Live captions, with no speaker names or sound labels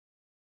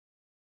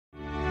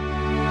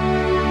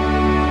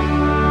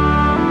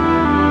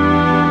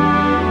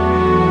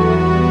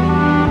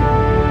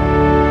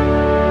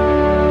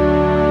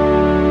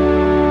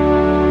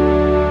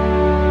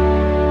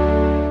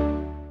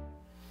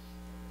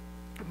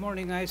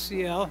morning,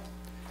 ICL.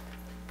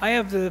 I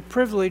have the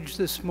privilege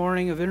this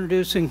morning of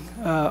introducing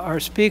our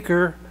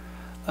speaker,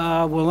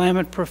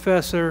 Willamette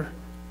Professor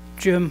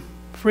Jim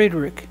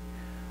Friedrich.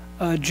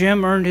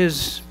 Jim earned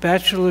his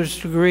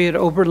bachelor's degree at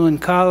Oberlin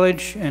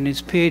College and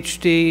his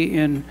PhD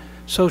in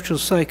social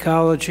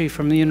psychology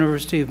from the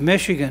University of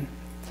Michigan.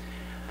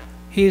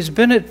 He has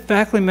been a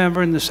faculty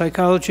member in the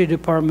psychology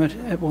department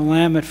at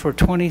Willamette for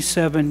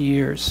 27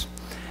 years,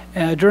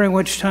 during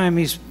which time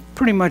he's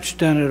pretty much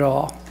done it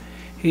all.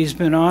 He's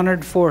been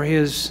honored for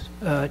his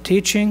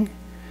teaching,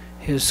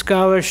 his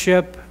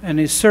scholarship, and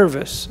his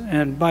service.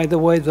 And by the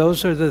way,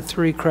 those are the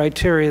three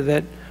criteria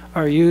that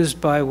are used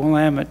by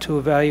Willamette to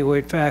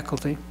evaluate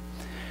faculty.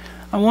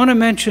 I want to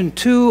mention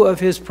two of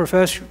his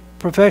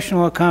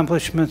professional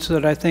accomplishments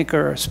that I think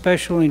are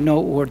especially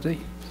noteworthy.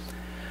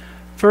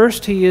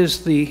 First, he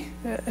is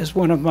as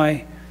one of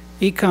my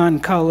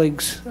econ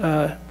colleagues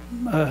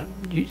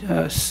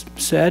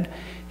said,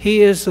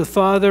 he is the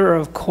father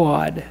of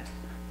QUAD.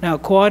 Now,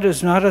 QUAD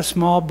is not a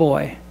small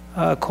boy.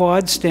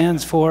 QUAD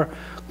stands for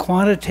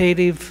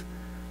Quantitative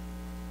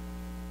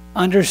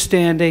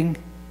Understanding,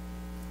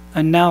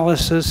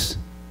 Analysis,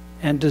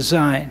 and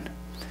Design.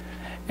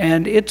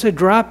 And it's a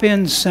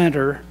drop-in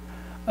center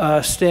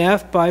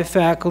staffed by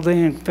faculty.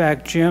 In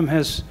fact, Jim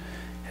has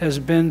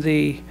been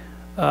the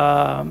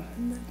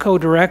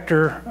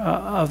co-director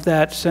of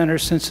that center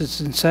since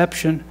its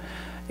inception,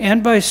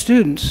 and by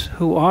students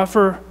who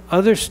offer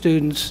other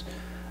students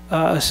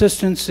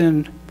assistance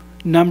in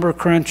number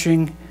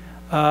crunching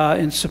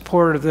in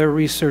support of their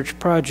research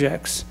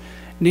projects.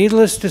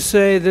 Needless to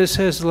say, this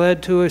has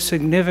led to a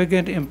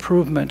significant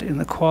improvement in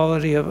the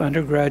quality of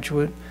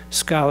undergraduate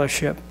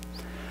scholarship.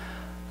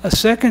 A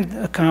second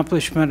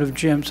accomplishment of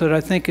Jim's that I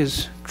think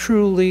is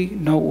truly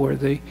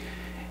noteworthy,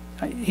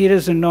 he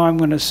doesn't know I'm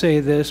going to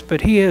say this,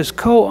 but he has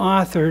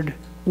co-authored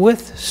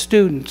with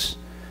students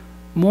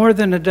more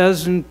than a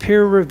dozen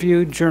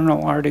peer-reviewed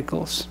journal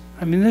articles.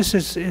 I mean, this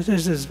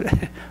is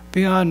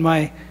beyond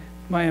my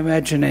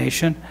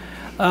imagination.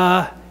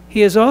 He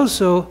has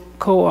also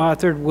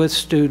co-authored with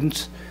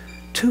students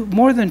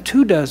more than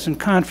 24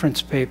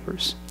 conference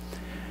papers.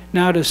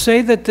 Now, to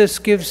say that this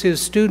gives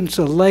his students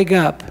a leg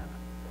up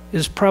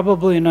is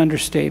probably an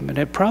understatement.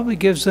 It probably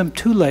gives them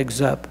 2 legs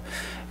up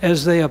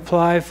as they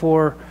apply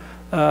for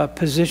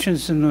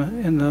positions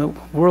in the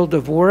world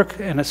of work,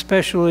 and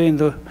especially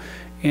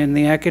in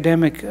the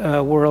academic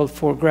world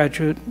for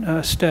graduate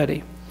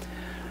study.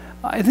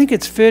 I think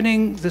it's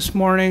fitting this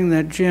morning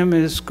that Jim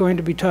is going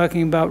to be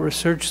talking about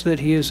research that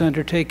he is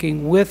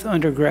undertaking with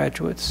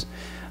undergraduates,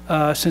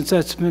 since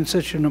that's been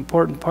such an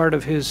important part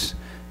of his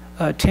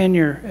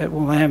tenure at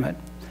Willamette.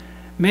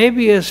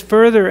 Maybe as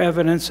further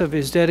evidence of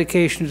his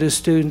dedication to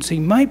students, he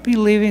might be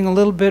leaving a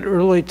little bit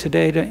early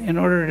today in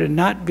order to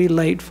not be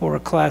late for a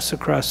class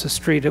across the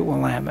street at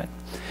Willamette.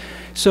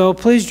 So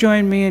please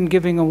join me in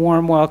giving a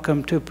warm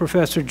welcome to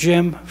Professor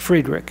Jim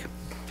Friedrich.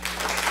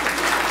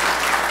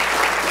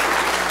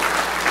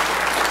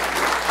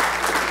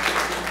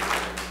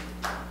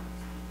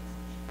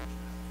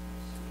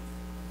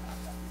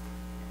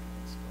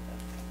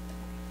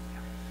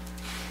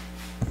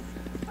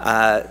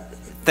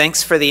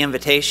 Thanks for the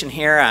invitation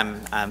here.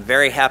 I'm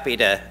very happy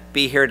to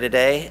be here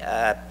today.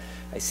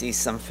 I see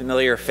some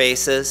familiar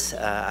faces.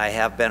 I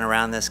have been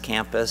around this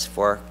campus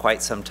for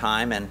quite some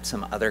time and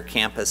some other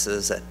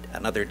campuses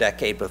another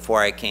decade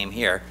before I came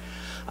here.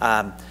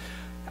 But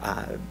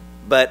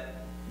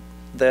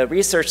the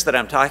research that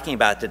I'm talking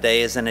about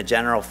today is in a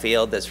general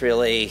field that's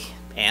really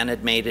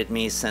animated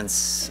me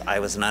since I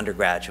was an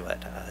undergraduate.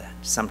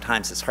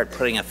 Sometimes it's hard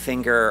putting a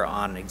finger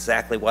on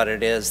exactly what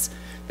it is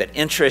that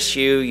interests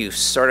you. You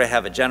sort of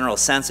have a general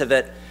sense of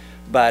it,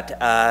 but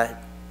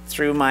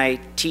through my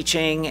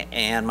teaching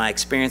and my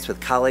experience with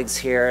colleagues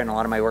here and a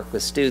lot of my work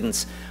with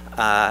students,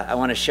 I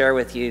want to share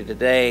with you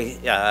today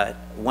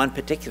one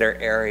particular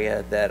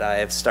area that I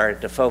have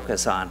started to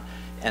focus on,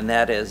 and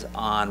that is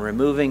on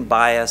removing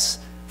bias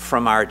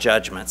from our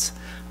judgments.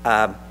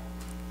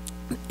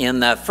 In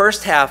the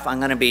first half, I'm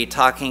going to be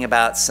talking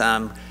about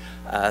some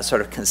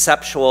sort of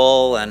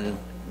conceptual and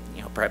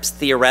perhaps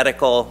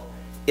theoretical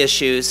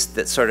issues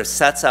that sort of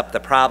sets up the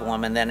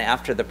problem, and then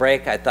after the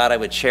break I thought I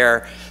would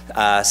share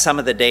some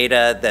of the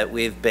data that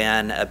we've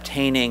been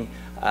obtaining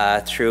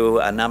through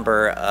a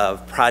number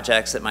of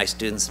projects that my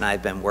students and I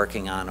have been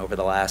working on over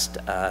the last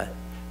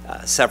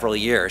several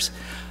years.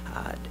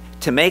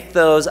 To make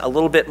those a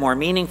little bit more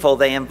meaningful,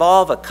 they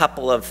involve a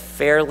couple of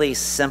fairly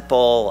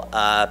simple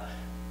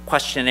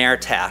questionnaire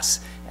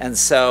tasks, and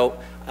so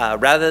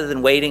rather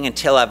than waiting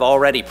until I've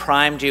already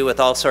primed you with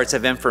all sorts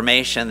of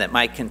information that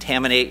might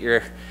contaminate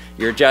your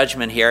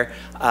judgment here,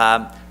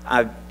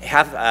 I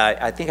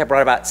think I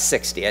brought about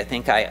 60. I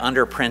think I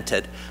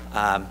underprinted.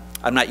 I'm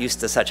not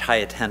used to such high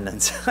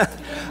attendance.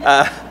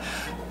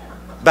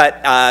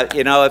 But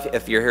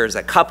if you're here as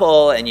a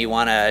couple and you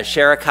want to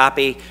share a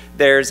copy,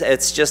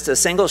 it's just a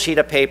single sheet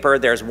of paper.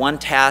 There's one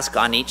task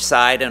on each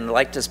side, and I'd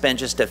like to spend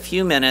just a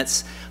few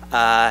minutes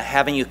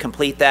having you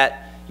complete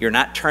that. You're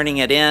not turning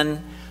it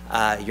in.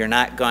 You're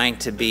not going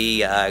to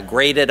be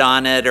graded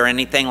on it or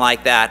anything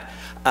like that.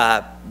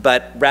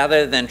 But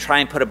rather than try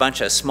and put a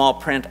bunch of small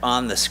print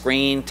on the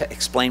screen to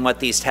explain what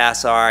these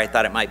tasks are, I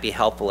thought it might be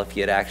helpful if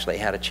you'd actually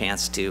had a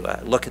chance to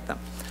look at them.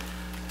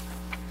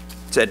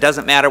 So it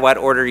doesn't matter what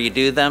order you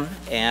do them,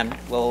 and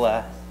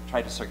we'll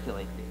try to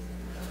circulate these.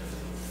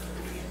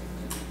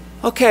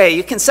 Okay,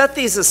 you can set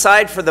these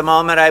aside for the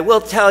moment. I will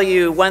tell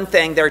you one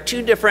thing. There are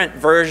two different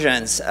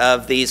versions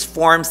of these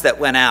forms that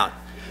went out.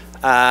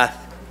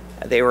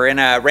 They were in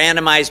a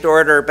randomized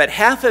order, but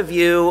half of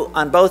you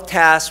on both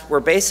tasks were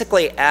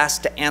basically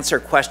asked to answer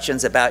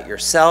questions about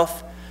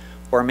yourself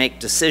or make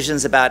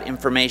decisions about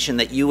information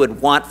that you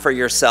would want for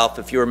yourself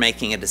if you were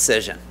making a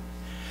decision.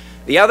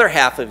 The other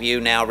half of you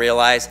now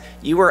realize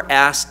you were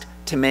asked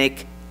to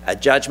make a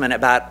judgment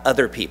about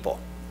other people,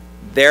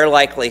 their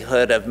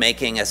likelihood of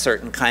making a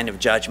certain kind of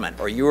judgment,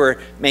 or you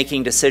were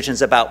making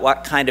decisions about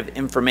what kind of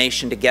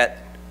information to get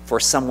for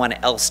someone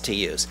else to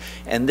use.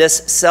 And this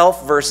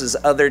self versus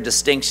other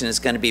distinction is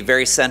going to be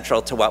very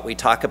central to what we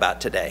talk about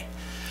today.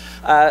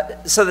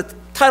 So the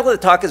title of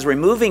the talk is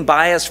Removing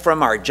Bias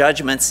from Our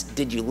Judgments.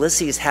 Did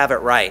Ulysses have it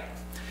right?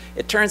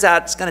 It turns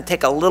out it's going to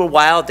take a little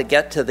while to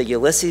get to the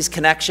Ulysses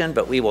connection,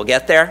 but we will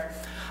get there.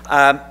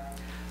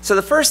 So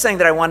the first thing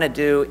that I want to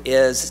do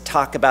is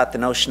talk about the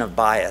notion of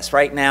bias.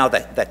 Right now,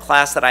 the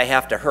class that I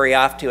have to hurry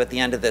off to at the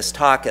end of this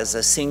talk is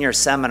a senior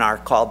seminar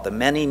called The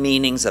Many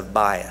Meanings of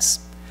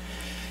Bias.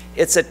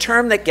 It's a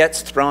term that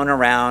gets thrown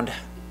around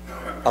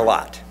a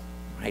lot,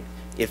 right?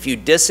 If you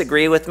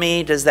disagree with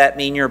me, does that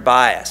mean you're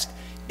biased?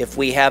 If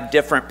we have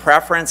different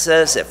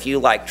preferences, if you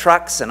like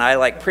trucks and I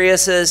like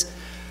Priuses,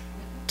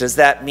 does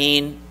that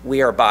mean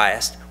we are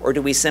biased? Or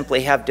do we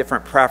simply have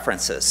different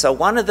preferences? So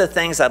one of the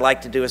things I'd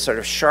like to do is sort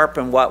of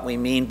sharpen what we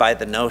mean by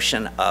the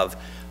notion of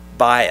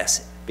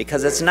bias,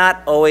 because it's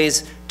not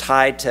always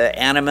tied to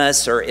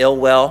animus or ill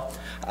will.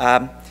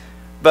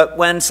 But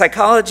when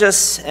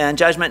psychologists and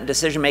judgment and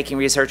decision-making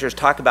researchers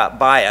talk about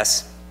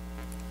bias,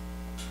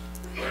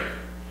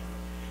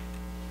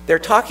 they're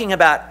talking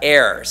about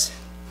errors.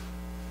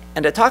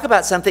 And to talk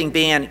about something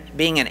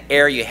being an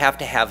error, you have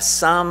to have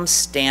some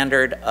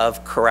standard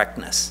of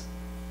correctness.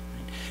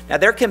 Now,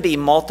 there can be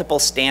multiple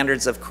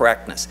standards of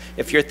correctness.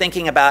 If you're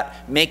thinking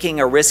about making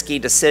a risky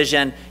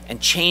decision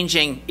and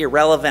changing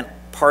irrelevant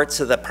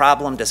parts of the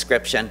problem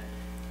description,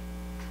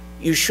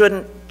 you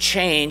shouldn't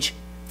change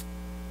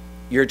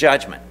your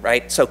judgment,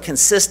 right? So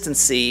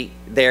consistency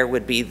there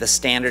would be the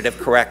standard of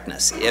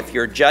correctness. If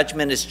your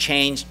judgment is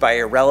changed by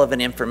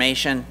irrelevant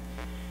information,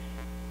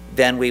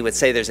 then we would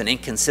say there's an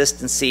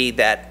inconsistency,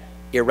 that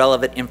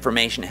irrelevant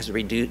information has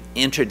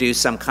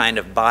introduced some kind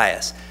of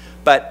bias.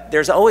 But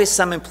there's always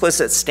some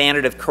implicit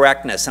standard of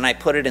correctness, and I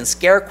put it in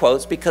scare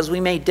quotes because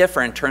we may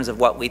differ in terms of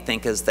what we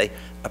think is the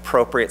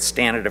appropriate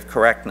standard of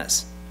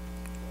correctness.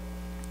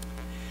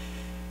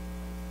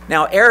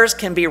 Now, errors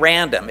can be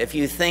random. If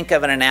you think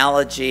of an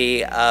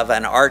analogy of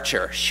an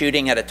archer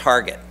shooting at a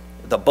target,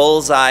 the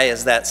bullseye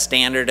is that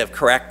standard of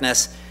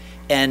correctness,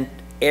 and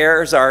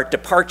errors are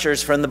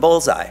departures from the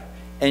bullseye.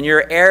 And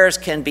your errors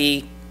can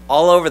be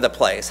all over the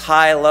place,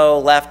 high, low,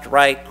 left,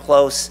 right,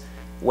 close,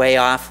 way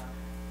off.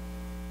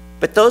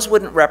 But those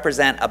wouldn't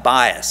represent a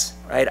bias,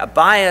 right? A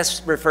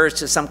bias refers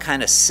to some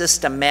kind of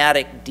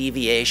systematic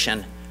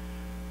deviation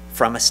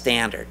from a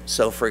standard.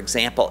 So for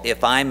example,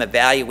 if I'm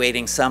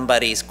evaluating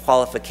somebody's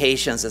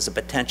qualifications as a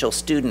potential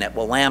student at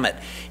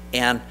Willamette,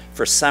 and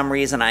for some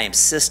reason I am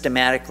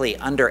systematically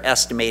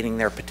underestimating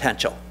their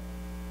potential,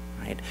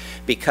 right?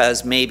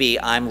 Because maybe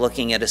I'm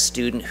looking at a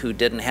student who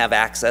didn't have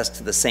access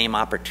to the same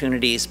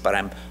opportunities, but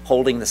I'm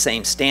holding the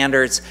same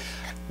standards.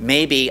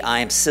 Maybe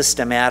I'm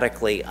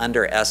systematically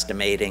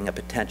underestimating a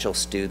potential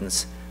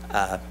student's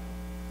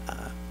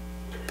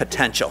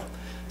potential.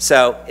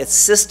 So it's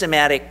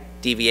systematic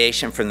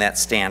deviation from that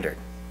standard.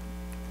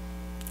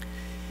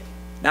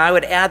 Now I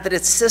would add that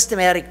it's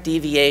systematic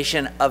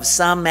deviation of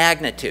some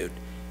magnitude.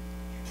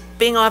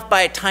 Being off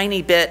by a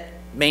tiny bit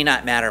may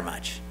not matter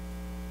much.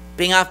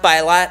 Being off by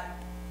a lot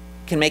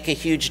can make a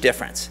huge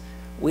difference.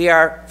 We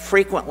are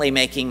frequently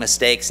making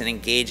mistakes and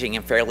engaging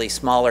in fairly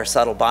small or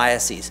subtle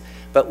biases.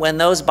 But when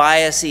those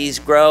biases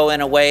grow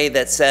in a way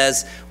that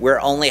says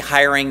we're only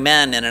hiring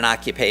men in an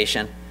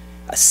occupation,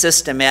 a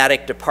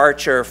systematic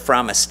departure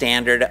from a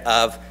standard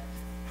of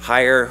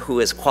hire who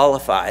is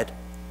qualified,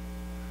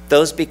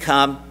 those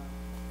become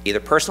either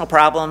personal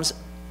problems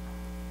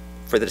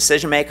for the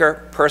decision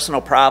maker, personal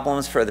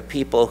problems for the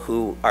people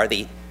who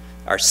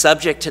are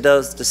subject to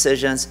those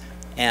decisions,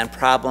 and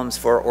problems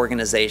for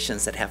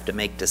organizations that have to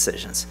make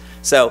decisions.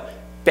 So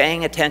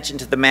paying attention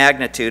to the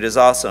magnitude is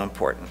also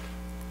important.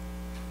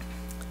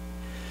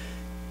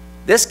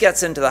 This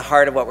gets into the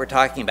heart of what we're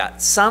talking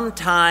about.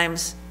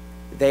 Sometimes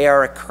they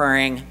are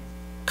occurring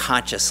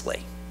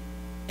consciously.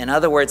 In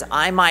other words,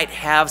 I might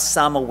have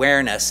some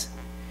awareness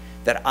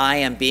that I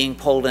am being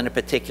pulled in a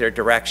particular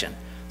direction.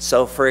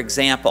 So for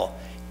example,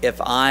 if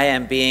I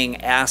am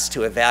being asked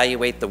to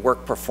evaluate the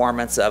work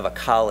performance of a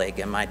colleague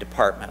in my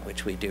department,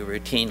 which we do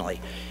routinely,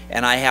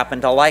 and I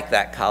happen to like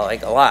that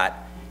colleague a lot,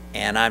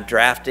 and I'm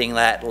drafting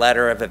that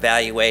letter of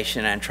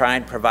evaluation, and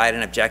trying to provide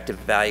an objective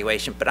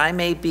evaluation, but I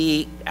may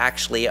be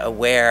actually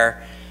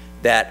aware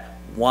that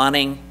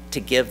wanting to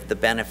give the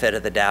benefit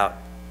of the doubt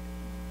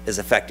is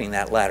affecting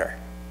that letter.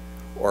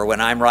 Or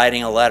when I'm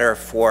writing a letter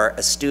for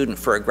a student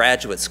for a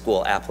graduate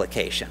school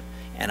application,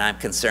 and I'm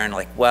concerned,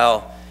 like,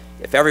 well,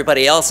 if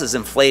everybody else is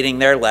inflating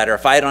their letter,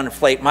 if I don't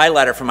inflate my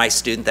letter for my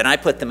student, then I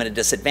put them at a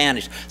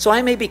disadvantage. So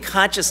I may be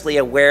consciously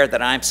aware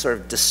that I'm sort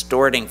of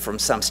distorting from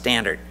some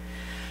standard.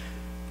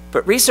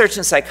 But research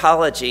in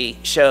psychology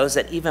shows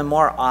that even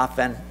more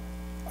often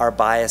our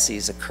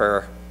biases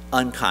occur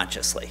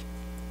unconsciously,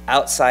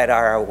 outside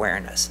our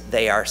awareness.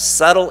 They are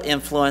subtle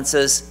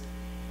influences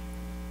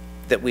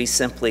that we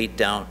simply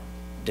don't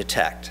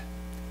detect.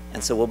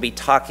 And so we'll be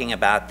talking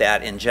about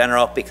that in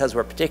general because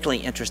we're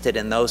particularly interested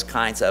in those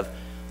kinds of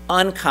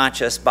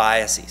unconscious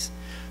biases.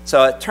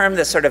 So a term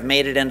that sort of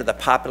made it into the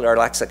popular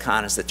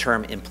lexicon is the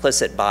term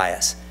implicit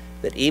bias.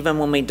 That even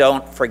when we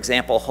don't, for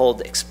example,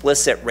 hold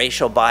explicit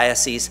racial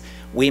biases,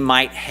 we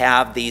might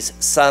have these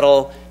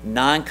subtle,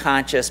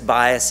 non-conscious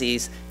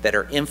biases that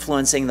are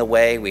influencing the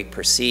way we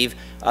perceive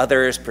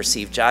others,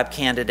 perceive job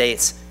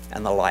candidates,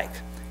 and the like.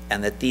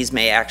 And that these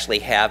may actually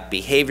have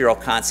behavioral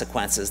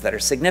consequences that are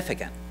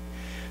significant.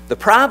 The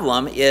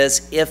problem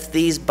is if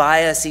these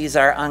biases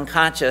are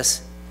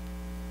unconscious,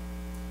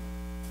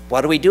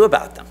 what do we do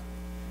about them?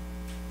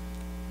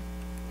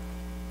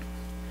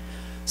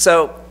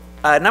 So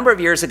a number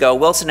of years ago,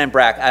 Wilson and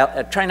Brack,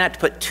 I try not to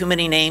put too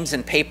many names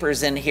and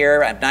papers in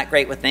here. I'm not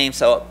great with names,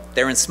 so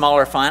they're in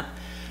smaller font.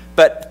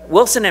 But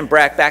Wilson and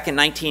Brack, back in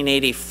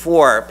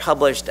 1984,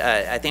 published,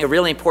 I think, a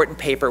really important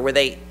paper where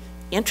they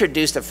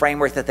introduced a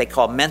framework that they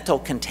call mental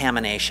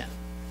contamination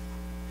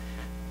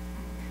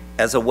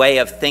as a way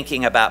of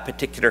thinking about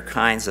particular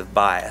kinds of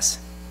bias.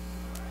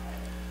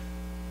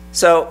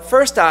 So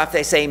first off,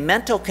 they say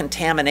mental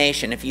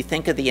contamination, if you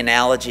think of the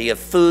analogy of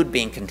food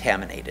being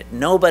contaminated,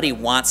 nobody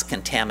wants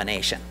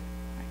contamination.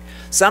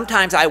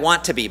 Sometimes I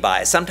want to be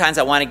biased. Sometimes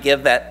I want to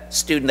give that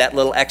student that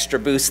little extra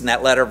boost in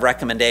that letter of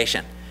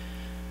recommendation.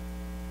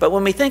 But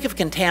when we think of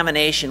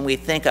contamination, we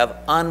think of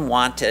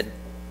unwanted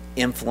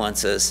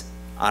influences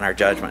on our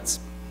judgments.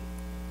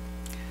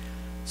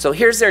 So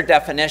here's their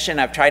definition.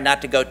 I've tried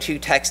not to go too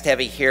text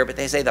heavy here, but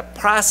they say the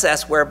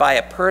process whereby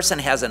a person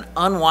has an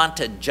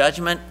unwanted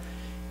judgment,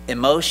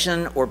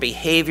 emotion, or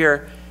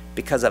behavior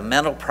because of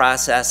mental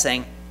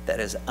processing that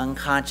is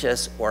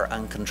unconscious or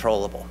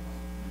uncontrollable.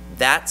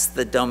 That's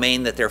the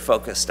domain that they're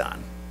focused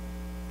on.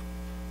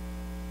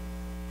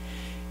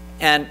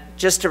 And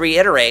just to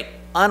reiterate,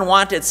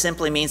 unwanted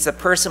simply means the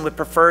person would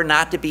prefer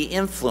not to be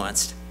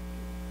influenced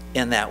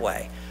in that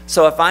way.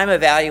 So if I'm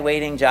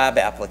evaluating job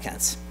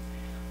applicants,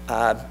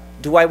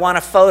 do I want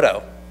a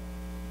photo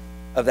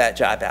of that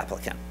job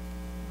applicant?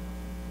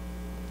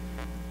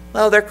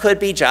 Well, there could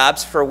be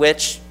jobs for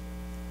which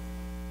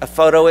a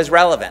photo is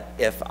relevant,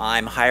 if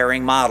I'm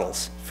hiring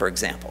models, for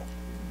example.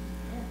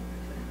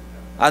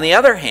 On the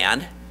other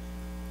hand,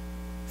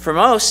 for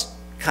most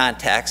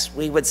contexts,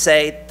 we would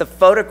say the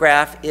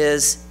photograph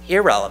is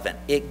irrelevant.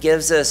 It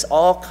gives us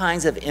all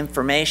kinds of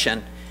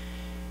information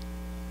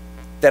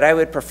that I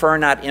would prefer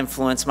not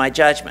influence my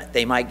judgment.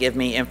 They might give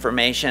me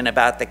information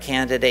about the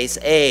candidate's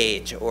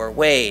age or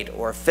weight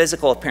or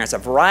physical appearance, a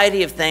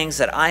variety of things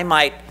that I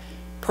might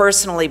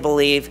personally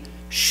believe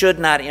should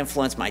not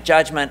influence my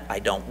judgment. I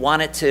don't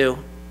want it to.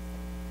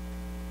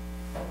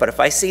 But if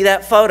I see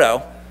that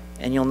photo,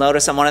 and you'll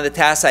notice on one of the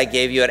tasks I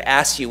gave you, it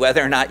asks you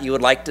whether or not you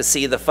would like to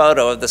see the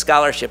photo of the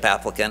scholarship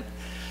applicant,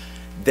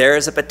 there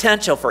is a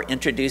potential for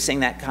introducing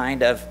that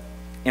kind of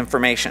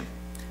information.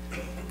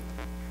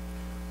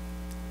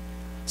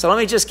 So let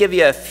me just give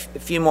you a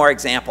few more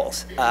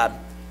examples.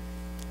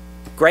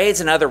 Grades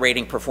and other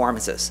rating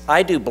performances.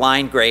 I do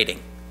blind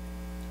grading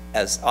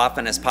as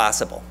often as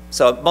possible.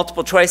 So a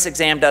multiple choice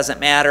exam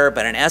doesn't matter,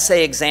 but an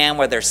essay exam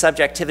where there's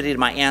subjectivity to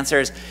my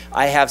answers,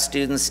 I have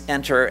students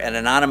enter an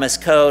anonymous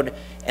code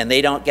and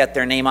they don't get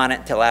their name on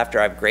it until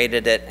after I've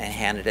graded it and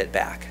handed it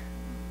back.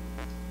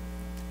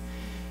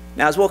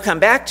 Now, as we'll come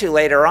back to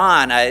later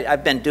on,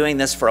 I've been doing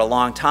this for a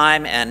long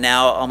time, and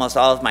now almost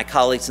all of my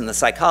colleagues in the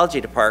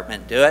psychology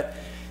department do it.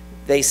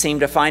 They seem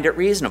to find it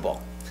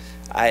reasonable.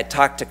 I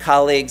talked to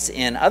colleagues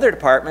in other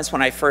departments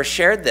when I first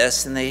shared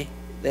this, and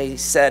they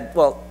said,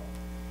 well,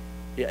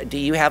 do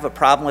you have a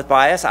problem with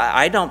bias?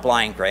 I don't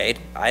blind grade.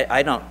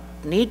 I don't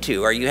need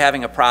to. Are you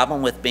having a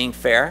problem with being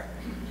fair?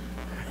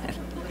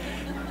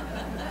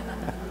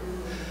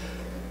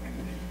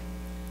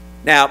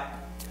 Now,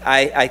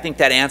 I think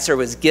that answer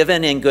was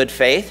given in good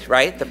faith,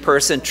 right? The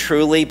person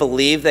truly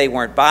believed they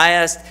weren't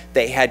biased.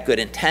 They had good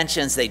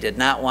intentions. They did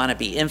not want to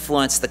be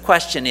influenced. The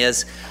question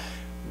is,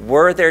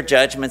 were their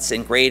judgments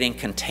in grading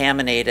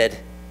contaminated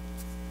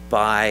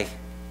by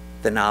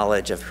the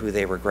knowledge of who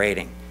they were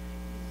grading?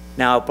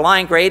 Now,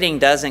 blind grading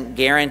doesn't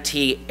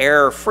guarantee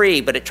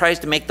error-free, but it tries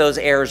to make those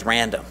errors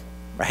random,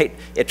 right?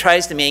 It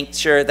tries to make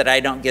sure that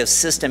I don't give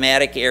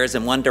systematic errors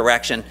in one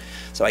direction,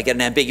 so I get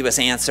an ambiguous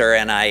answer,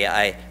 and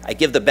I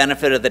give the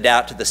benefit of the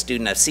doubt to the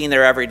student I've seen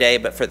there every day,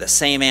 but for the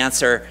same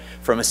answer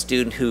from a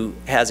student who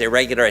has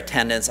irregular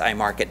attendance, I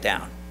mark it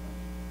down.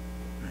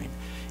 Right?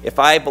 If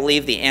I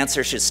believe the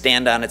answer should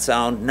stand on its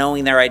own,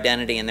 knowing their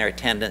identity and their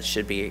attendance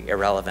should be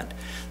irrelevant.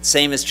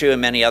 Same is true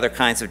in many other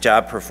kinds of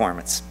job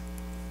performance.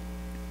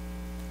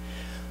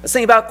 Let's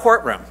think about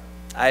courtroom.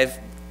 I've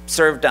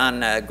served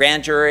on a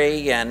grand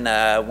jury and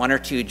 1 or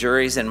 2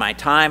 juries in my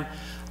time.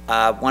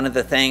 One of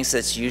the things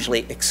that's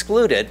usually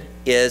excluded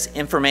is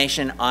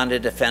information on the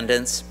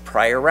defendant's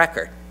prior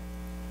record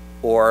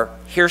or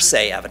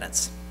hearsay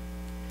evidence.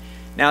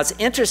 Now, it's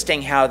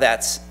interesting how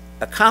that's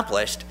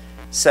accomplished.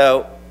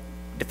 So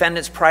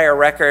defendant's prior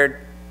record,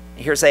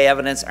 hearsay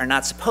evidence are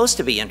not supposed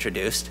to be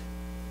introduced,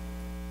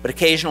 but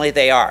occasionally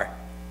they are.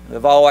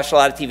 We've all watched a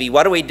lot of TV.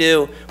 What do we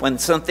do when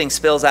something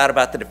spills out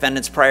about the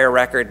defendant's prior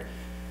record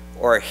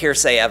or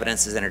hearsay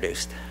evidence is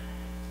introduced?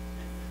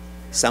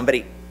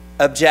 Somebody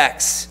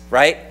objects,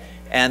 right?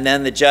 And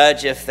then the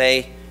judge, if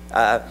they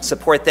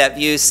support that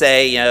view,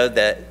 say, you know,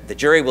 the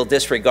jury will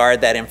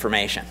disregard that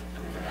information.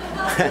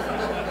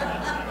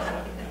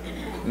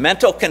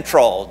 Mental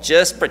control,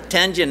 just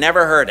pretend you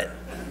never heard it,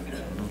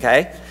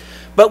 okay?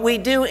 But we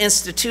do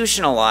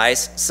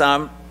institutionalize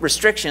some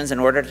restrictions in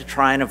order to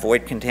try and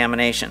avoid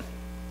contamination.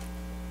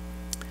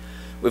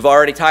 We've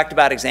already talked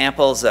about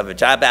examples of a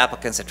job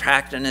applicant's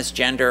attractiveness,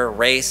 gender,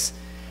 race.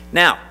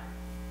 Now,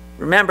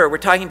 remember, we're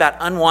talking about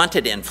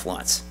unwanted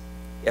influence.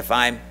 If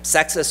I'm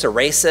sexist or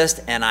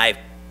racist and I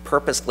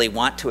purposely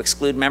want to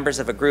exclude members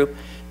of a group,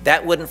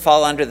 that wouldn't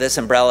fall under this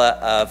umbrella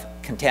of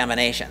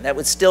contamination. That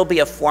would still be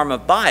a form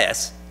of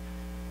bias,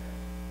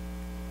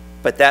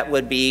 but that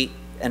would be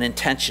an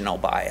intentional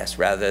bias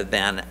rather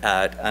than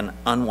an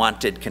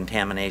unwanted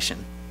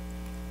contamination.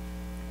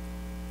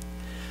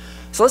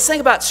 So let's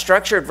think about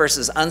structured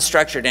versus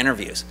unstructured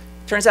interviews.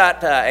 Turns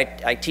out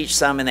I teach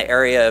some in the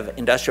area of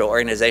industrial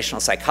organizational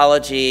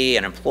psychology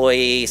and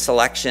employee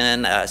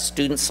selection,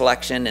 student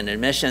selection and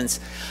admissions.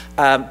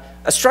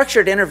 A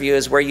structured interview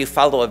is where you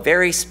follow a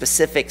very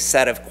specific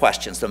set of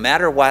questions. No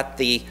matter what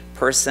the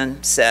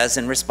person says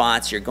in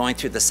response, you're going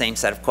through the same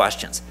set of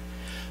questions.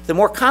 The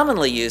more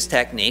commonly used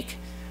technique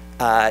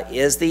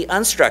is the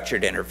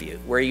unstructured interview,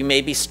 where you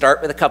maybe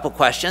start with a couple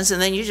questions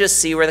and then you just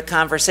see where the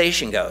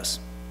conversation goes.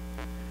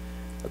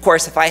 Of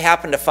course, if I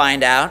happen to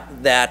find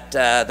out that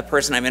the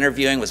person I'm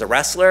interviewing was a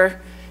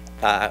wrestler,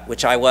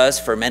 which I was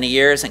for many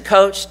years and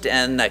coached,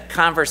 and the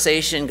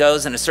conversation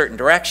goes in a certain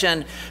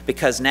direction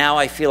because now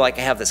I feel like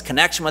I have this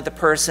connection with the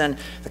person,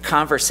 the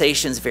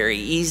conversation's very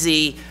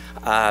easy,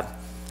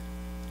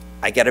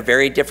 I get a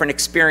very different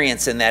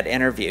experience in that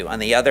interview. On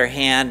the other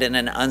hand, in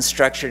an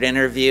unstructured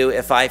interview,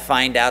 if I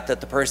find out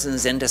that the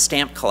person's into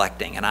stamp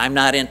collecting and I'm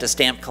not into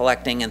stamp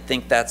collecting and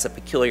think that's a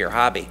peculiar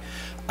hobby,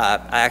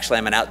 actually,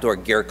 I'm an outdoor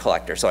gear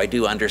collector, so I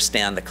do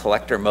understand the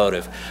collector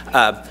motive.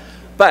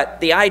 But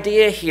the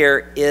idea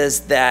here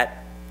is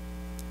that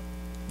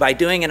by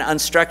doing an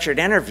unstructured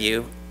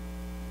interview,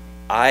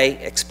 I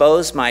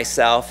expose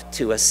myself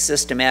to a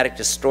systematic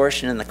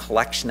distortion in the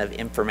collection of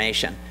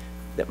information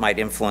that might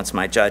influence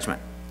my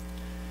judgment.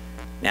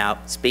 Now,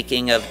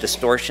 speaking of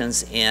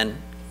distortions in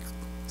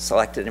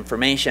selected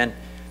information,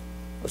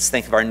 let's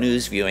think of our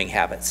news viewing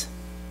habits.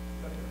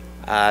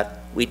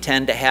 We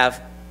tend to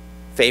have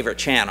favorite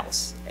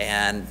channels,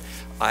 and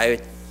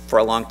I, for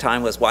a long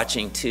time, was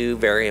watching 2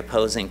 very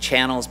opposing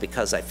channels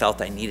because I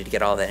felt I needed to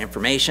get all that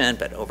information,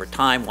 but over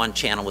time, one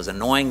channel was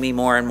annoying me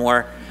more and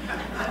more.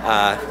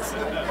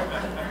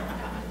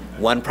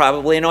 One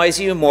probably annoys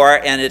you more,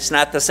 and it's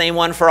not the same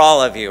one for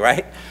all of you,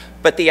 right?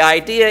 But the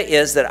idea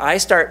is that I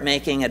start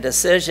making a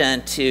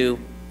decision to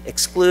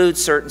exclude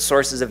certain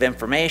sources of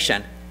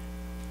information,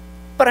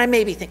 but I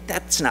maybe think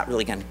that's not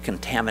really going to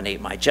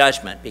contaminate my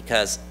judgment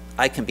because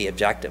I can be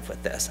objective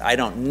with this. I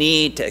don't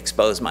need to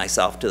expose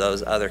myself to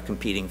those other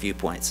competing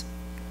viewpoints.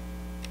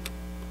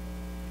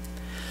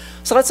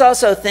 So let's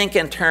also think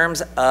in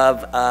terms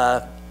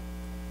of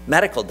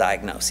medical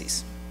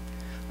diagnoses.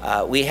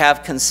 We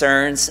have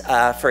concerns,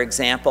 for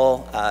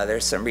example,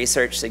 there's some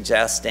research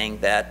suggesting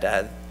that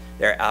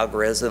their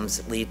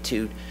algorithms lead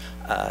to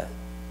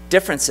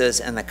differences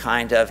in the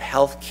kind of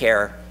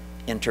healthcare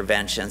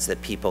interventions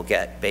that people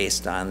get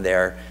based on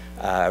their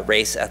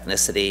race,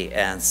 ethnicity,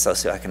 and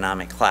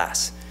socioeconomic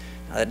class.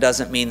 Now, that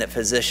doesn't mean that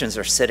physicians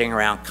are sitting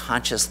around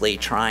consciously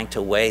trying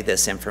to weigh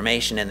this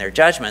information in their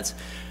judgments,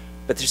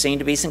 but there seem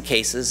to be some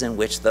cases in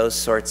which those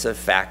sorts of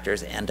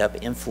factors end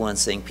up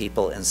influencing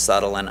people in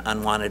subtle and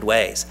unwanted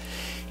ways.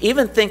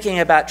 Even thinking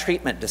about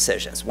treatment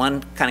decisions,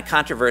 one kind of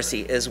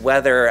controversy is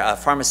whether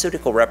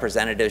pharmaceutical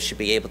representatives should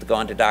be able to go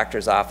into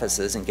doctors'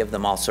 offices and give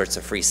them all sorts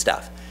of free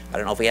stuff. I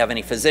don't know if we have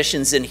any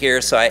physicians in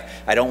here, so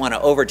I don't want to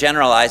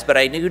overgeneralize, but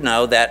I do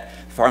know that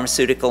the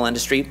pharmaceutical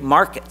industry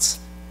markets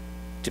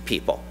to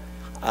people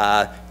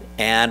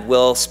and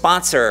will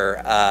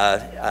sponsor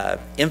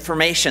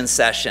information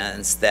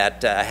sessions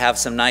that have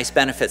some nice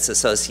benefits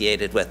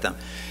associated with them.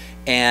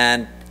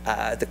 And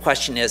the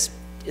question is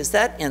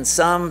that in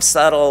some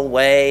subtle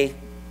way,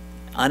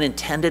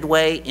 unintended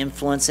way,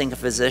 influencing a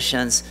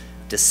physician's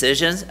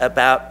decisions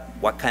about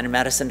what kind of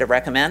medicine to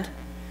recommend?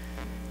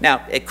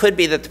 Now, it could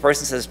be that the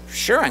person says,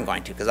 sure, I'm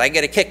going to, because I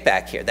get a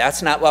kickback here.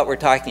 That's not what we're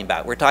talking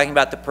about. We're talking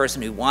about the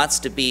person who wants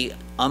to be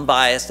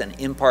unbiased and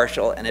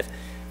impartial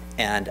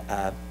and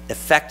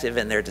effective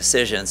in their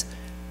decisions,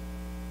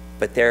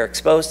 but they're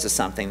exposed to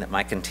something that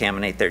might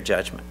contaminate their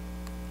judgment.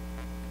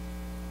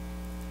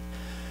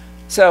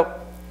 So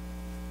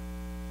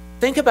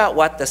think about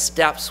what the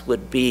steps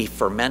would be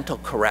for mental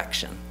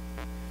correction.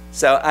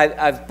 So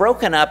I've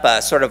broken up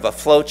a sort of a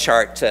flow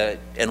chart to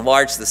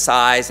enlarge the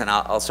size, and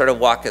I'll sort of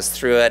walk us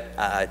through it.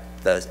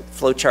 The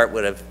flow chart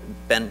would have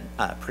been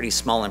pretty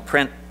small in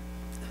print.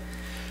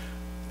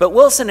 But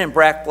Wilson and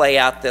Brecht lay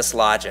out this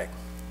logic.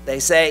 They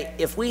say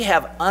if we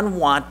have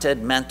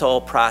unwanted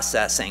mental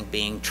processing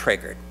being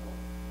triggered,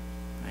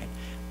 right?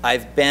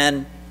 I've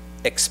been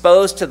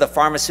exposed to the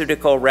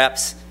pharmaceutical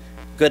reps'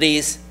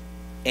 goodies,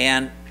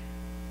 and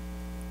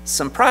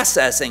some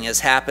processing is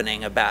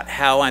happening about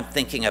how I'm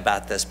thinking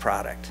about this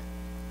product.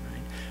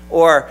 Right?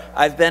 Or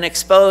I've been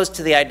exposed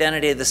to the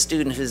identity of the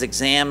student whose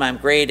exam I'm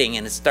grading,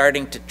 and it's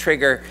starting to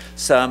trigger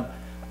some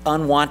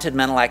unwanted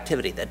mental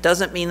activity. That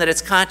doesn't mean that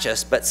it's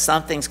conscious, but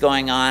something's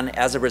going on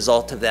as a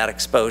result of that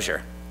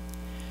exposure.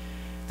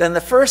 Then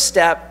the first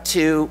step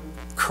to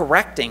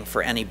correcting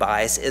for any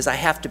bias is I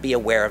have to be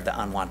aware of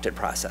the unwanted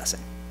processing.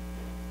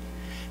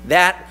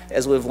 That,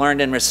 as we've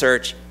learned in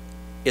research,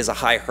 is a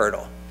high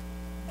hurdle.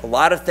 A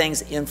lot of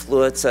things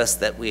influence us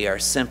that we are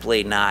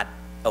simply not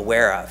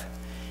aware of.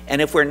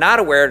 And if we're not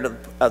aware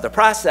of the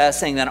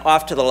processing, then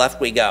off to the left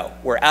we go.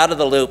 We're out of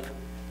the loop.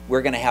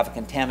 We're going to have a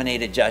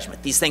contaminated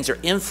judgment. These things are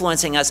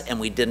influencing us and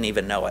we didn't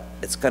even know it.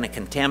 It's going to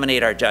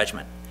contaminate our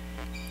judgment.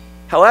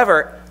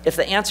 However, if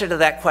the answer to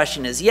that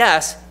question is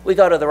yes, we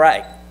go to the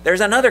right.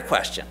 There's another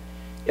question.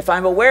 If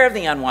I'm aware of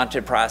the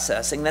unwanted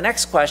processing, the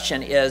next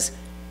question is,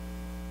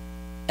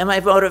 am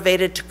I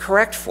motivated to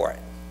correct for it?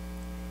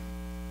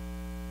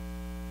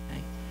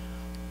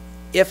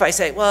 If I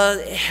say, well,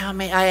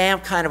 I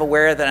am kind of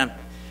aware that I'm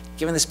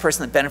giving this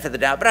person the benefit of the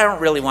doubt, but I don't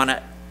really want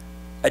to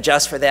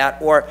adjust for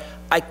that, or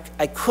I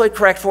could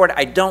correct for it,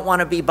 I don't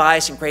want to be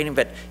biased in grading,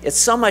 but it's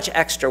so much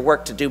extra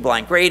work to do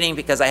blind grading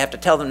because I have to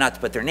tell them not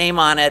to put their name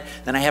on it,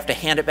 then I have to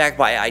hand it back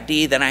by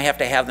ID, then I have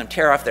to have them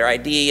tear off their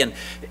ID, and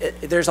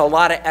there's a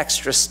lot of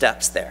extra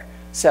steps there.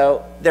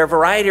 So there are a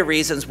variety of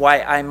reasons why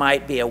I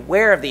might be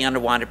aware of the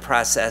unwanted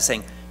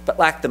processing, but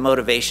lack the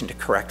motivation to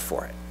correct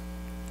for it.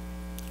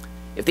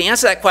 If the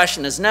answer to that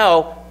question is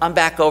no, I'm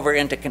back over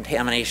into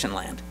contamination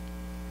land.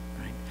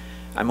 Right?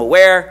 I'm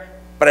aware,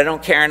 but I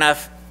don't care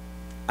enough.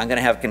 I'm going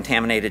to have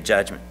contaminated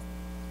judgment.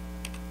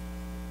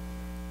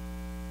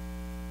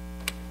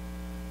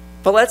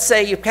 But let's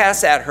say you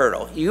pass that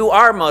hurdle. You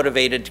are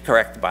motivated to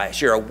correct the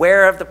bias. You're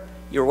aware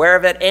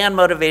of it and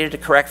motivated to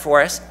correct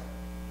for us.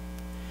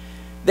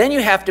 Then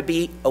you have to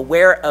be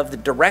aware of the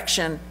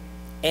direction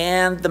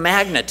and the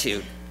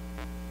magnitude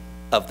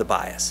of the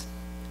bias.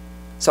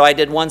 So I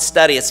did one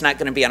study, it's not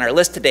going to be on our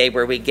list today,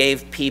 where we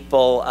gave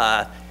people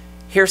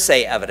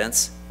hearsay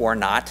evidence or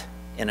not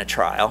in a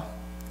trial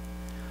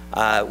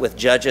with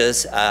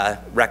judges'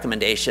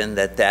 recommendation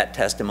that that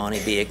testimony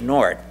be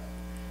ignored.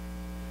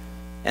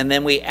 And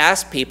then we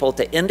asked people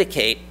to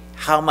indicate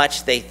how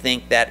much they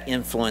think that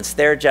influenced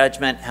their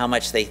judgment, how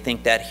much they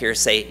think that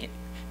hearsay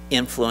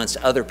influenced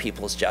other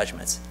people's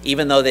judgments,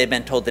 even though they'd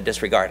been told to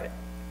disregard it.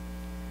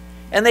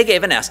 And they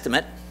gave an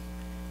estimate.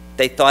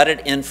 They thought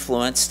it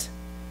influenced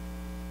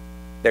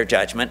their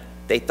judgment.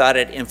 They thought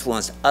it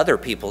influenced other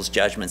people's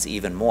judgments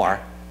even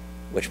more,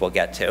 which we'll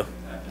get to.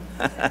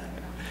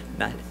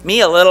 Me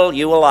a little,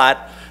 you a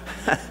lot.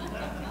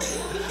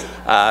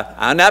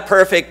 I'm not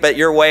perfect, but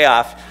you're way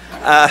off.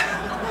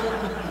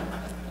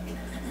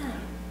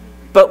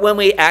 But when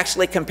we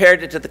actually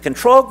compared it to the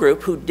control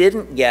group who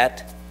didn't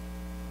get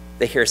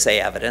the hearsay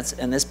evidence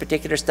in this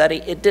particular study,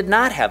 it did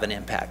not have an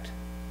impact.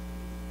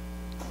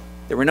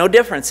 There were no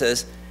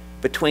differences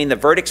between the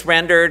verdicts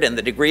rendered and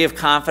the degree of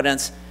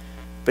confidence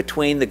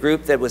between the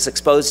group that was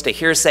exposed to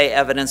hearsay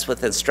evidence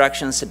with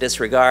instructions to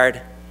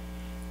disregard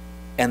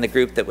and the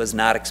group that was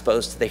not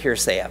exposed to the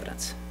hearsay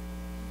evidence.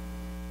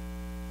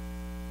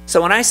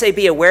 So when I say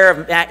be aware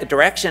of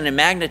direction and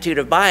magnitude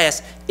of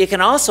bias, it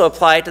can also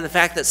apply to the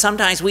fact that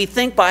sometimes we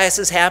think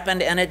biases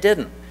happened and it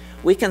didn't.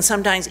 We can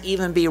sometimes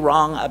even be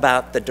wrong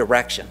about the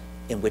direction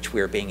in which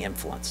we are being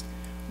influenced.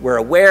 We're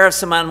aware of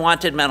some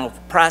unwanted mental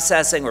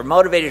processing, we're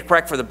motivated to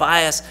correct for the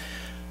bias,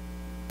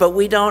 but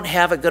we don't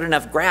have a good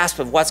enough grasp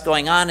of what's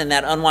going on in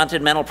that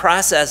unwanted mental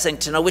processing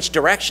to know which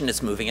direction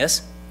it's moving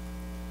us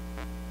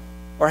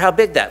or how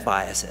big that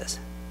bias is.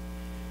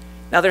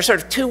 Now, there's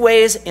sort of two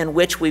ways in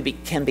which we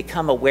can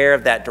become aware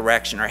of that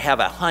direction or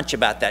have a hunch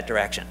about that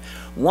direction.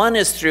 One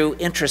is through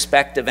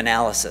introspective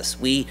analysis.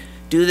 We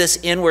do this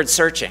inward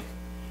searching.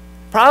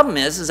 Problem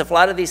is if a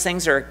lot of these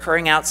things are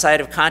occurring outside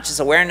of conscious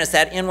awareness,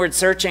 that inward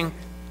searching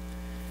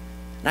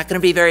not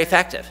going to be very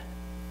effective.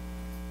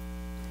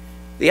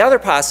 The other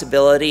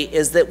possibility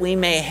is that we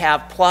may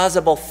have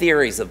plausible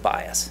theories of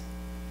bias.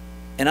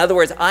 In other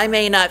words, I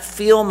may not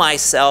feel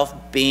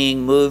myself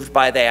being moved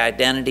by the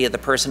identity of the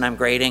person I'm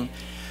grading.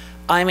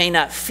 I may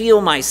not feel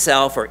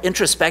myself or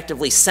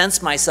introspectively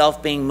sense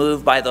myself being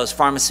moved by those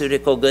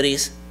pharmaceutical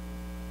goodies,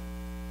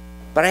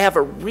 but I have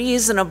a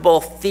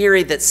reasonable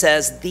theory that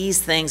says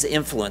these things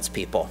influence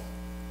people.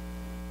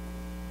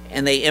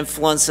 And they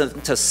influence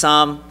them to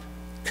some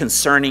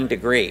concerning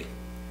degree.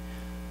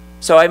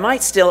 So I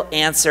might still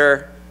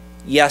answer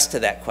yes to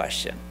that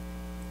question.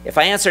 If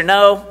I answer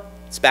no,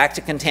 it's back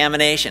to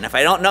contamination. If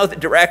I don't know the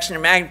direction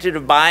and magnitude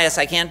of bias,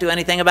 I can't do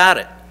anything about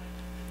it.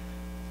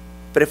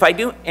 But if I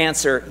do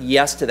answer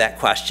yes to that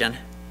question,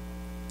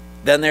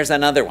 then there's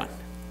another one.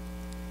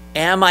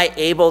 Am I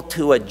able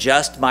to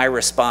adjust my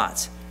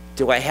response?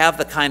 Do I have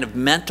the kind of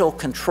mental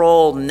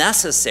control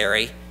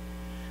necessary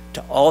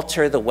to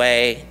alter the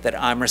way that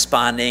I'm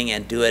responding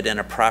and do it in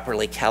a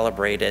properly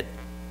calibrated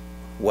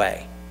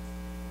way?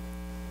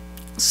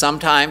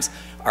 Sometimes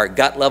our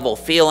gut level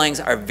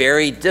feelings are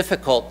very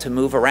difficult to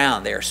move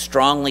around. They are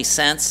strongly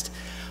sensed.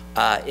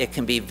 It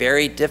can be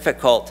very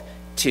difficult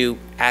to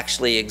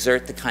actually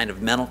exert the kind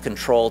of mental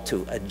control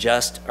to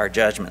adjust our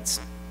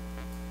judgments.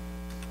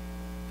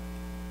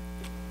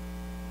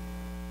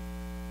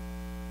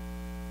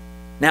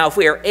 Now, if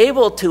we are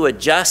able to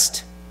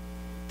adjust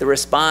the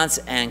response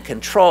and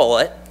control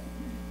it,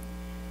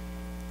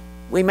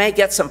 we may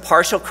get some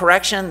partial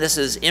correction. This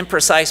is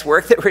imprecise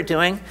work that we're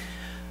doing.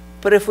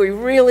 But if we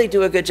really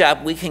do a good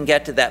job, we can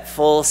get to that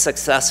full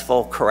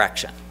successful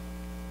correction.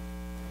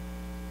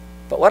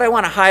 But what I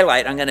want to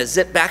highlight, I'm going to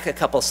zip back a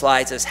couple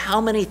slides, is how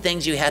many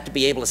things you have to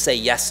be able to say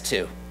yes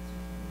to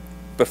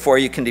before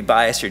you can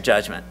debias your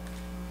judgment.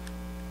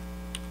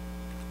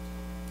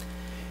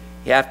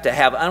 You have to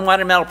have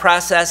unwanted mental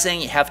processing.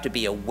 You have to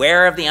be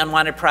aware of the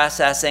unwanted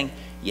processing.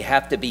 You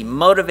have to be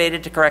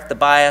motivated to correct the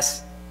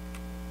bias.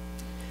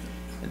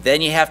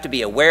 Then you have to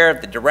be aware of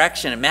the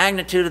direction and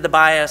magnitude of the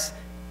bias.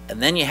 And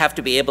then you have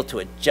to be able to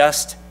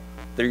adjust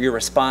your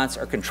response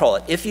or control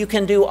it. If you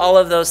can do all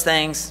of those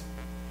things,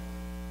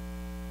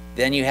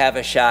 then you have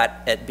a shot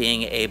at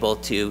being able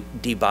to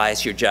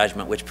debias your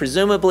judgment, which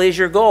presumably is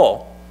your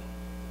goal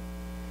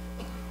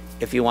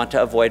if you want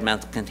to avoid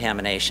mental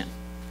contamination.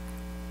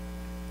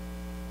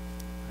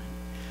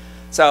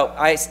 So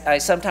I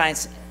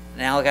sometimes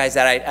analogize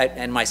that.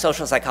 In my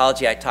social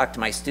psychology, I talk to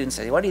my students.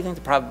 I say, what do you think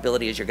the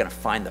probability is you're going to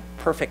find the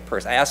perfect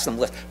person? I ask them,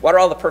 list, what are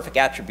all the perfect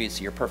attributes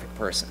of your perfect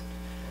person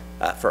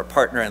for a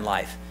partner in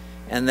life?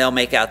 And they'll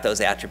make out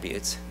those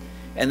attributes.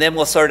 And then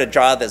we'll sort of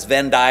draw this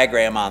Venn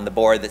diagram on the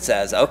board that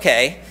says,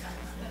 okay,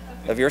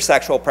 of your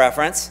sexual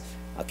preference,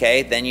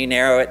 okay, then you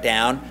narrow it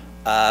down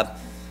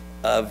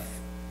of,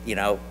 you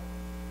know,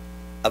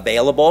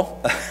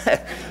 available.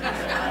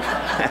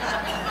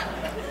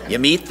 You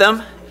meet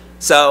them.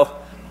 So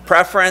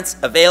preference,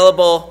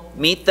 available,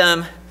 meet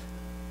them.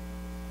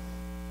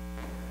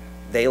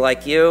 They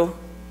like you.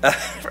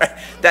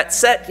 That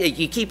set,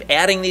 you keep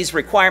adding these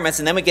requirements,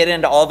 and then we get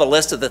into all the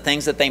list of the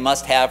things that they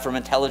must have, from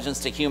intelligence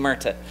to humor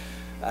to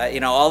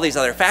you know, all these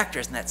other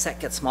factors, and that set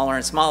gets smaller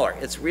and smaller.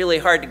 It's really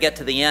hard to get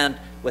to the end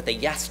with a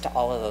yes to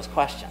all of those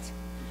questions.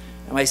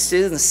 And my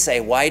students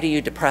say, why do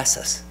you depress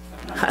us?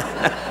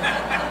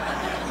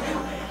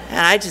 And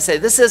I just say,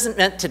 this isn't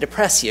meant to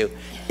depress you.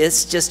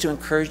 It's just to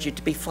encourage you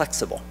to be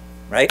flexible,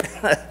 right?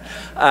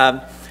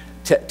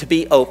 to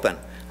be open.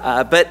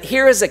 But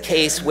here is a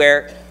case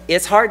where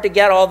it's hard to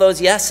get all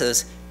those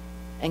yeses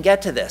and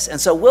get to this.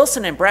 And so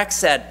Wilson and Breck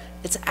said,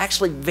 it's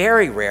actually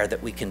very rare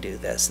that we can do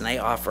this. And they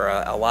offer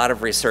a lot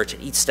of research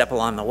at each step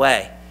along the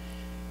way.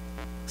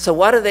 So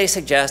what do they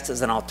suggest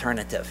as an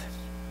alternative?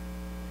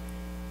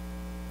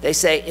 They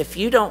say, if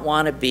you don't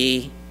want to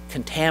be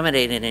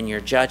contaminated in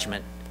your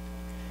judgment,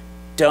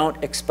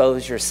 don't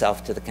expose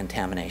yourself to the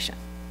contamination.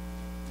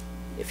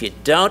 If you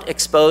don't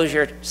expose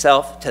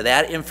yourself to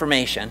that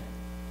information,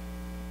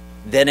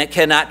 then it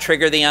cannot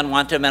trigger the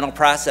unwanted mental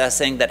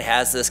processing that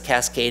has this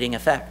cascading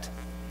effect.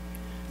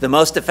 The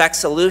most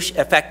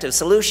effective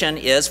solution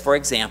is, for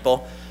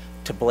example,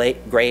 to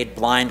grade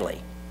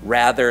blindly,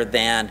 rather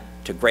than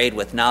to grade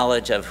with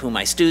knowledge of who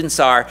my students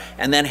are,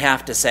 and then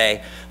have to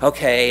say,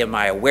 okay, am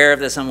I aware of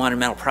this unwanted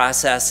mental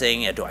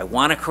processing? Do I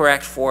want to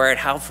correct for it?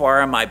 How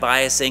far am I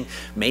biasing?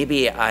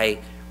 Maybe I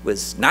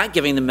was not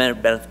giving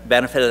the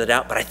benefit of the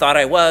doubt, but I thought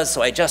I was,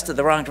 so I adjusted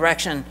the wrong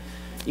direction.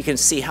 You can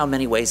see how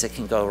many ways it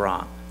can go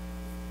wrong.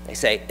 They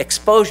say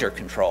exposure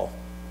control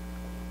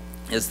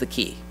is the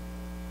key.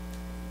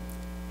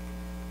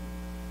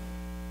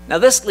 Now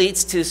this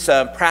leads to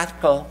some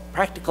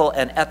practical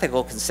and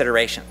ethical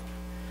consideration.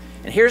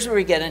 And here's where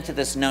we get into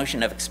this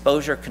notion of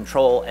exposure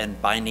control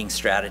and binding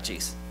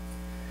strategies.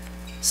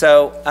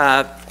 So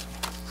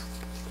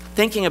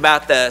thinking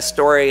about the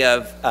story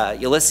of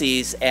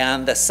Ulysses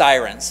and the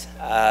sirens.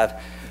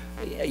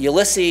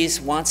 Ulysses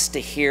wants to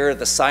hear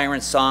the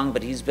siren song,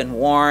 but he's been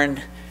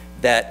warned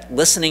that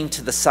listening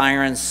to the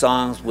siren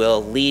songs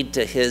will lead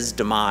to his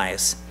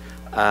demise.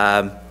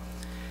 As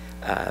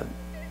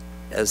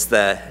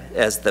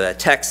the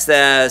text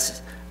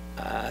says,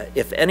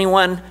 If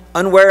anyone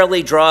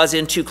unwarily draws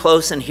in too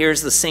close and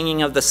hears the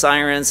singing of the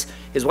sirens,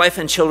 his wife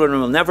and children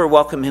will never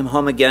welcome him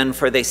home again,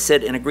 for they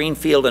sit in a green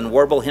field and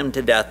warble him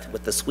to death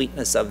with the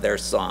sweetness of their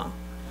song.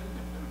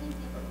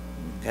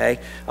 Okay?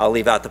 I'll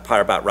leave out the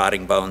part about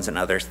rotting bones and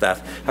other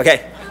stuff.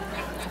 Okay.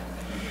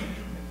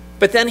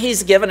 But then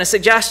he's given a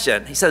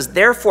suggestion. He says,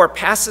 therefore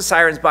pass the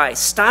sirens by.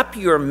 Stop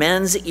your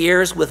men's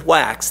ears with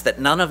wax, that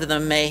none of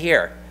them may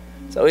hear.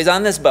 So he's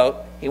on this boat.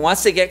 He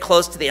wants to get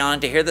close to the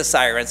island to hear the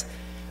sirens.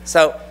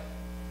 So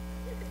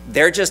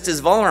they're just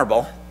as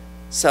vulnerable.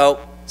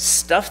 So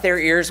stuff their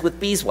ears with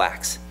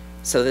beeswax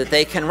so that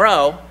they can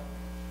row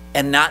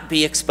and not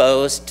be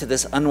exposed to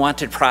this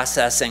unwanted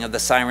processing of the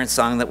siren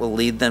song that will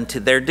lead them to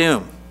their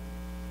doom.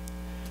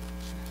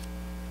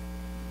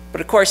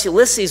 But of course,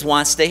 Ulysses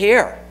wants to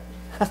hear.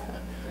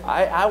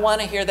 I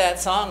want to hear that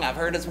song. I've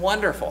heard it's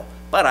wonderful,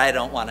 but I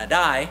don't want to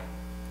die.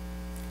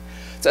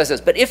 So it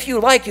says, but if you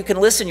like, you can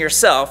listen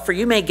yourself, for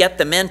you may get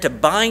the men to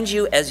bind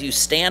you as you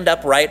stand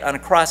upright on a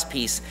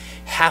crosspiece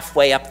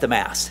halfway up the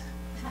mast.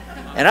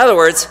 In other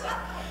words,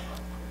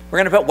 we're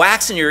going to put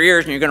wax in your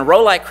ears and you're going to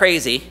row like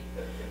crazy,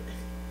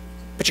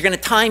 but you're going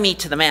to tie me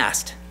to the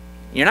mast.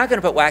 You're not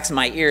going to put wax in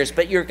my ears,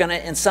 but you're going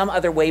to in some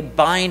other way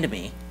bind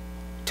me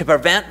to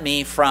prevent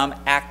me from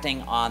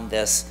acting on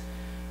this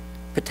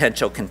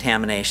potential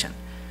contamination.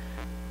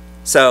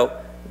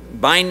 So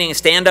binding,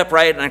 stand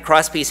upright on a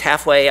crosspiece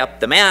halfway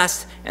up the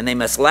mast, and they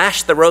must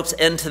lash the rope's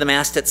end to the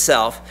mast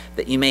itself,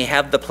 that you may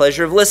have the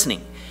pleasure of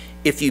listening.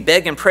 If you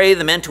beg and pray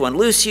the men to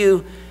unloose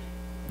you,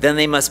 then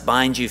they must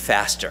bind you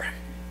faster.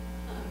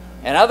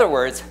 In other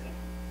words,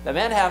 the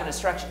men have an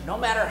instruction, no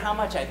matter how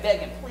much I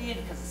beg and plead,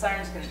 because the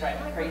siren's going to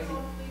drive me crazy.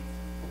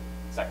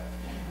 Sorry.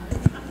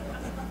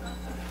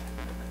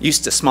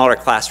 Used to smaller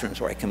classrooms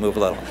where I can move a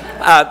little.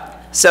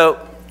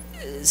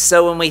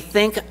 So when we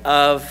think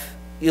of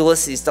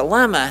Ulysses'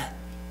 dilemma,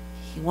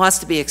 he wants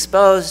to be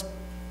exposed,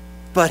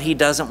 but he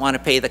doesn't want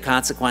to pay the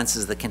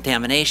consequences of the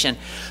contamination,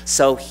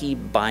 so he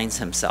binds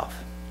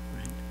himself.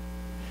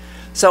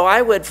 So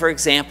I would, for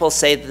example,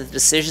 say that the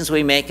decisions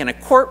we make in a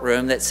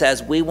courtroom that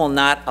says we will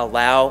not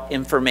allow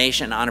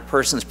information on a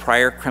person's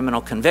prior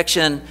criminal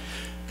conviction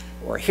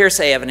or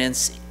hearsay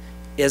evidence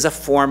is a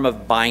form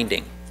of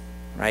binding,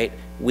 right?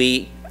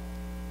 We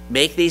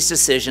make these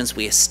decisions,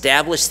 we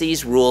establish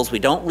these rules, we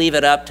don't leave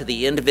it up to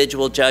the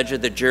individual judge or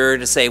the juror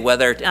to say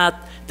whether,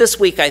 this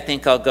week I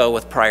think I'll go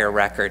with prior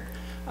record,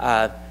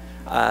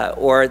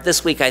 or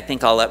this week I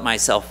think I'll let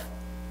myself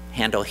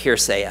handle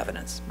hearsay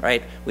evidence,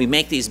 right? We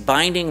make these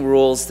binding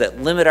rules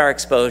that limit our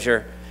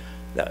exposure,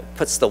 that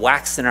puts the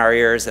wax in our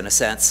ears in a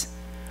sense.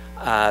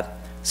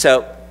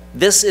 So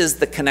this is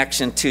the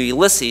connection to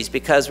Ulysses,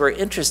 because we're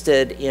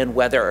interested in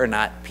whether or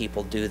not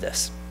people do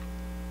this.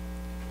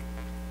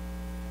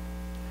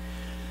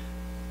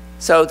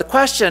 So the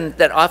question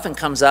that often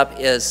comes up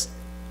is,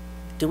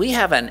 do we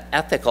have an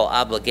ethical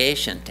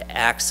obligation to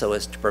act so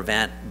as to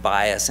prevent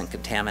bias and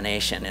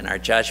contamination in our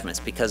judgments?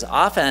 Because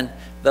often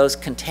those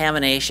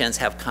contaminations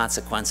have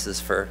consequences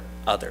for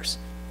others.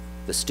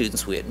 The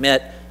students we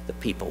admit, the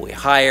people we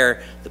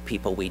hire, the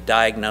people we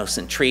diagnose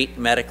and treat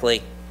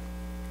medically.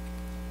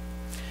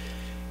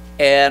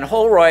 And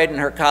Holroyd and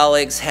her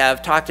colleagues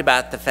have talked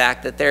about the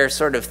fact that there are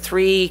sort of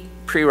three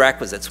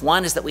prerequisites.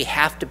 One is that we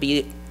have to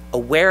be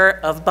aware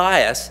of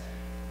bias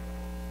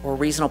or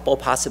reasonable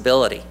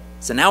possibility.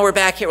 So now we're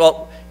back here,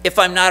 well, if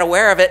I'm not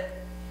aware of it,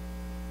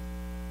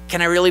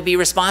 can I really be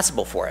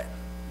responsible for it?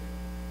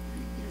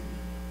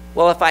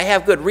 Well, if I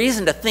have good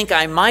reason to think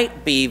I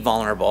might be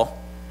vulnerable,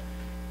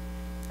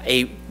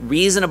 a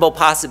reasonable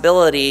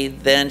possibility,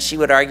 then she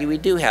would argue we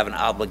do have an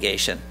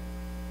obligation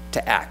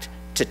to act,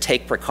 to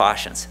take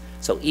precautions.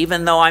 So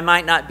even though I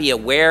might not be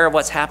aware of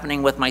what's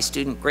happening with my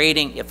student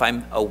grading, if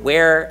I'm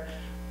aware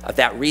of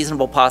that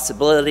reasonable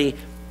possibility,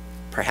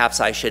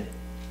 perhaps I should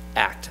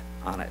act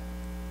on it.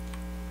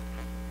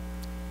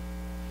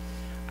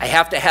 I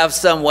have to have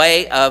some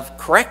way of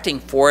correcting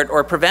for it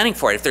or preventing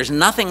for it. If there's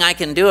nothing I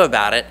can do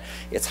about it,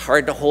 it's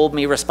hard to hold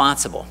me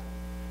responsible.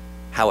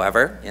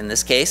 However, in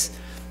this case,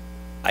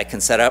 I can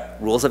set up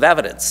rules of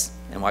evidence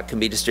and what can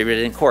be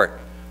distributed in court,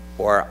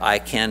 or I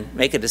can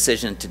make a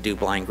decision to do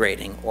blind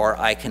grading, or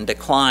I can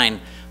decline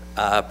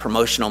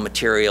promotional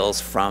materials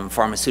from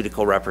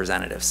pharmaceutical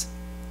representatives.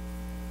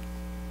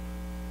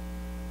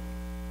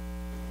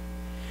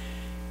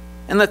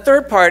 And the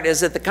third part is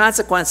that the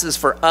consequences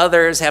for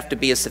others have to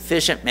be of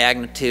sufficient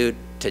magnitude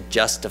to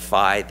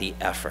justify the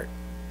effort,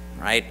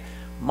 right?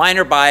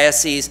 Minor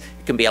biases,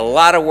 it can be a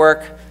lot of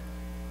work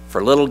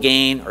for little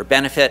gain or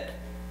benefit,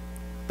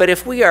 but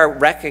if we are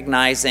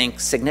recognizing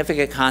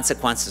significant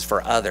consequences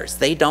for others,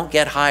 they don't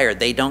get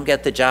hired, they don't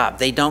get the job,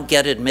 they don't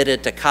get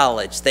admitted to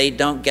college, they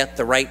don't get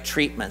the right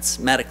treatments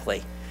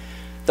medically.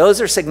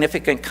 Those are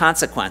significant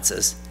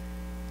consequences.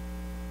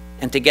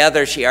 And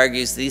together, she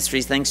argues, these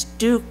three things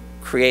do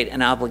create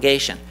an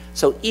obligation.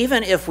 So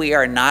even if we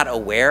are not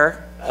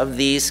aware of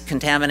these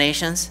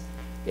contaminations,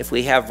 if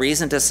we have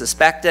reason to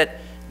suspect it,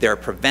 there are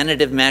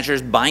preventative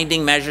measures,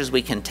 binding measures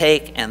we can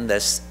take, and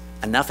there's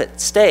enough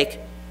at stake,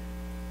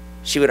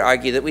 she would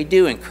argue that we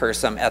do incur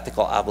some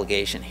ethical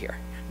obligation here.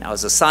 Now,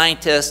 as a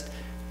scientist,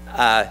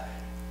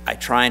 I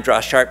try and draw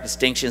sharp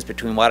distinctions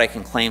between what I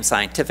can claim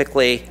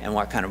scientifically and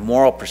what kind of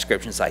moral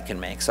prescriptions I can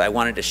make. So I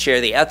wanted to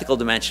share the ethical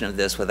dimension of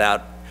this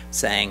without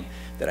saying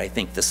that I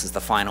think this is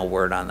the final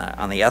word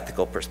on the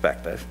ethical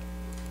perspective.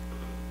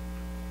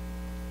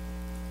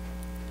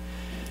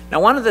 Now,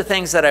 one of the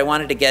things that I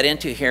wanted to get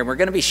into here, and we're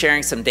going to be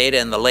sharing some data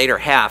in the later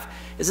half,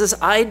 is this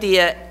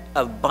idea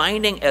of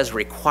binding as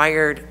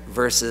required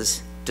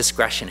versus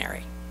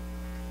discretionary.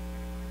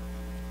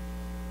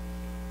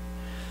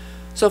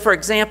 So, for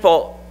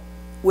example,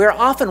 we're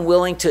often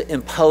willing to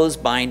impose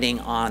binding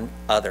on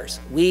others.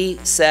 We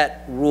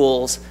set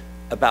rules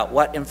about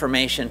what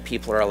information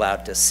people are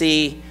allowed to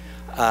see.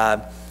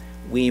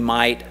 We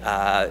might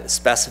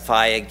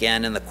specify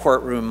again in the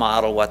courtroom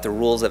model what the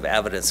rules of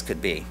evidence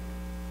could be.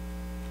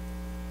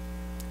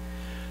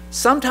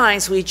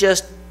 Sometimes we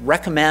just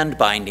recommend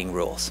binding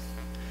rules.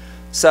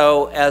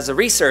 So as a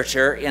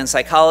researcher in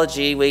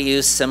psychology, we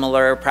use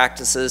similar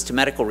practices to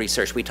medical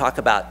research. We talk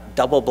about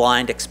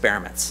double-blind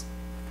experiments.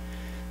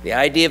 The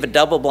idea of a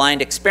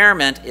double-blind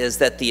experiment is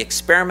that the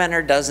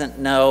experimenter doesn't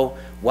know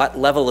what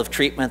level of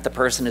treatment the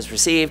person has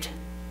received,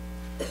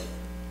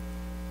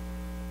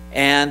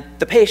 and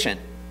the patient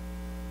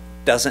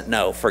doesn't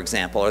know, for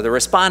example, or the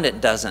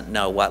respondent doesn't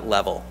know what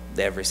level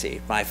they've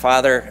received. My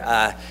father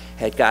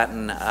had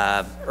gotten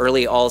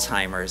early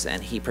Alzheimer's,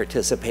 and he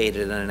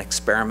participated in an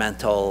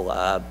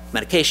experimental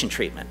medication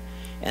treatment.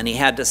 And he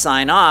had to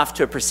sign off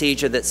to a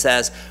procedure that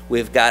says,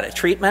 we've got a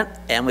treatment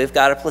and we've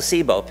got a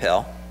placebo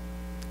pill.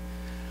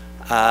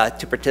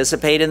 To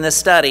participate in this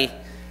study,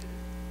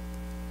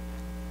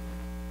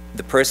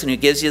 the person who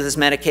gives you this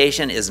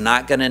medication is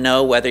not going to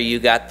know whether you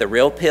got the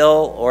real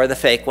pill or the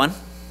fake one.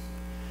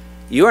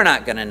 You are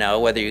not going to know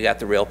whether you got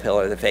the real pill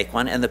or the fake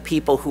one. And the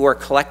people who are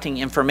collecting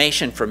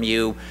information from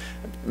you,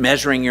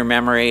 measuring your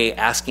memory,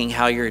 asking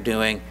how you're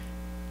doing,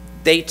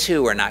 they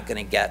too are not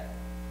going to get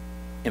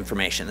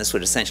information. This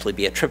would essentially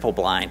be a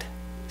triple-blind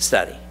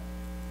study.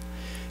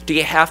 Do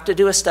you have to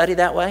do a study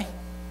that way?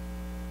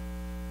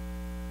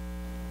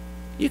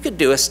 You could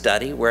do a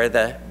study where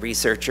the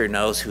researcher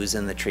knows who's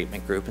in the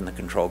treatment group and the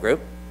control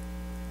group.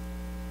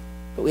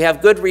 But we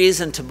have good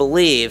reason to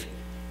believe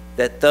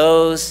that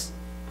those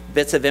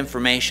bits of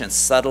information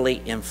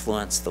subtly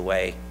influence the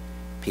way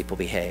people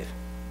behave.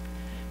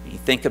 When you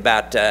think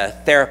about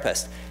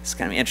therapists, it's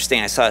kind of interesting.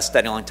 I saw a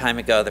study a long time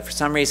ago that for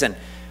some reason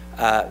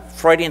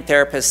Freudian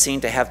therapists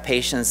seem to have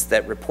patients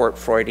that report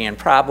Freudian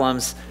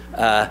problems.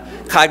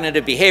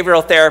 Cognitive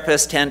behavioral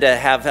therapists tend to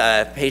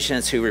have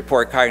patients who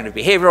report cognitive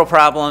behavioral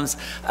problems.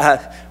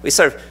 We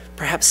sort of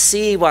perhaps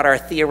see what our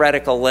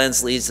theoretical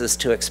lens leads us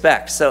to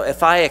expect. So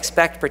if I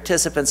expect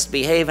participants to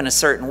behave in a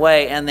certain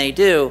way, and they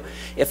do,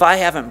 if I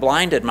haven't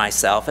blinded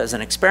myself as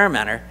an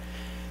experimenter,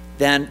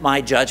 then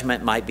my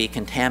judgment might be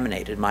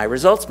contaminated. My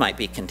results might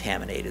be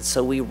contaminated.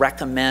 So we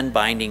recommend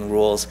binding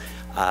rules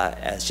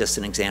as just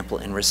an example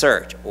in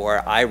research,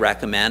 or I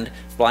recommend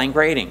blind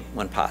grading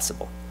when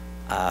possible.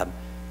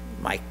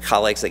 My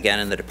colleagues, again,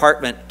 in the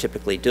department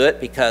typically do it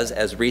because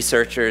as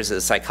researchers,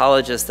 as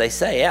psychologists, they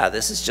say, yeah,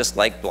 this is just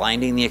like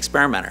blinding the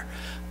experimenter.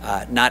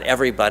 Not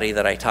everybody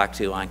that I talk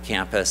to on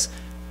campus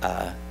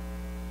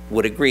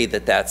would agree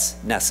that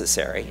that's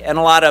necessary. And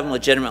a lot of them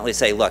legitimately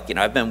say, look, you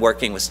know, I've been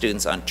working with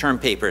students on term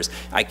papers.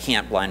 I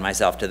can't blind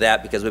myself to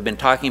that because we've been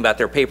talking about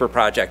their paper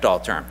project all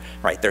term,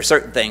 right? There are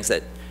certain things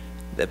that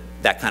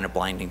that kind of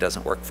blinding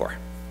doesn't work for.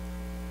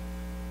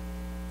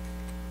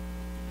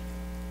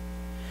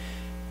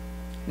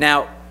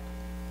 Now,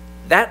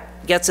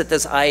 that gets at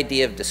this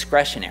idea of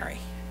discretionary.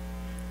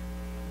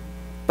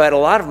 But a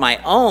lot of my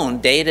own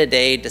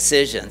day-to-day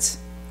decisions,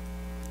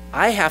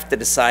 I have to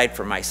decide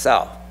for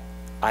myself.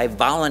 I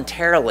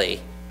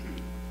voluntarily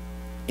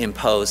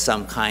impose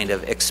some kind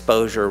of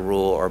exposure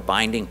rule or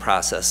binding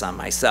process on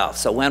myself.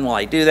 So when will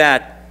I do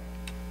that?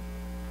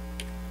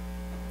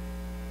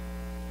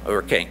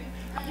 Okay,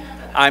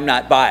 I'm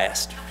not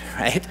biased,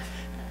 right?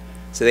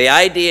 So the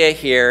idea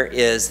here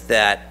is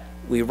that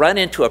we run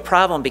into a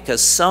problem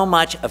because so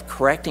much of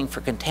correcting for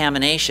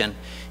contamination,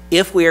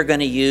 if we are going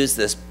to use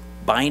this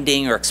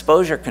binding or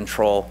exposure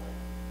control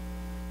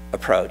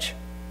approach,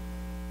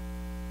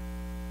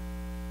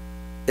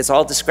 it's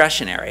all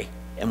discretionary,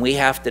 and we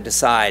have to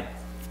decide,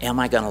 am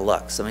I going to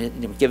look? So let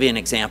me give you an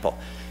example.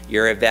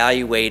 You're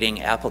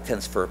evaluating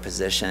applicants for a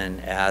position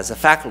as a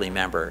faculty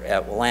member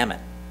at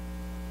Willamette.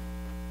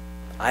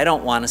 I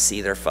don't want to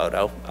see their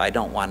photo. I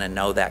don't want to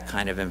know that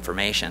kind of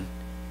information.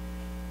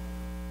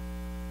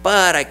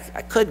 But I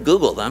could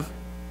Google them.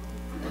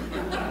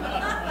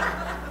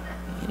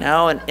 You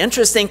know, and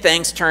interesting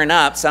things turn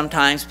up.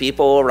 Sometimes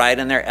people will write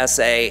in their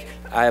essay,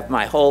 I've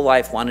my whole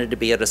life wanted to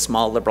be at a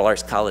small liberal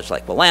arts college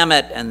like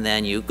Willamette, and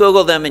then you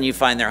Google them and you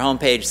find their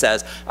homepage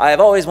says, I've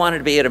always wanted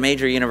to be at a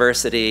major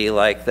university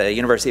like the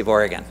University of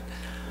Oregon.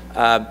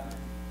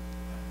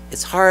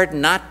 It's hard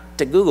not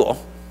to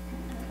Google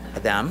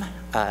them.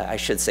 I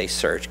should say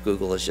search.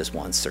 Google is just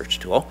one search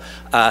tool.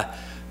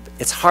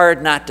 It's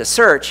hard not to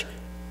search,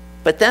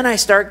 But then I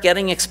start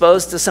getting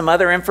exposed to some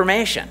other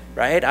information,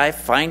 right? I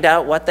find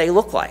out what they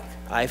look like.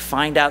 I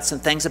find out some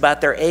things about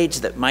their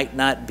age that might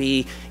not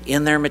be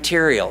in their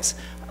materials.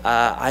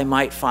 I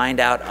might find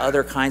out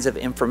other kinds of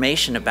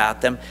information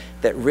about them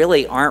that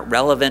really aren't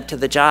relevant to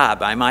the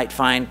job. I might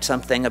find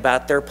something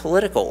about their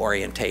political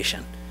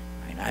orientation.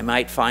 I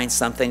might find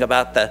something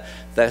about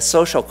the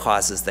social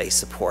causes they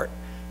support.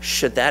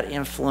 Should that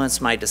influence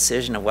my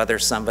decision of whether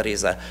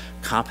somebody's a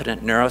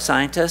competent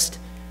neuroscientist?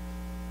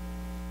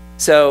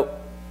 So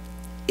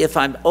if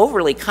I'm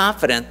overly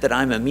confident that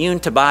I'm immune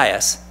to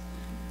bias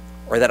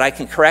or that I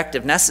can correct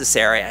if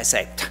necessary, I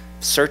say,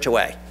 search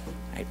away.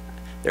 Right?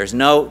 There's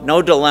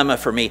no dilemma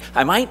for me.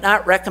 I might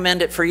not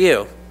recommend it for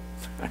you,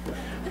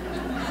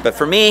 but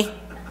for me,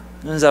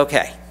 it was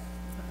okay.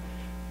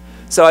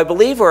 So I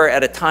believe we're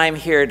at a time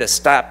here to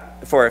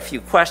stop for a few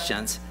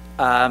questions.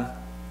 We're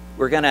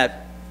going to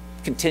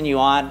continue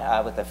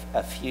on with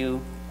a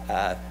few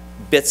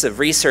bits of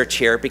research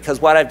here,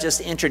 because what I've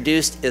just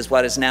introduced is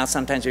what is now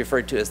sometimes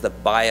referred to as the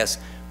bias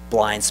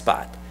blind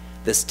spot.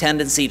 This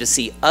tendency to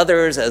see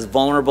others as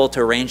vulnerable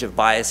to a range of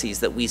biases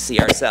that we see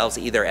ourselves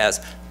either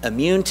as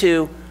immune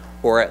to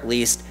or at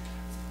least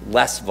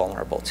less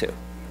vulnerable to.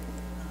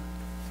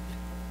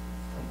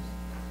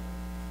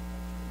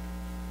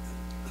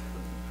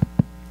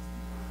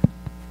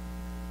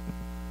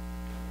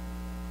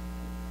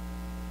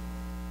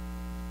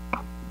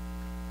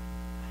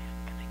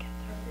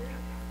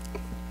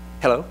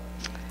 Hello.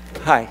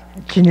 Hi.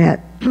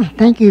 Jeanette,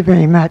 thank you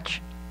very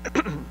much.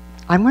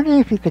 I'm wondering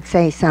if you could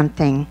say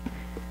something,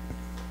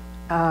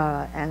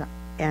 and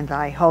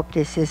I hope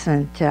this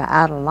isn't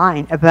out of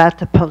line, about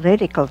the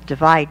political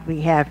divide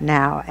we have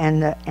now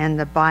and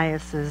the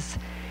biases,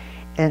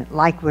 and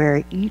like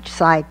where each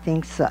side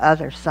thinks the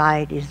other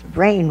side is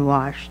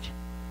brainwashed.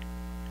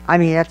 I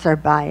mean, that's our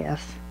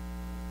bias.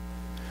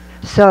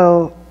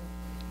 So,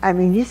 I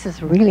mean, this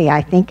is really,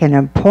 I think, an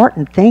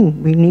important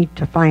thing we need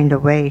to find a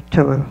way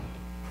to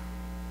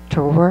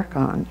work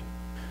on.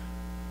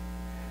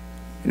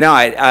 No,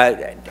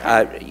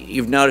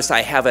 you've noticed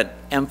I haven't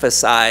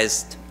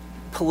emphasized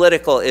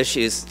political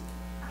issues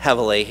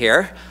heavily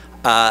here,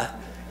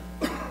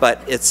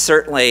 but it's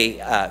certainly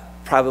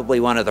probably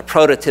one of the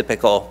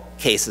prototypical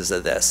cases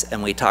of this,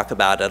 and we talk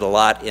about it a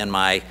lot in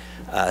my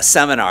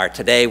seminar.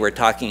 Today we're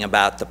talking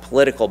about the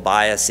political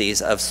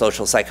biases of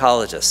social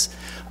psychologists.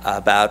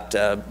 About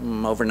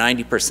over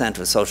 90%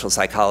 of social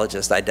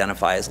psychologists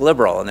identify as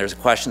liberal, and there's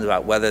questions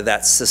about whether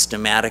that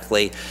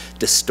systematically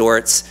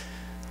distorts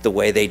the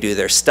way they do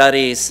their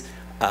studies,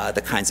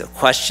 the kinds of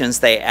questions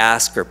they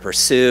ask or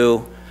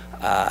pursue,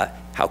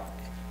 how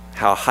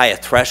high a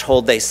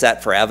threshold they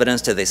set for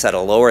evidence. Do they set a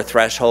lower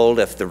threshold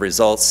if the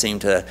results seem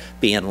to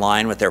be in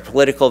line with their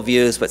political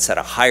views, but set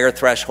a higher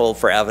threshold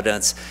for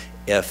evidence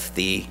if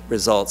the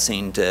results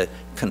seem to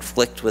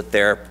conflict with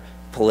their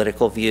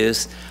political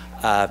views?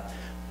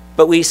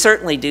 But we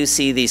certainly do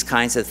see these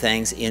kinds of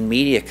things in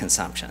media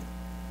consumption.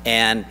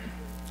 And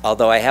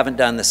although I haven't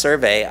done the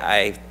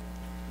survey,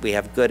 we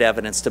have good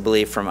evidence to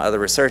believe from other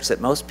research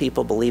that most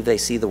people believe they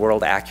see the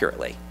world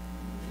accurately.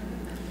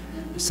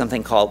 There's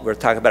something called, we'll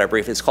talk about it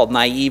briefly, it's called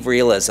naive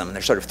realism.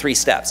 There's sort of 3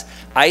 steps.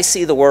 I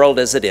see the world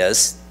as it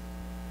is.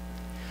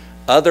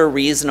 Other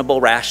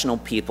reasonable, rational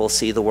people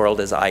see the world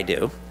as I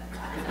do.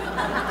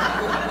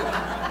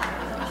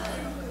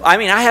 I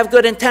mean, I have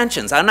good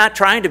intentions. I'm not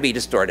trying to be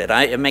distorted.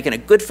 I am making a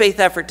good faith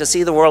effort to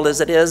see the world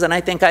as it is, and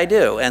I think I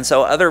do. And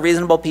so other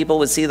reasonable people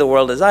would see the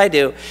world as I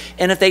do.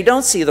 And if they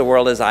don't see the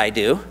world as I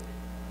do,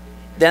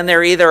 then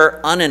they're either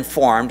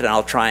uninformed, and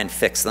I'll try and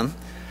fix them.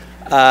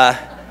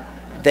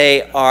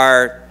 They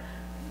are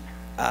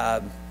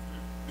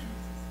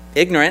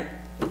ignorant,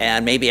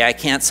 and maybe I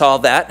can't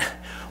solve that.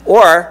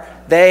 Or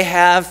they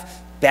have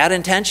bad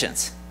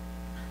intentions.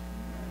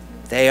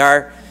 They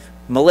are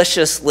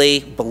maliciously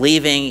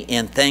believing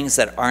in things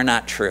that are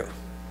not true.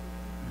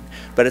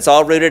 But it's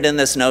all rooted in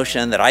this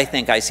notion that I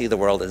think I see the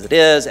world as it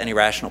is. Any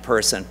rational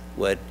person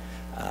would.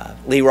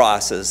 Lee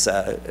Ross is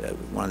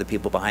one of the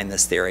people behind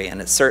this theory, and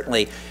it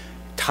certainly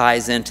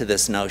ties into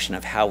this notion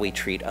of how we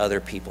treat other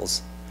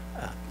people's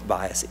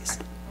biases.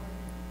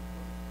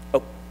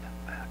 Oh.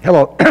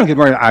 Hello, good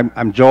morning.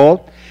 I'm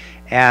Joel,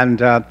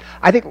 and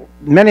I think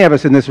many of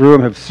us in this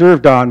room have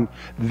served on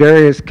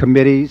various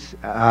committees,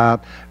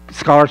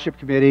 scholarship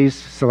committees,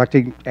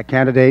 selecting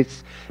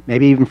candidates,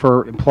 maybe even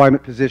for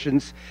employment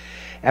positions.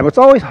 And what's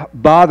always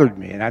bothered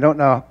me, and I don't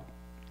know,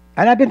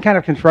 and I've been kind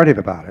of confrontive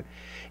about it,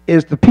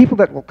 is the people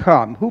that will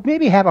come who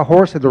maybe have a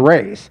horse in the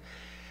race,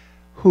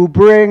 who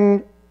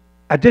bring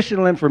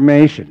additional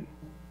information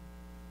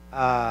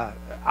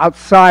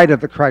outside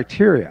of the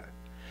criteria.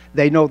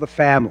 They know the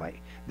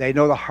family, they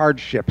know the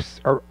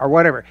hardships, or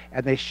whatever,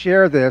 and they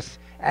share this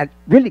and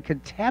really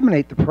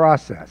contaminate the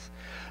process.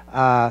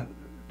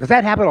 Does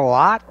that happen a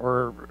lot,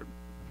 or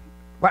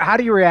how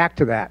do you react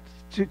to that,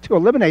 to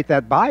eliminate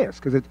that bias?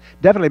 Because it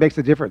definitely makes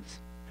a difference.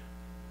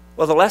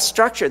 Well, the less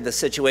structured the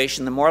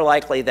situation, the more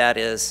likely that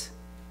is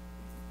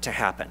to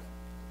happen.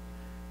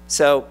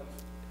 So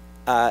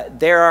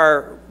There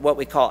are what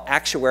we call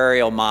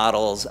actuarial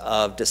models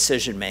of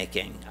decision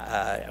making.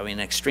 I mean, an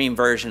extreme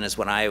version is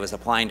when I was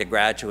applying to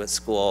graduate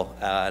school.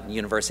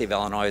 University of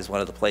Illinois is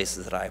one of the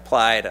places that I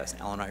applied. I was an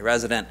Illinois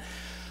resident.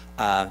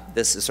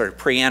 This is sort of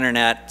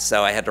pre-internet,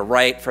 so I had to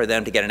write for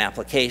them to get an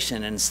application.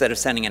 And instead of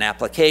sending an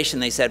application,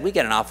 they said, we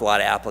get an awful lot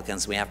of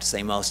applicants. We have to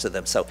say most of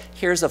them. So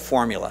here's a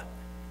formula.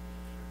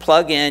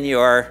 Plug in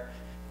your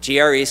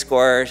GRE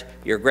scores,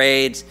 your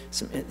grades,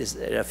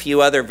 a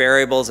few other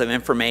variables of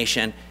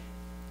information,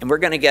 and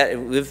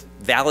we've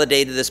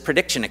validated this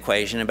prediction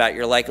equation about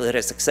your likelihood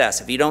of success.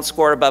 If you don't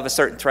score above a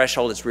certain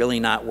threshold, it's really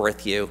not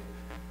worth you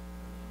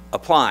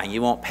applying.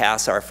 You won't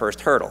pass our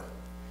first hurdle.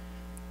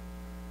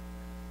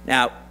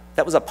 Now,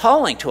 that was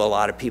appalling to a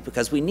lot of people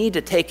because we need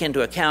to take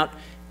into account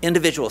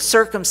individual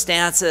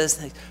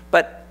circumstances,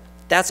 but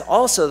that's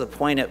also the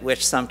point at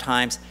which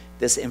sometimes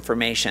this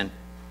information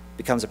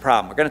becomes a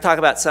problem. We're going to talk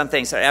about some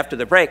things after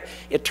the break.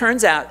 It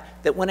turns out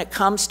that when it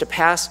comes to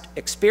past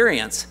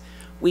experience,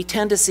 we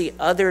tend to see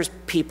other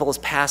people's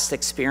past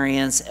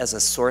experience as a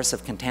source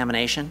of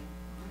contamination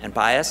and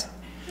bias.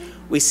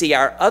 We see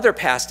our other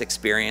past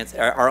experience,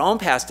 our own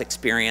past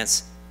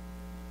experience,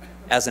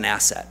 as an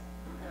asset,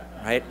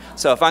 right?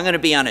 So if I'm going to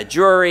be on a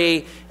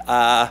jury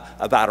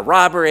about a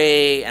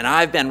robbery and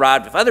I've been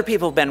robbed, if other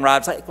people have been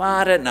robbed, it's like, well,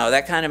 I don't know,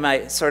 that kind of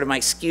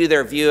might skew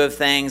their view of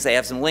things. They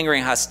have some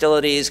lingering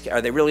hostilities. Are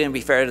they really going to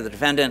be fair to the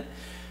defendant?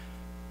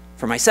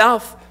 For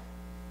myself,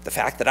 the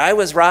fact that I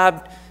was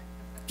robbed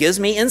gives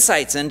me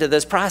insights into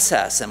this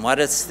process and what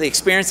the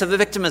experience of the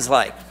victim is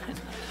like.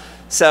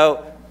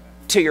 So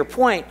to your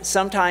point,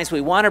 sometimes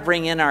we want to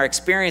bring in our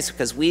experience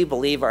because we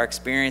believe our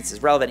experience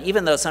is relevant,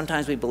 even though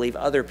sometimes we believe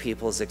other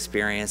people's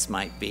experience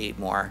might be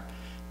more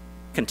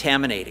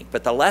contaminating.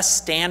 But the less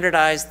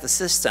standardized the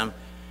system,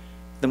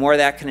 the more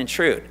that can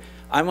intrude.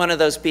 I'm one of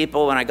those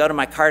people, when I go to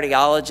my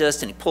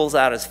cardiologist and he pulls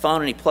out his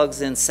phone and he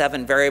plugs in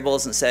 7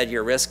 variables and said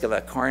your risk of a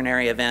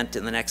coronary event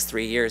in the next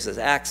 3 years is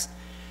X.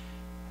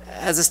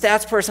 As a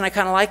stats person, I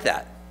kind of like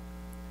that,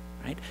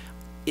 right?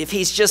 If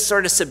he's just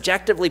sort of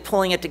subjectively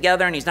pulling it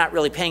together and he's not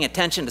really paying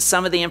attention to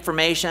some of the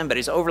information, but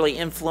he's overly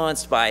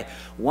influenced by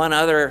one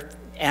other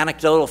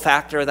anecdotal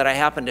factor that I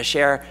happen to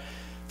share,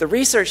 the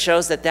research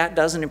shows that that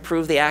doesn't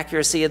improve the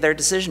accuracy of their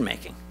decision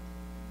making.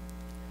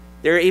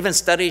 There are even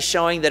studies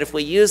showing that if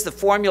we use the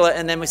formula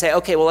and then we say,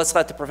 okay, well, let's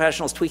let the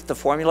professionals tweak the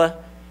formula,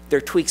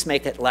 their tweaks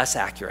make it less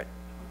accurate,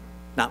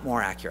 not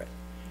more accurate.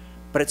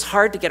 But it's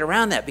hard to get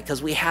around that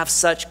because we have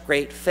such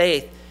great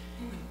faith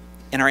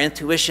in our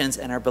intuitions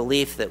and our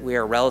belief that we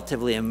are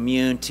relatively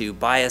immune to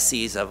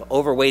biases of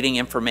overweighting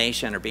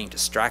information or being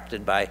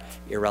distracted by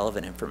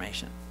irrelevant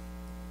information.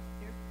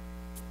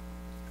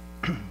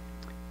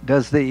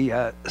 Does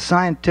the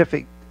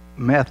scientific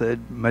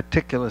method,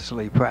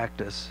 meticulously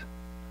practiced,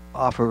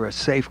 offer a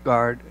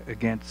safeguard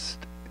against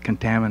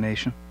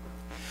contamination?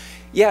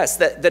 Yes,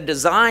 the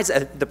designs,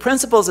 the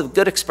principles of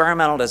good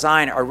experimental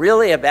design are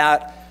really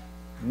about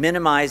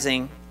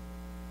minimizing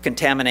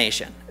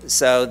contamination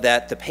so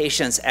that the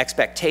patient's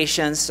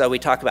expectations, so we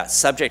talk about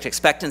subject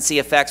expectancy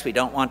effects. We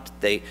don't want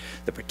the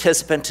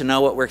participant to know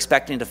what we're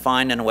expecting to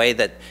find in a way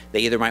that they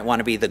either might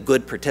want to be the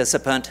good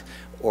participant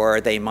or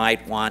they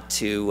might want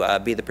to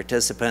be the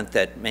participant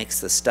that makes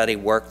the study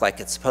work like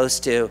it's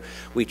supposed to.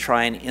 We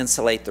try and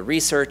insulate the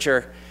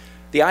researcher.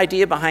 The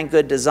idea behind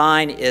good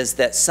design is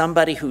that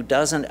somebody who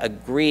doesn't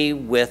agree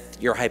with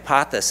your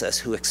hypothesis,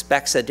 who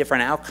expects a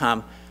different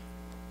outcome,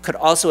 could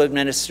also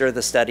administer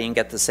the study and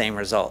get the same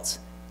results.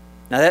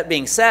 Now, that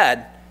being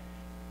said,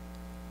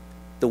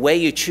 the way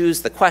you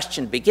choose the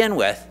question to begin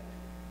with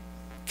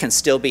can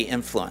still be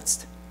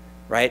influenced,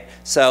 right?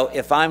 So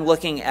if I'm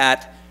looking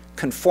at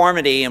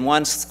conformity, and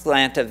one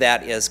slant of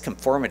that is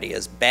conformity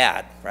is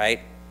bad, right?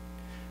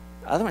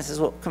 Other one says,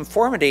 well,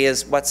 conformity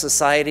is what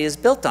society is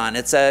built on.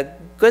 It's a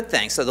good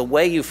thing. So the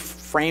way you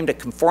framed a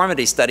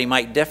conformity study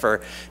might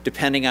differ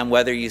depending on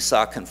whether you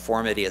saw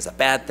conformity as a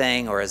bad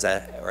thing or as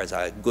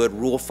a good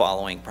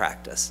rule-following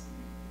practice.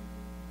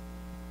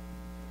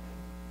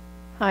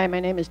 Hi,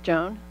 my name is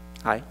Joan.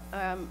 Hi.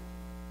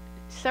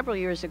 Several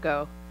years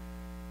ago,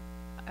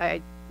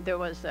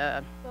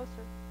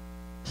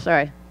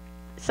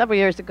 several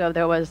years ago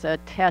there was a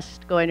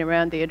test going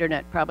around the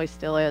internet, probably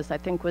still is, I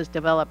think was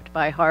developed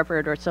by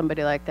Harvard or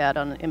somebody like that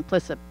on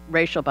implicit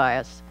racial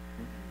bias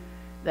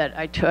that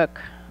I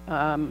took.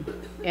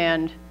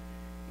 And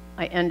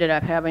I ended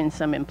up having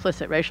some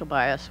implicit racial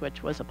bias,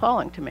 which was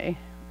appalling to me.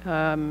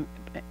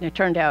 It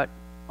turned out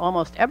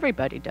almost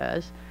everybody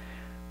does.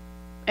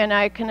 And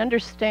I can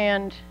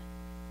understand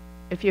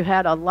if you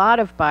had a lot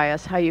of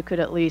bias, how you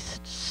could at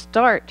least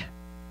start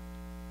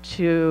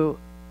to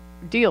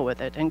deal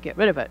with it and get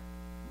rid of it.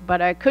 But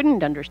I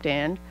couldn't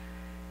understand,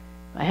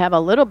 I have a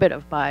little bit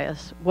of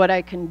bias, what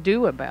I can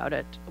do about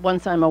it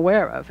once I'm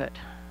aware of it.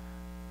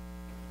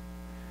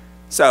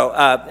 So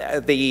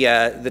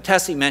the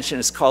test you mentioned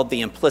is called the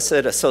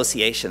implicit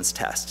associations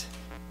test.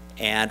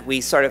 And we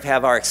sort of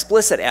have our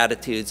explicit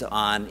attitudes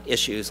on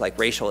issues like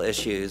racial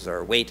issues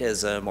or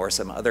weightism or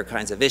some other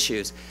kinds of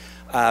issues.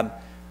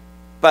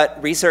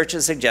 But research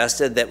has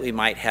suggested that we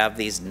might have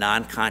these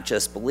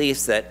non-conscious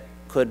beliefs that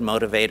could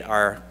motivate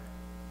our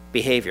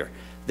behavior.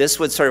 This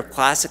would sort of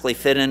classically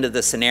fit into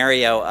the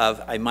scenario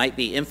of I might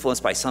be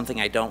influenced by something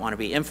I don't want to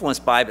be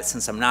influenced by, but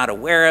since I'm not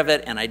aware of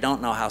it and I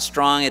don't know how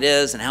strong it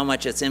is and how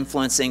much it's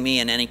influencing me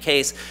in any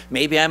case,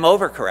 maybe I'm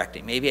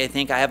overcorrecting. Maybe I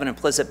think I have an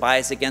implicit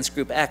bias against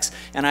group X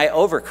and I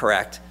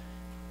overcorrect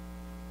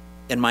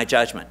in my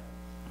judgment.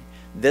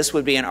 This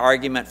would be an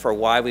argument for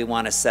why we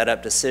want to set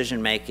up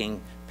decision-making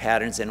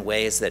patterns in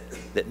ways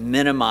that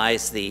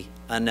minimize the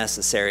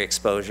unnecessary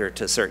exposure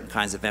to certain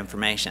kinds of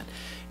information.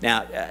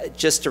 Now,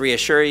 just to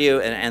reassure you,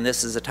 and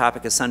this is a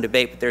topic of some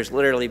debate, but there's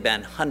literally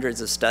been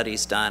hundreds of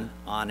studies done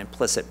on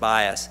implicit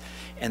bias,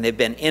 and they've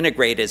been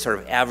integrated, sort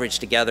of averaged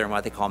together in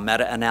what they call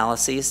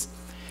meta-analyses.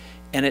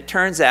 And it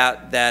turns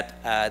out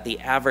that the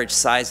average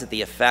size of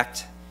the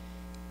effect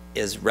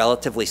is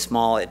relatively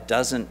small. It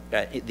doesn't,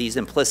 these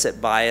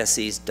implicit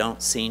biases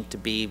don't seem to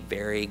be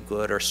very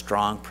good or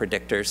strong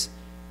predictors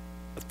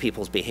of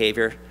people's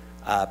behavior,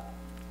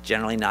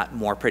 generally not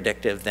more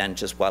predictive than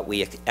just what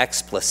we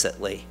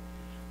explicitly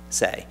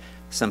say.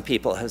 Some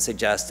people have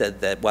suggested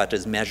that what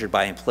is measured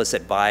by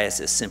implicit bias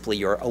is simply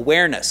your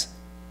awareness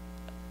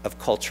of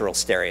cultural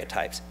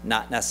stereotypes,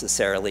 not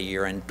necessarily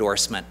your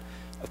endorsement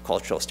of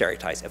cultural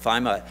stereotypes. If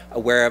I'm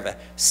aware of a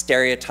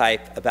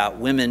stereotype about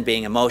women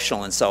being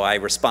emotional, and so I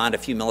respond a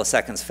few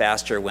milliseconds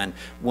faster when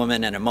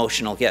women and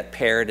emotional get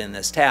paired in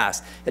this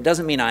task, it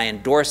doesn't mean I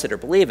endorse it or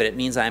believe it. It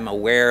means I'm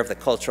aware of the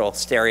cultural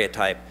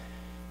stereotype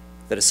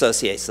that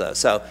associates those.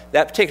 So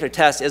that particular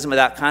test isn't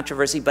without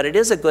controversy, but it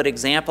is a good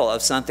example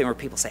of something where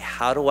people say,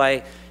 how do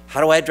I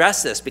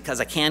address this? Because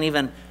I can't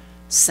even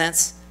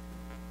sense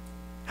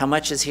how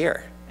much is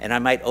here, and I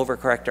might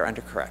overcorrect or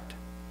undercorrect.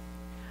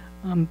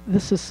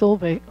 This is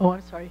Solveig. Oh,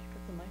 I'm sorry.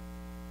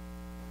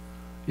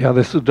 Yeah,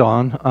 this is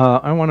Don.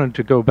 I wanted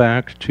to go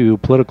back to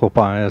political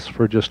bias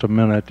for just a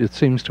minute. It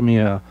seems to me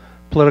a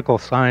political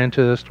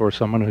scientist or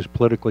someone who's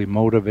politically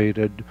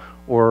motivated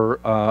or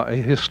a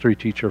history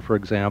teacher, for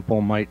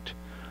example, might,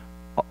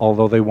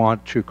 although they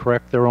want to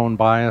correct their own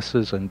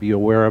biases and be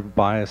aware of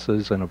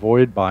biases and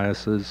avoid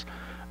biases,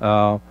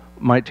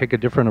 might take a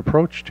different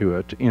approach to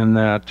it in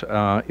that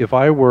if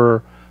I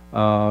were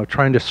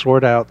trying to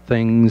sort out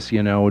things,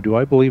 you know, do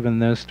I believe in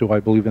this, do I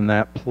believe in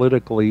that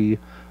politically,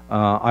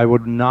 I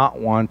would not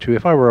want to,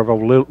 if I were of a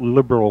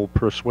liberal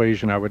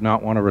persuasion, I would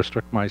not want to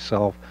restrict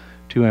myself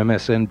to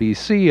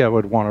MSNBC. I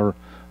would want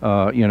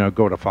to, you know,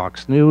 go to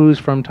Fox News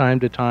from time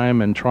to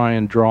time and try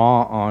and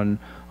draw on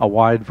a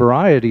wide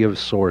variety of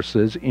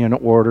sources in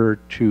order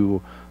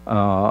to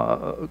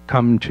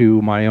come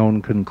to my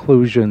own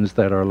conclusions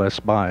that are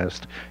less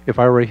biased. If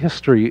I were a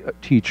history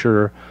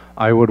teacher,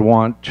 I would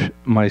want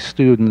my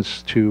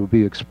students to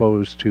be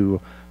exposed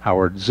to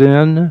Howard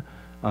Zinn,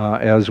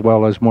 as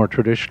well as more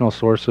traditional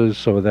sources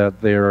so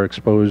that they are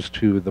exposed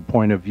to the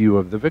point of view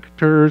of the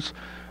victors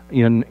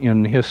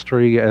in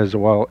history as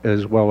well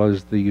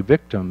as the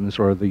victims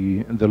or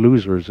the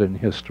losers in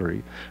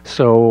history.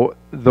 So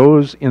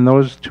in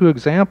those two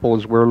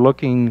examples, we're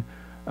looking,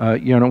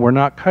 you know, we're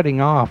not cutting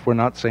off, we're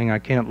not saying I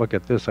can't look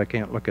at this, I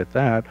can't look at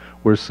that.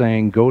 We're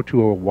saying go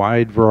to a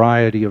wide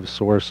variety of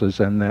sources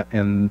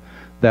and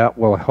that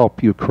will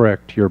help you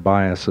correct your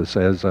biases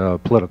as a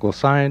political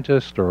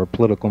scientist or a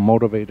political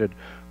motivated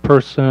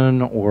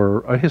person or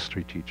a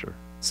history teacher.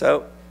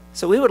 So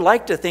we would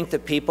like to think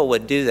that people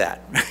would do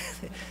that.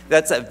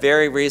 That's a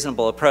very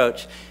reasonable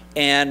approach.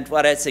 And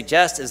what I'd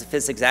suggest is it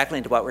fits exactly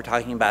into what we're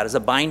talking about as a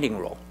binding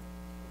rule.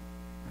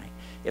 Right?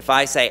 If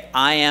I say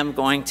I am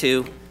going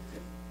to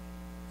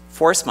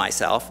force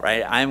myself,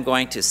 right, I am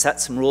going to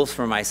set some rules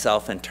for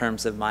myself in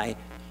terms of my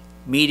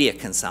media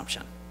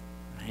consumption.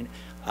 Right?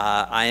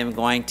 I am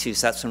going to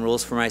set some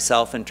rules for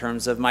myself in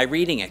terms of my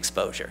reading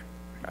exposure,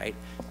 right?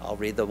 I'll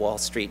read the Wall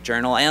Street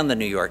Journal and the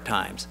New York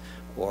Times,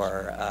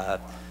 or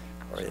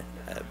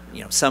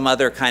you know, some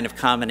other kind of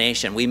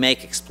combination. We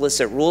make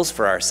explicit rules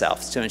for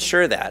ourselves to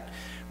ensure that,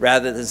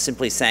 rather than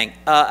simply saying,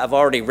 I've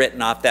already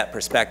written off that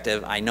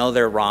perspective, I know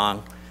they're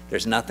wrong,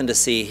 there's nothing to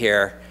see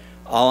here,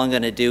 all I'm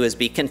going to do is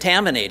be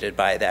contaminated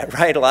by that,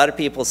 right? A lot of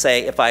people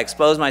say, if I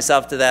expose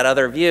myself to that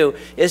other view,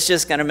 it's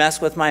just going to mess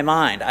with my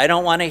mind. I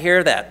don't want to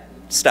hear that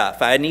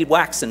stuff. I need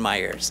wax in my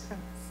ears.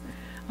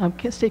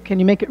 Steve, can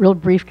you make it real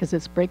brief because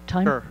it's break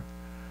time? Sure.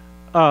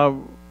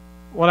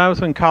 When I was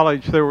in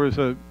college, there was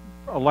a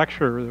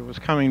lecturer that was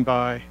coming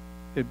by.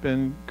 He'd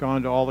been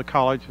gone to all the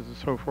colleges and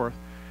so forth.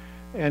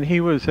 And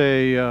he was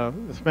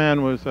this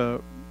man was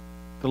the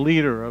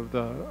leader of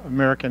the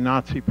American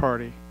Nazi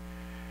Party.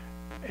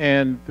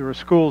 And there were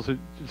schools that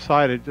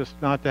decided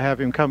just not to have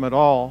him come at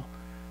all.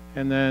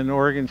 And then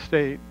Oregon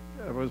State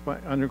was my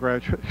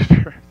undergraduate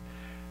experience.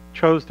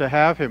 Chose to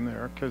have him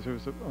there because it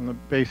was on the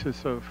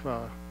basis of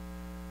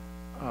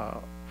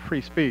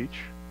free speech.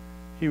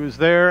 He was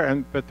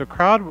there, but the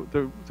crowd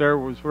there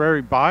was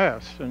very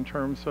biased in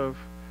terms of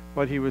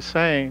what he was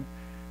saying,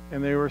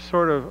 and they were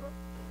sort of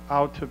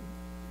out to,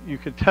 you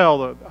could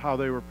tell how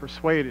they were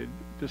persuaded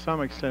to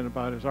some extent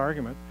about his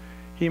argument.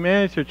 He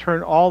managed to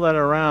turn all that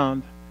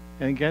around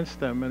and against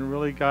them, and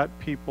really got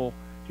people.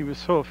 He was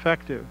so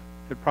effective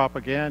at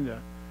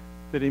propaganda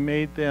that he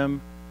made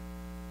them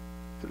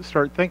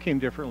start thinking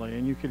differently.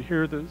 And you could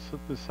hear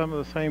some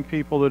of the same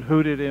people that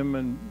hooted him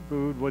and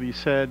booed what he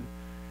said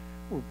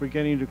were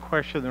beginning to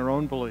question their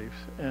own beliefs.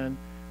 And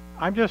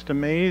I'm just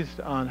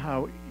amazed on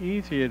how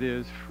easy it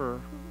is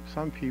for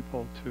some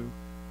people to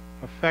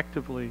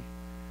effectively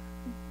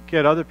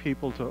get other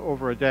people to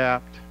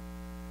over-adapt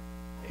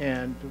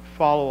and to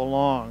follow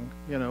along,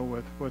 you know,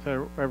 with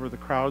whatever the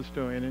crowd's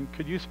doing. And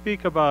could you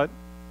speak about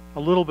a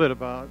little bit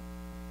about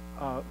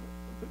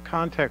the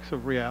context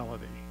of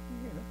reality?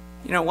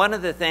 You know, one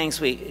of the things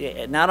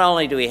not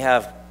only do we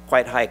have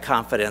quite high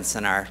confidence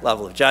in our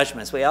level of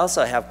judgments, we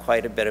also have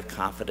quite a bit of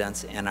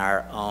confidence in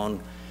our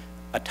own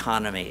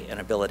autonomy and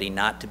ability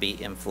not to be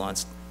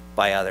influenced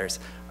by others.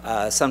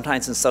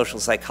 Sometimes in social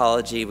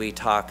psychology, we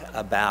talk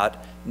about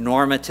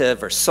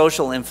normative or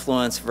social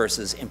influence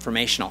versus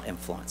informational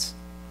influence.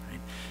 Right?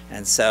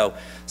 And so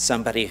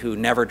somebody who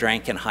never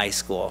drank in high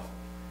school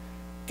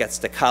gets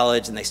to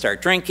college and they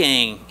start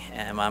drinking,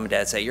 and mom and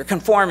dad say, "You're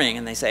conforming,"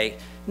 and they say,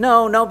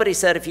 "No, nobody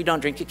said if you don't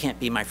drink, you can't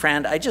be my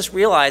friend. I just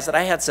realized that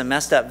I had some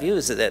messed up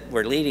views that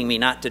were leading me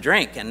not to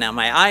drink, and now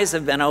my eyes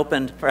have been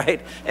opened,"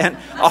 right? And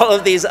all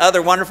of these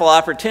other wonderful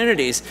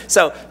opportunities.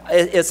 So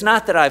it's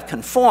not that I've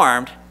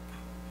conformed,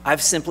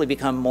 I've simply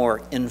become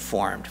more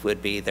informed,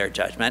 would be their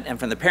judgment. And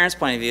from the parents'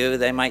 point of view,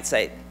 they might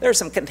say, there's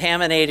some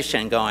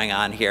contamination going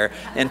on here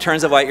in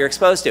terms of what you're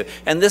exposed to.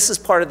 And this is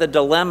part of the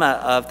dilemma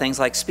of things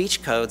like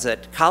speech codes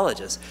at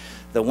colleges.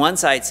 The one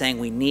side saying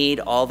we need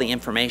all the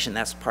information,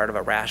 that's part of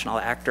a rational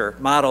actor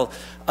model.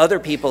 Other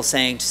people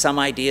saying some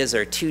ideas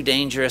are too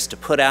dangerous to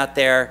put out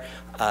there,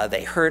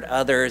 they hurt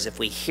others. If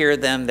we hear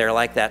them, they're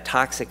like that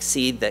toxic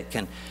seed that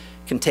can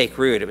take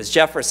root. It was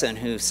Jefferson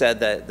who said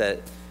that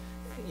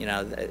you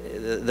know,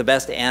 the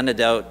best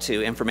antidote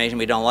to information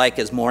we don't like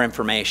is more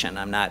information.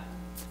 I'm not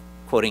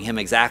quoting him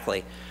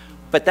exactly.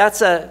 But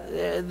that's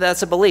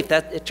a belief.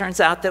 That it turns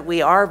out that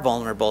we are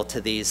vulnerable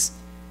to these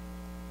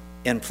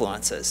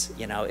influences,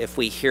 you know, if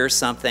we hear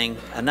something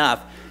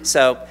enough.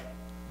 So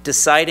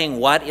deciding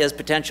what is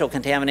potential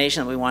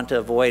contamination that we want to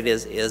avoid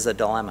is a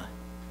dilemma.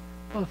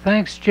 Well,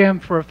 thanks, Jim,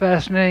 for a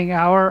fascinating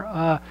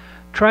hour.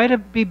 Try to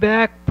be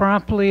back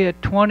promptly at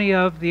 20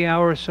 of the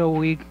hour so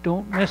we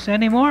don't miss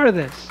any more of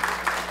this.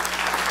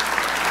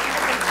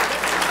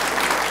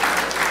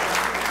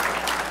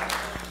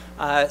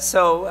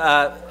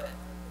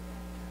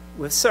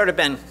 We've sort of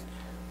been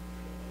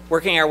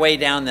working our way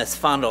down this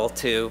funnel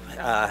to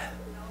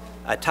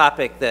a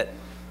topic that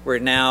we're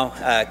now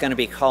going to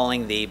be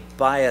calling the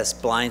bias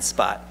blind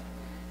spot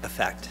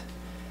effect.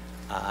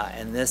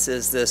 And this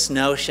is this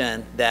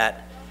notion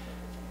that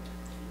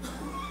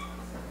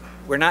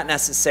we're not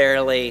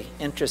necessarily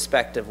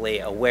introspectively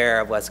aware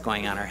of what's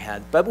going on in our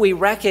head, but we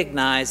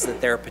recognize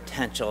that there are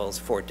potentials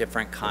for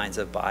different kinds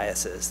of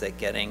biases, that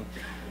getting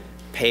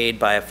paid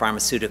by a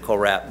pharmaceutical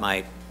rep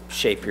might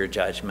shape your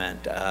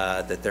judgment,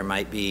 that there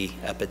might be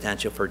a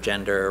potential for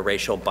gender or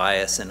racial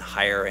bias in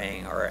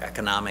hiring, or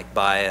economic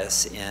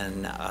bias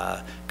in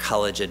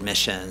college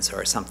admissions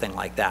or something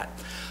like that.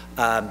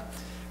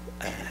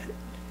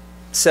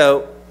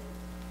 So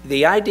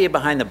the idea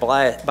behind the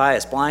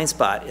bias blind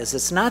spot is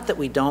it's not that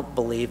we don't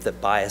believe that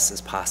bias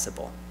is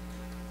possible.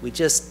 We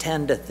just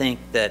tend to think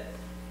that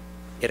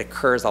it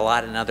occurs a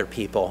lot in other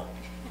people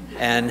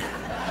and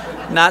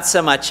not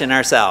so much in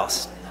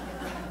ourselves.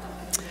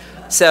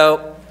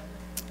 So,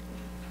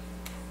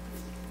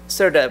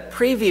 sort of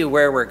preview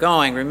where we're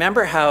going,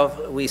 remember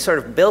how we sort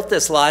of built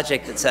this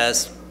logic that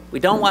says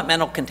we don't want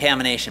mental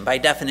contamination. By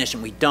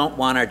definition, we don't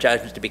want our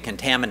judgments to be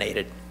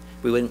contaminated.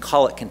 We wouldn't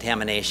call it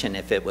contamination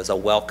if it was a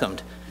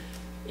welcomed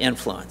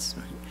influence.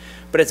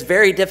 But it's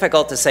very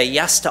difficult to say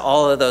yes to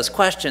all of those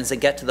questions and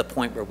get to the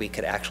point where we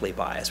could actually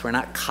bias. We're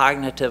not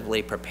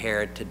cognitively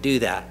prepared to do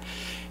that.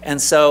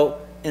 And so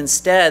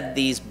instead,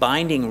 these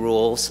binding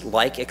rules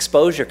like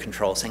exposure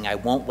control, saying I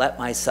won't let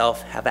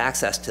myself have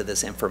access to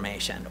this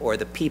information, or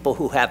the people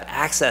who have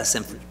access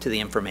to the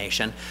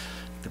information,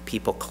 the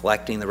people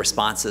collecting the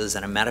responses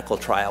in a medical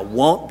trial,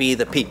 won't be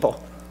the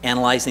people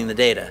analyzing the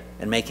data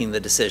and making the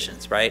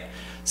decisions, right?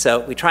 So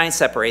we try and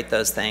separate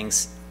those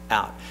things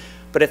out.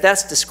 But if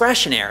that's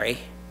discretionary,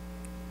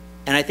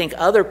 and I think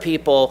other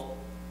people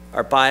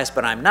are biased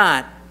but I'm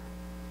not,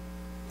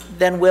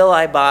 then will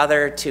I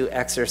bother to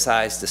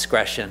exercise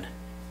discretion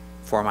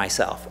for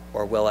myself,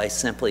 or will I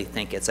simply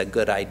think it's a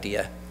good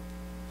idea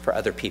for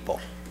other people?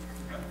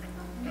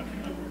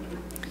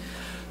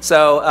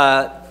 So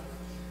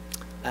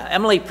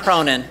Emily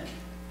Pronin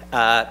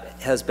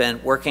has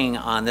been working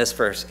on this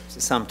for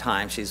some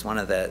time. She's one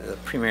of the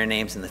premier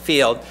names in the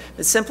field.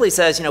 It simply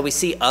says, you know, we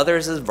see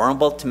others as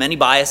vulnerable to many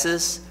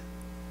biases.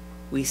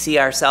 We see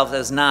ourselves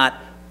as not,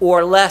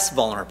 or less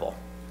vulnerable.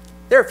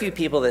 There are a few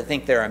people that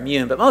think they're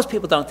immune, but most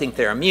people don't think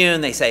they're immune.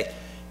 They say,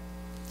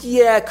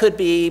 yeah, it could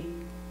be,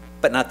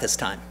 but not this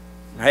time,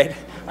 right?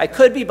 I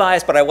could be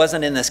biased, but I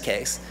wasn't in this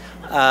case.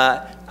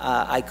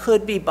 I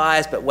could be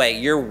biased, but wait,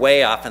 you're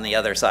way off on the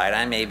other side.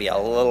 I may be a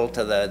little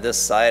to this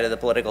side of the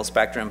political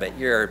spectrum, but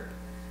you're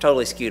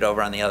totally skewed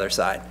over on the other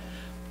side.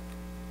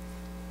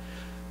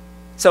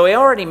 So we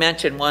already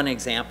mentioned one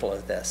example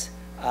of this.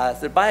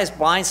 The bias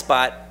blind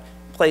spot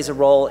plays a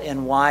role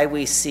in why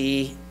we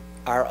see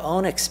our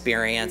own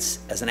experience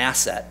as an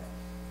asset,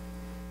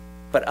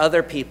 but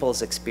other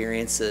people's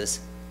experiences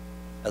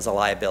as a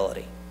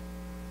liability.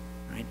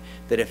 Right?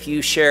 That if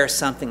you share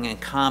something in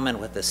common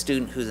with a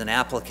student who's an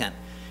applicant,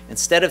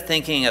 instead of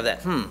thinking of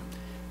that,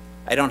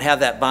 I don't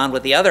have that bond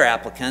with the other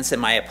applicants,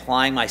 am I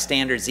applying my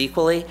standards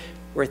equally?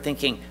 We're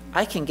thinking,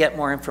 I can get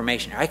more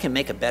information, or I can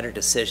make a better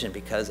decision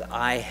because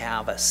I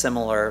have a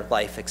similar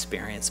life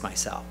experience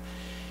myself.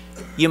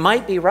 You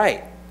might be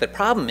right. The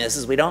problem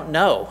is we don't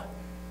know.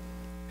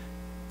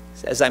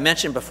 As I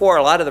mentioned before,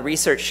 a lot of the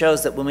research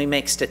shows that when we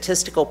make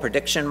statistical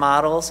prediction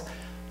models,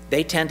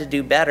 they tend to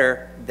do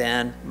better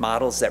than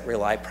models that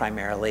rely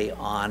primarily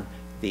on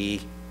the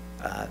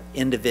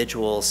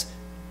individual's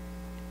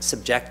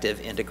subjective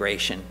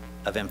integration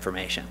of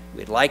information.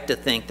 We'd like to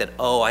think that,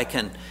 oh, I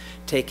can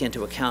take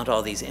into account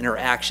all these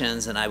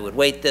interactions and I would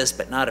weight this,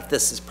 but not if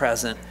this is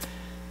present.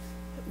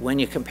 When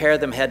you compare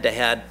them head to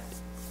head,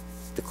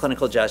 the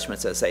clinical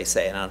judgments, as they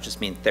say, and I don't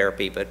just mean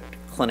therapy, but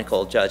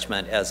clinical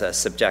judgment as a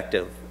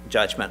subjective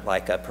judgment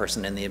like a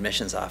person in the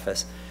admissions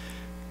office,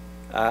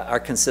 are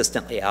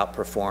consistently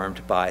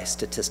outperformed by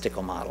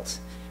statistical models.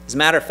 As a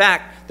matter of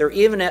fact, they're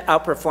even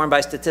outperformed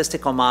by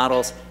statistical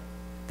models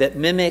that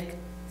mimic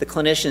the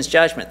clinician's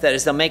judgment. That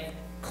is, they'll make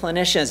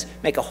clinicians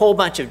make a whole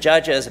bunch of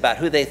judges about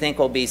who they think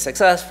will be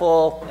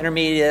successful,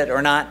 intermediate,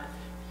 or not,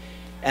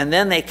 and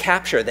then they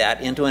capture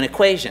that into an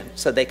equation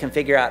so they can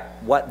figure out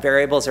what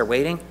variables are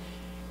weighting.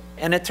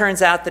 And it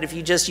turns out that if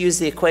you just use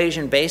the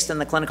equation based on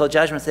the clinical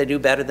judgments, they do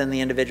better than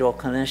the individual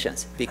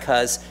clinicians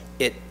because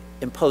it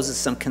imposes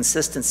some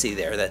consistency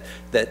there, that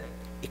that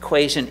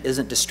equation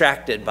isn't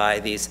distracted by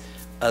these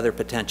other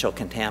potential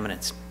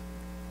contaminants.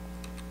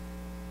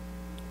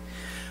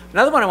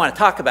 Another one I want to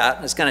talk about,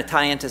 and it's going to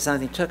tie into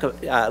something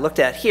looked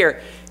at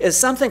here, is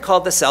something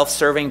called the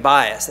self-serving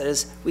bias. That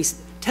is, we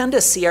tend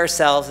to see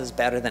ourselves as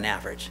better than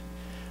average.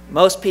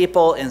 Most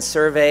people in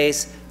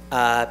surveys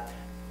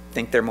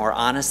think they're more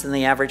honest than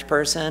the average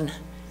person.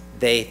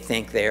 They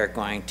think they are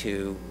going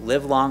to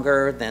live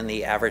longer than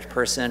the average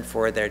person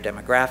for their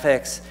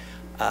demographics.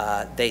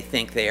 They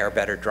think they are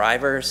better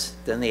drivers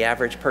than the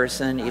average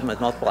person, even with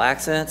multiple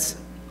accidents.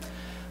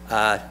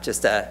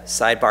 Just a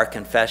sidebar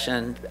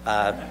confession.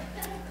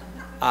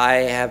 I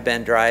have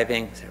been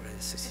driving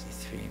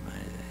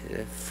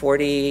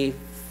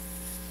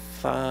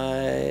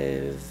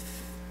 45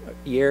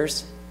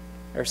 years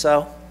or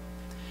so,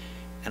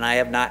 and I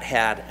have not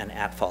had an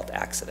at-fault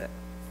accident.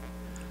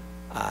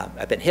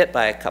 I've been hit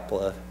by a couple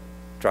of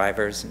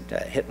drivers,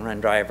 a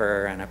hit-and-run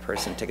driver and a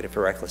person ticketed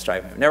for reckless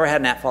driving. I've never had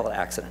an at-fault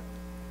accident.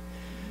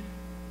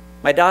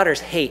 My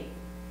daughters hate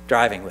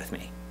driving with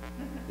me.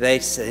 They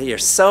say, you're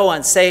so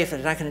unsafe,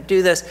 and you're not going to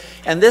do this.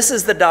 And this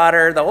is the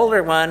daughter, the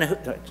older one, who,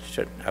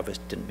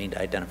 didn't mean to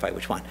identify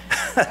which one.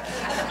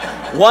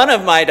 One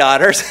of my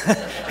daughters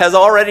has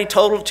already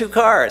totaled 2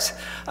 cars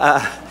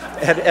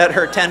at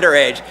her tender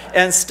age,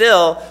 and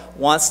still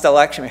wants to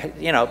lecture me,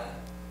 you know,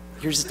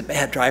 you're just a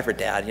bad driver,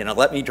 Dad, you know,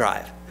 let me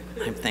drive.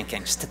 I'm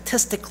thinking,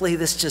 statistically,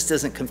 this just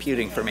isn't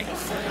computing for me.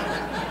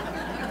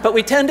 But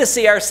we tend to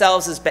see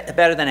ourselves as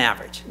better than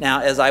average.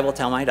 Now, as I will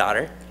tell my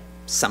daughter,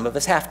 some of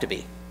us have to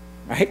be.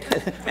 Right?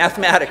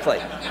 Mathematically.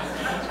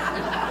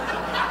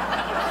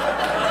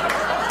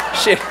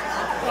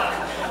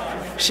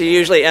 She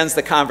usually ends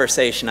the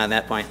conversation on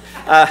that point.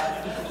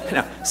 You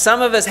know,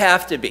 some of us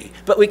have to be,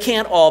 but we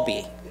can't all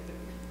be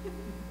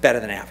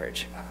better than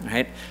average,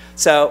 right?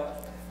 So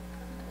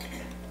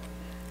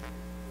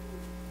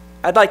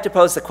I'd like to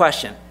pose the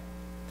question.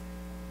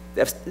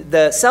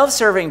 The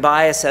self-serving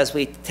bias says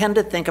we tend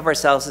to think of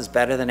ourselves as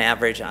better than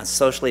average on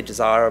socially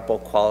desirable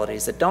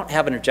qualities that don't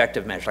have an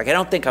objective measure. Like, I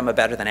don't think I'm a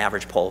better than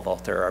average pole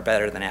vaulter or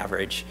better than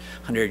average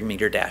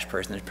 100-meter dash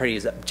person. There's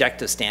pretty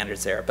objective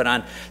standards there. But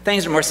on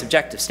things that are more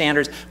subjective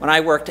standards, when I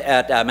worked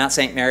at Mount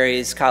St.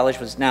 Mary's College,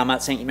 was now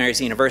Mount St. Mary's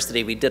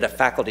University, we did a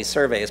faculty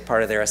survey as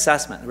part of their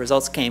assessment. The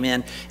results came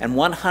in, and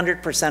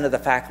 100% of the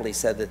faculty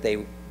said that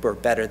they were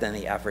better than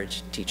the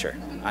average teacher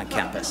on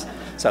campus.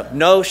 So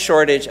no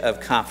shortage of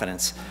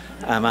confidence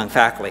among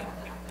faculty.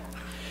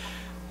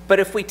 But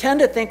if we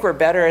tend to think we're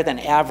better than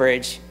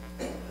average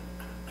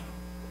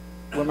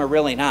when we're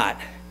really not,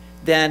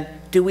 then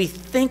do we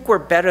think we're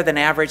better than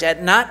average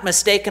at not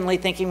mistakenly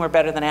thinking we're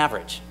better than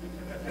average?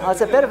 Well,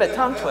 it's a bit of a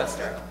tongue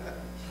twister.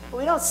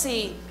 We don't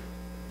see,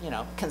 you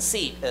know,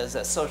 conceit as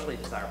a socially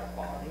desirable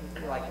quality.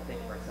 We like to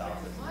think of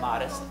ourselves as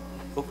modest.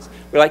 Oops.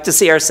 We like to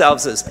see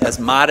ourselves as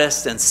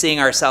modest and seeing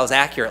ourselves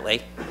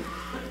accurately.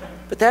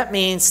 But that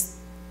means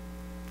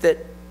that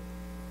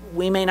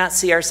we may not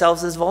see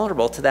ourselves as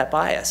vulnerable to that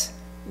bias.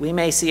 We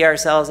may see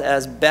ourselves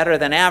as better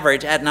than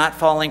average at not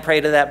falling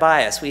prey to that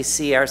bias. We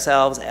see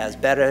ourselves as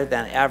better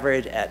than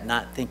average at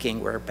not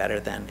thinking we're better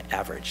than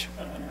average.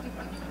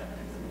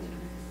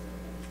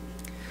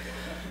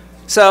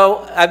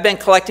 So I've been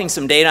collecting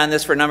some data on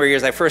this for a number of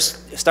years. I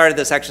first started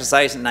this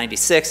exercise in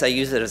 '96. I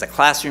used it as a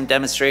classroom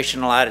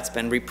demonstration a lot. It's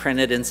been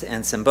reprinted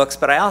in some books,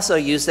 but I also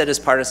used it as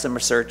part of some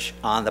research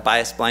on the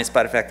bias blind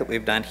spot effect that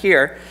we've done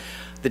here.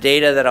 The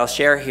data that I'll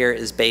share here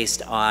is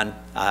based on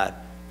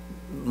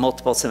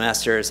multiple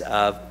semesters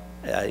of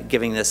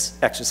giving this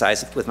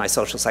exercise with my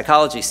social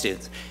psychology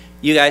students.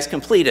 You guys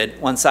completed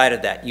one side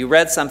of that. You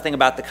read something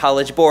about the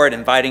College Board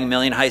inviting 1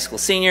 million high school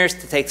seniors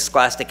to take the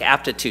Scholastic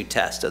Aptitude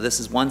Test. So this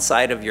is one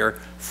side of your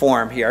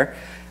form here.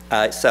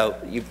 So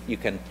you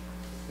can,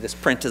 this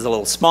print is a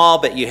little small,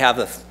 but you have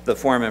the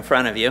form in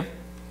front of you.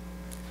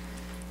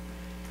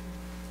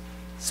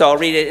 So I'll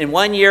read it. In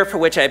 1 year for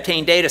which I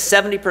obtained data,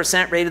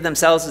 70% rated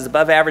themselves as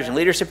above average in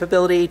leadership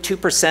ability,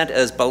 2%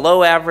 as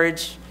below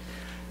average.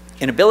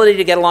 In ability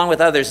to get along with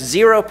others,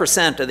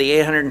 0% of the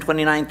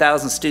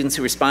 829,000 students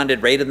who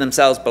responded rated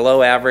themselves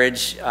below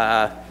average.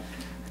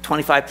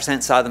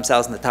 25% saw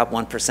themselves in the top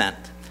 1%.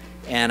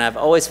 And I've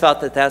always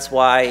felt that that's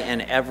why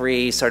in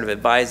every sort of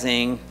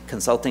advising,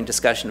 consulting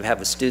discussion we have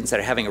with students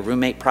that are having a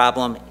roommate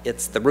problem,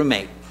 it's the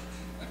roommate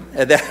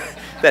that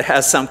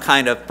has some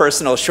kind of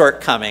personal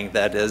shortcoming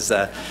that is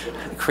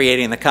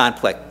creating the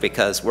conflict,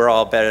 because we're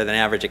all better than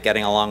average at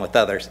getting along with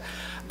others.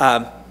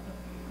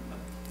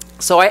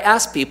 So I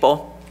asked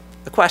people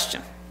the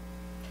question.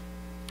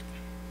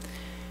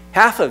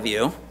 Half of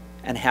you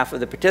and half of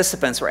the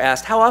participants were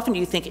asked, how often do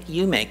you think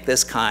you make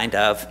this kind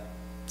of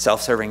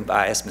self-serving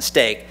bias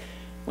mistake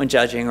when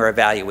judging or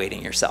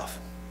evaluating yourself?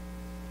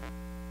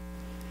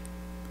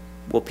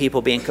 Will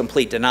people be in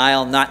complete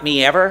denial, not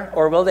me ever?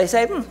 Or will they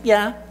say,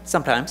 yeah,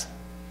 sometimes?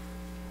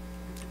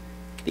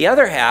 The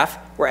other half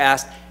were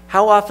asked,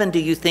 how often do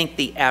you think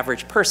the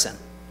average person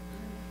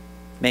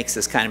makes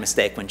this kind of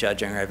mistake when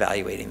judging or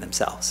evaluating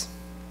themselves?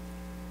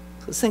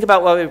 So let's think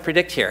about what we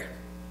predict here.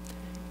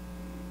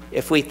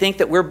 If we think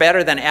that we're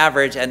better than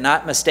average and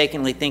not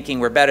mistakenly thinking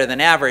we're better than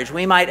average,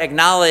 we might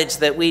acknowledge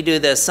that we do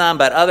this some,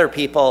 but other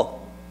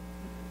people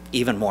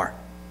even more.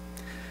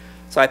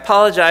 So I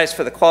apologize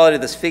for the quality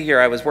of this figure.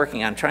 I was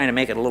working on trying to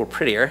make it a little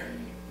prettier.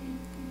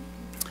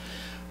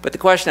 But the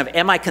question of,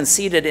 am I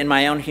conceited in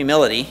my own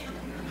humility?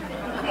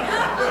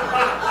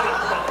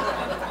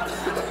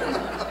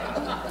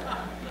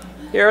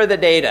 Here are the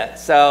data.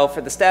 So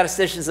for the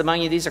statisticians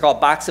among you, these are called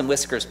box and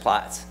whiskers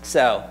plots.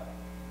 So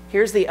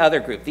here's the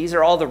other group. These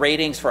are all the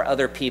ratings for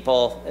other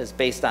people as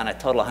based on a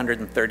total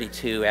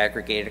 132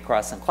 aggregated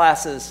across some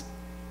classes.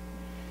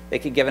 They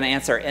could give an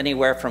answer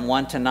anywhere from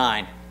 1 to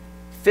 9.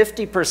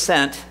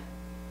 50%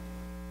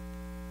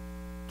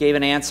 gave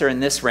an answer in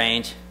this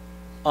range.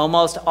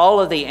 Almost all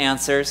of the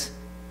answers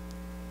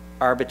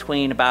are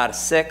between about a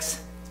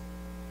 6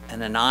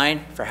 and a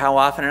 9 for how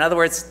often. In other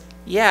words,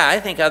 yeah, I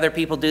think other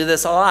people do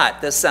this a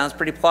lot. This sounds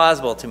pretty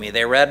plausible to me.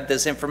 They read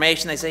this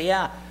information, they say,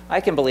 yeah,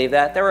 I can believe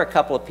that. There were a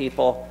couple of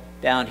people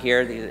down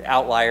here, the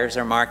outliers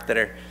are marked, that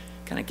are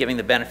kind of giving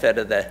the benefit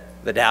of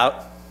the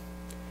doubt.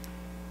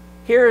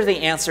 Here are the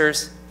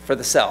answers for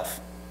the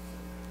self.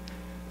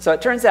 So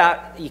it turns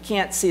out, you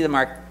can't see the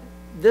mark.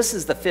 This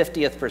is the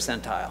 50th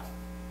percentile.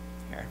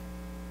 Here,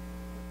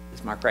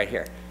 this mark right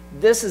here.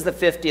 This is the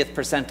 50th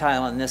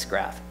percentile in this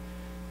graph.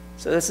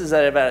 So this is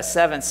at about a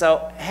 7.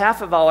 So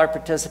half of all our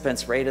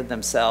participants rated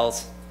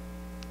themselves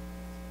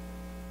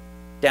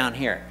down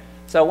here.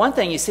 So one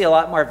thing, you see a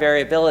lot more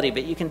variability,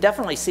 but you can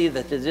definitely see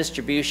that the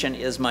distribution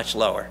is much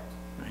lower.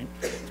 Right?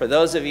 For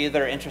those of you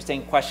that are interested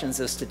in questions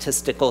of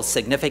statistical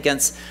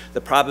significance, the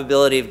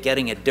probability of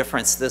getting a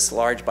difference this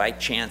large by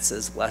chance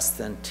is less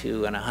than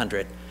 2 in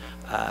 100.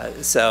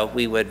 So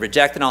we would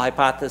reject the null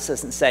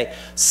hypothesis and say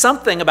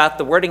something about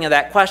the wording of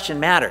that question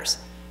matters.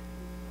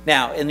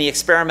 Now, in the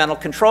experimental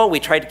control, we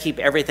tried to keep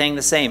everything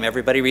the same.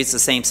 Everybody reads the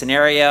same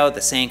scenario,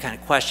 the same kind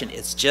of question.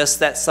 It's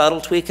just that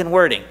subtle tweak in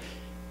wording.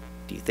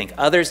 Do you think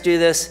others do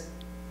this?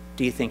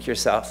 Do you think you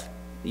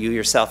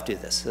yourself do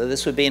this? So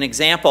this would be an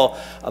example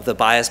of the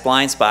bias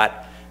blind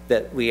spot,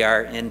 that we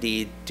are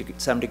indeed, to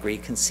some degree,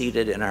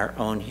 conceited in our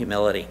own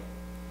humility.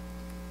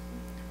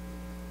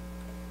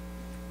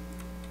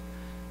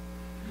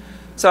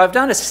 So I've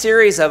done a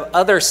series of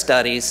other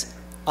studies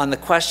on the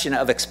question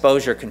of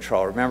exposure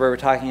control. Remember, we're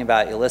talking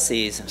about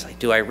Ulysses. It's like,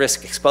 do I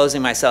risk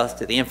exposing myself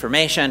to the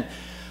information?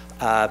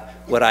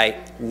 Would I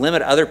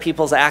limit other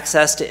people's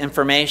access to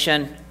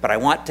information, but I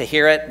want to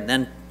hear it, and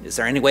then is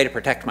there any way to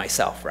protect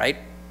myself, right?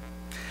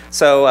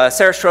 So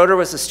Sarah Schroeder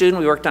was a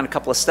student. We worked on a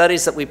couple of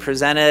studies that we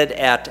presented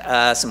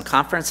at some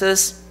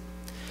conferences.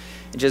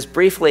 And just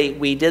briefly,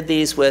 we did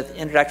these with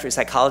introductory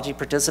psychology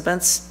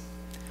participants.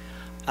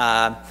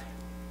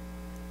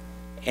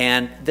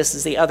 And this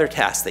is the other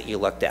task that you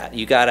looked at.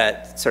 You got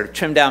a sort of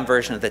trimmed down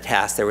version of the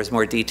task. There was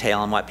more detail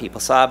on what people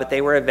saw, but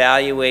they were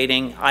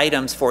evaluating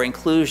items for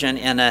inclusion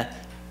in an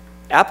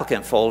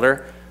applicant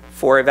folder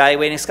for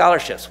evaluating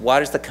scholarships.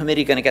 What is the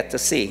committee going to get to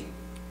see?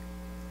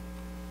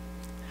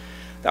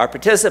 Our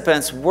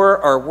participants were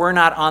or were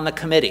not on the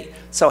committee.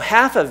 So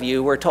half of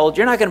you were told,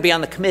 you're not going to be on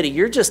the committee,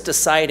 you're just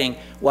deciding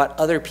what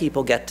other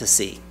people get to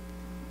see.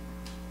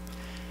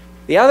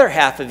 The other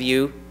half of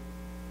you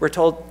were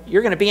told,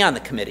 you're going to be on the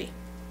committee.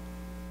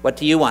 What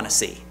do you want to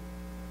see?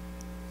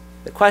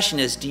 The question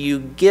is, do you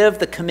give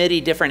the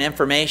committee different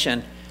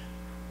information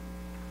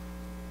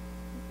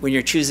when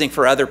you're choosing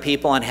for other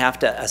people and have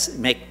to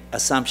make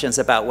assumptions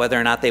about whether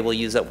or not they will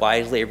use it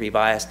wisely or be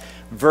biased,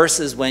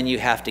 versus when you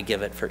have to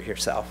give it for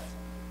yourself?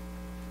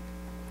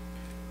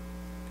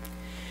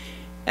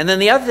 And then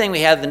the other thing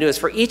we had them do is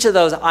for each of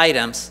those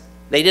items,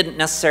 they didn't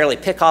necessarily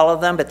pick all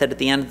of them, but that at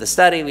the end of the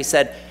study we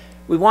said,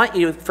 we want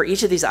you for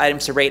each of these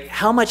items to rate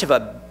how much of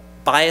a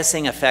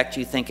biasing effect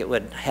you think it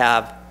would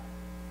have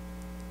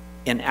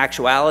in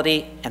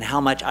actuality and how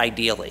much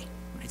ideally.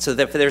 So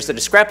that if there's a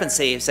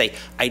discrepancy, you say,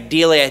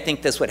 ideally I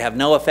think this would have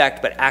no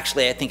effect, but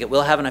actually I think it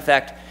will have an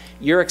effect,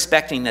 you're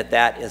expecting that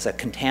that is a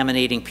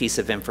contaminating piece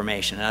of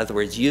information. In other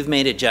words, you've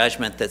made a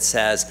judgment that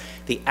says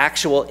the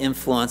actual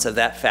influence of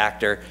that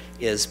factor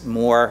is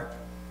more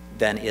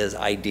than is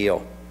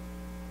ideal.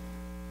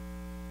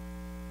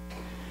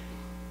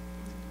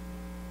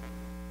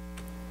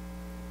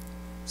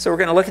 So we're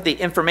going to look at the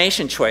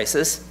information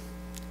choices.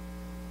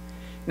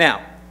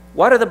 Now,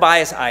 what are the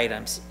bias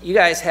items? You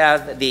guys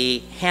have the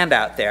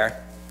handout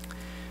there.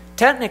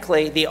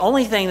 Technically, the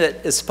only thing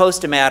that is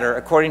supposed to matter,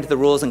 according to the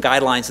rules and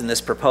guidelines in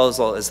this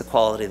proposal, is the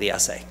quality of the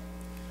essay.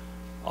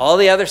 All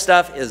the other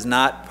stuff is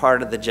not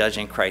part of the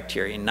judging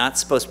criteria, not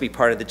supposed to be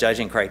part of the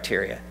judging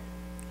criteria.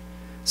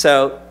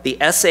 So the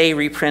essay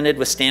reprinted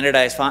with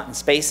standardized font and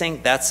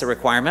spacing, that's the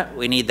requirement.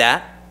 We need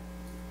that.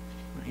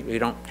 We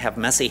don't have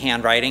messy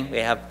handwriting. We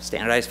have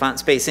standardized font and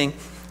spacing.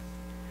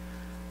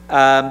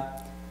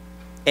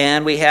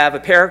 And we have a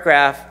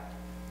paragraph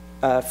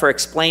for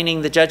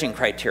explaining the judging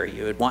criteria.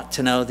 You would want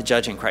to know the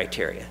judging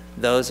criteria.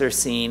 Those are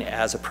seen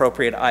as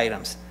appropriate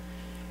items.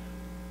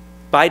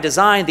 By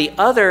design, the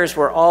others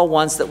were all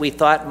ones that we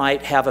thought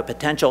might have a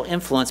potential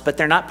influence, but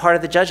they're not part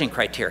of the judging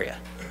criteria.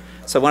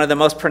 So one of the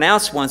most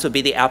pronounced ones would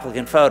be the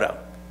applicant photo.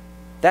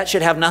 That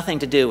should have nothing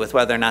to do with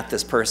whether or not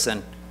this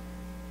person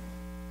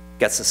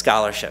gets a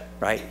scholarship,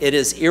 right? It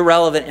is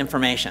irrelevant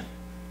information.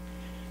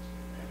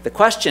 The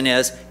question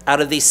is,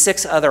 out of these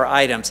 6 other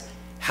items,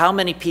 how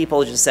many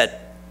people just said,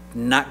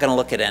 not going to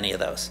look at any of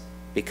those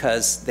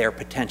because they're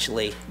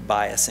potentially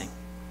biasing?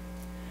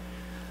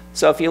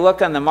 So if you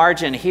look on the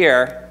margin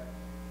here,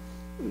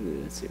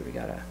 let's see,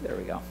 there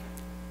we go.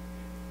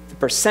 The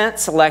percent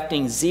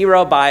selecting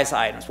 0 bias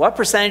items. What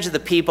percentage of the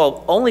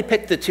people only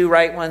picked the 2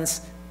 right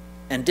ones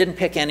and didn't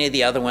pick any of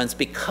the other ones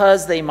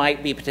because they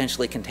might be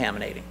potentially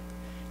contaminating?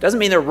 Doesn't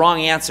mean they're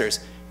wrong answers,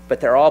 but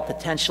they're all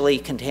potentially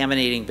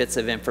contaminating bits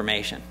of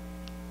information.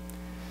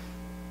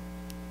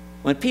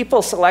 When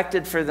people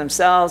selected for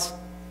themselves,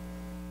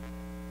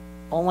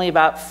 only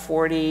about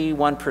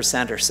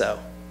 41% or so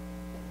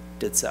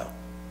did so.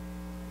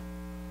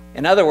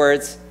 In other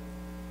words,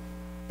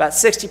 about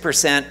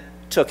 60%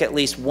 took at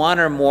least one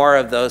or more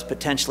of those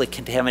potentially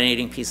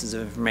contaminating pieces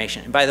of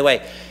information. And by the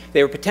way,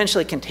 they were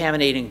potentially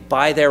contaminating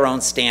by their own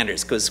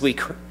standards, because we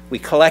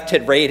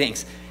collected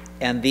ratings,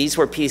 and these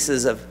were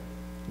pieces of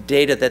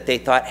data that they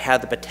thought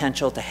had the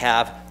potential to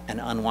have an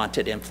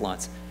unwanted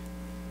influence.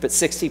 But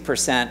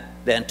 60%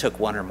 then took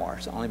one or more,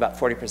 so only about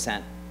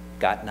 40%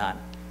 got none.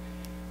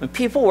 When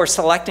people were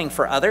selecting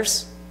for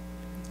others,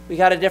 we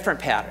got a different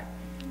pattern.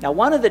 Now,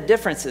 one of the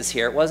differences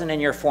here, it wasn't in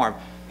your form.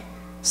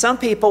 Some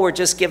people were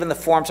just given the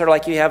form sort of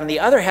like you have, and the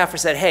other half were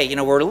said, hey, you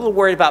know, we're a little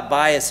worried about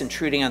bias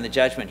intruding on the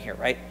judgment here,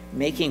 right?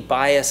 Making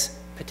bias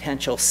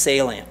potential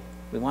salient.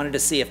 We wanted to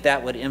see if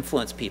that would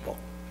influence people.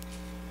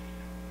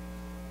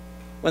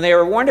 When they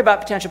were warned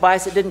about potential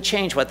bias, it didn't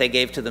change what they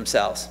gave to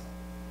themselves.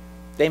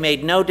 They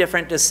made no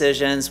different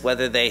decisions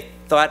whether they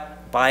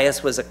thought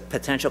bias was a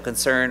potential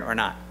concern or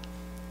not.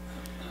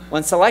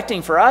 When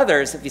selecting for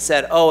others, if you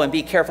said, oh, and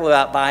be careful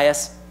about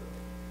bias,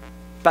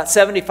 about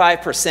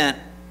 75%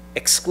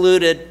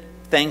 excluded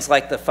things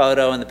like the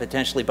photo and the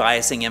potentially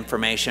biasing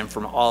information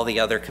from all the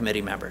other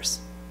committee members.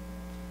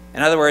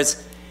 In other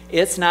words,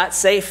 it's not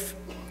safe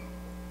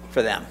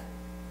for them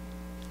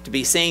to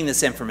be seeing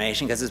this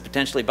information because it's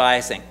potentially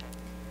biasing.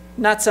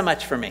 Not so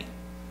much for me.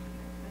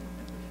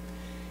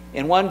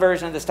 In one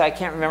version of this, I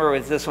can't remember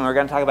if it's this one we're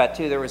going to talk about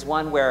too, there was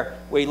one where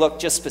we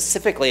looked just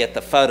specifically at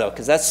the photo,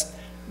 because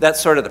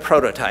that's sort of the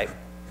prototype,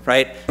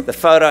 right? The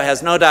photo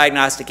has no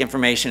diagnostic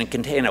information and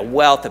contains a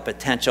wealth of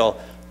potential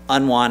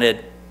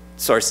unwanted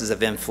sources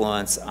of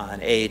influence on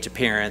age,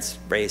 appearance,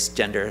 race,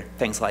 gender,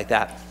 things like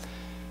that.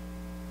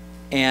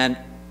 And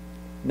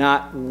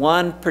not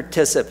one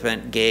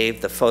participant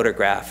gave the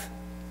photograph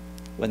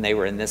when they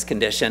were in this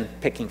condition,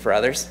 picking for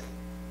others,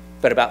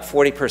 but about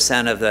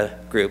 40% of the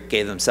group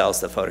gave themselves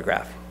the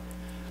photograph.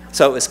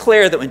 So it was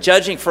clear that when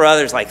judging for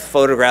others, like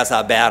photographs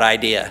are a bad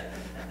idea,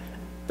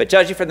 but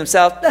judging for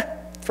themselves,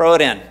 throw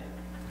it in.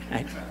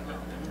 Right?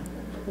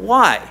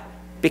 Why?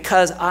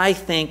 Because I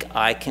think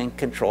I can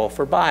control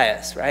for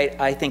bias, right?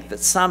 I think that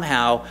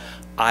somehow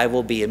I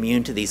will be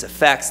immune to these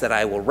effects, that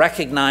I will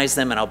recognize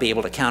them and I'll be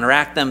able to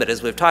counteract them. But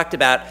as we've talked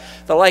about,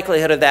 the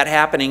likelihood of that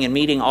happening and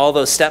meeting all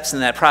those steps in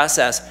that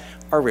process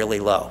are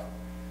really low.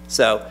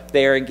 So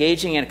they are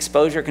engaging in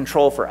exposure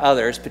control for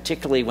others,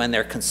 particularly when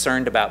they're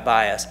concerned about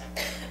bias,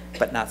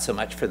 but not so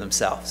much for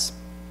themselves.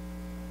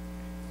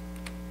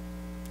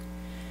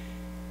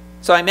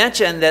 So I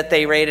mentioned that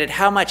they rated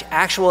how much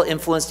actual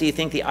influence do you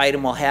think the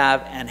item will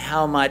have and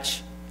how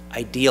much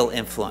ideal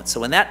influence. So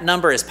when that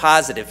number is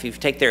positive, if you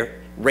take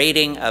their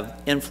rating of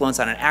influence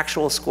on an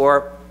actual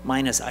score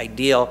minus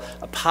ideal,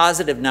 a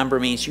positive number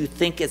means you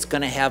think it's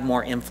going to have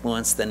more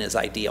influence than is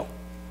ideal.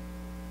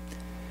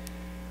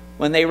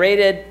 When they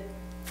rated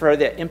for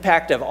the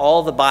impact of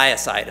all the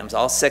bias items,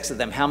 all 6 of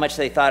them, how much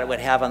they thought it would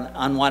have on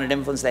unwanted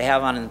influence they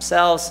have on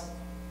themselves,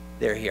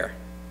 they're here.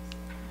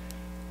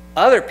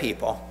 Other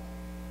people,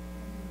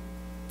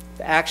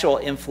 the actual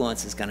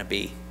influence is going to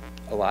be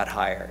a lot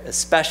higher,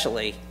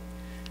 especially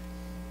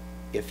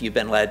if you've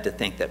been led to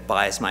think that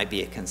bias might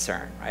be a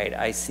concern, right?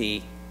 I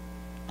see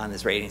on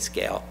this rating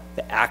scale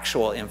the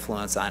actual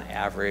influence on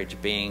average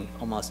being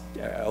almost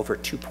over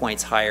 2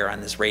 points higher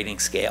on this rating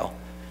scale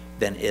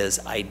than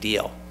is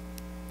ideal.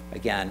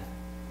 Again,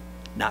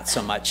 not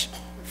so much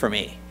for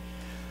me.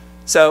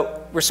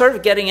 So we're sort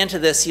of getting into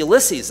this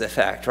Ulysses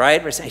effect,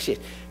 right? We're saying,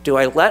 do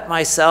I let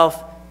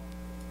myself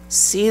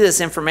see this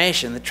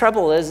information? The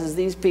trouble is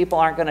these people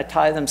aren't going to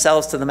tie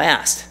themselves to the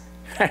mast,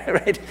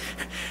 right?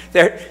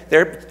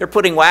 They're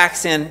putting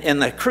wax in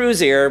the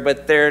crew's ear,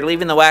 but they're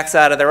leaving the wax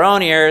out of their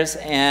own ears,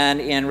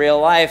 and in real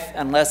life,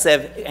 unless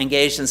they've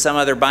engaged in some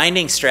other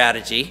binding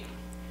strategy,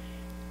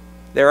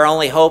 their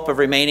only hope of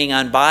remaining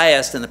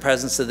unbiased in the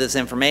presence of this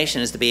information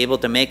is to be able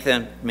to make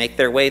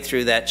their way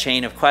through that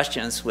chain of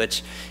questions,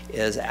 which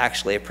is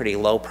actually a pretty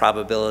low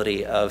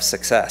probability of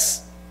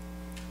success.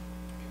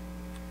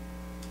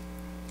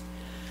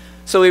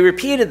 So we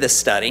repeated this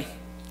study.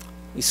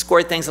 We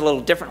scored things a little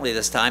differently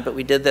this time, but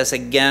we did this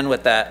again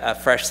with a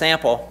fresh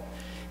sample.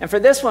 And for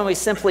this one, we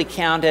simply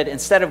counted,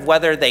 instead of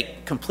whether they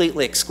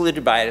completely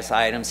excluded bias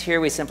items,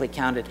 here we simply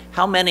counted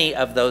how many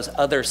of those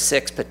other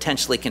 6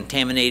 potentially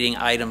contaminating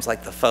items,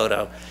 like the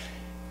photo,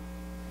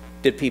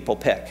 did people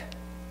pick.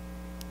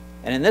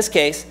 And in this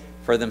case,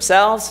 for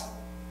themselves,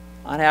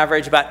 on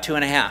average, about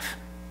 2.5.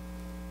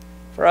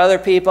 For other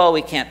people,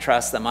 we can't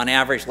trust them. On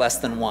average, less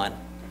than 1.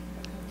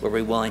 Were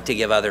we willing to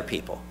give other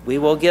people? We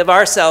will give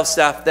ourselves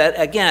stuff that,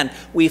 again,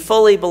 we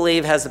fully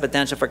believe has the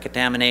potential for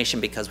contamination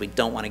because we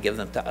don't want to give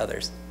them to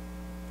others.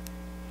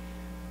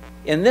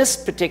 In this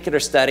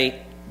particular study,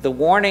 the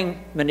warning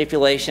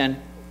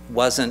manipulation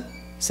wasn't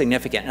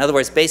significant. In other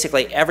words,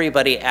 basically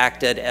everybody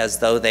acted as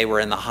though they were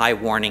in the high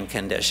warning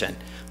condition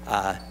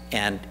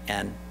and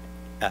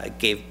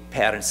gave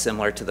patterns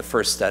similar to the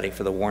first study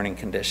for the warning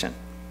condition.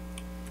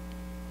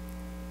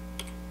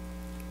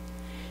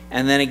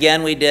 And then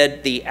again, we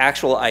did the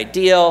actual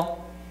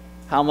ideal.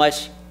 How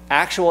much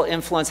actual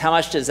influence, how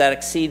much does that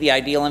exceed the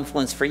ideal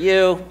influence for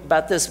you?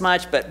 About this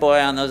much, but boy,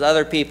 on those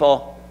other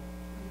people,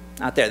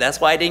 not there.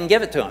 That's why I didn't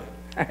give it to them.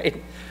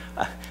 Right?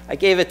 I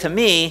gave it to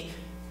me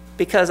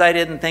because I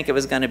didn't think it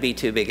was going to be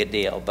too big a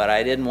deal, but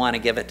I didn't want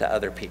to give it to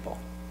other people.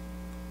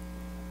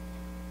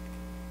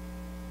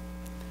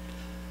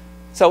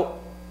 So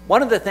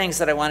one of the things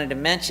that I wanted to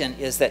mention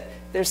is that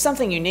there's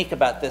something unique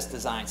about this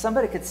design.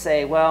 Somebody could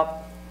say, well,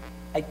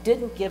 I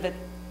didn't give it,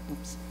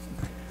 oops,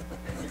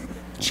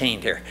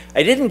 chained here.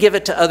 I didn't give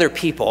it to other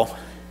people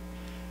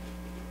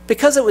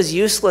because it was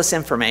useless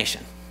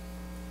information.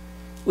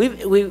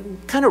 We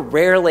kind of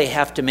rarely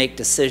have to make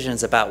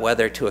decisions about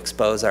whether to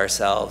expose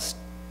ourselves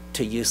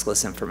to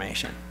useless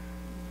information.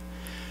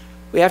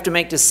 We have to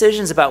make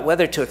decisions about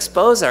whether to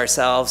expose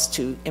ourselves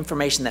to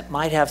information that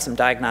might have some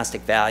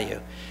diagnostic value.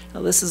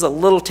 Now, this is a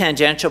little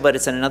tangential, but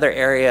it's in another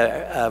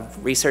area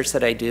of research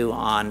that I do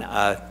on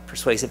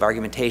persuasive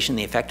argumentation,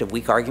 the effect of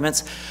weak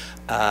arguments.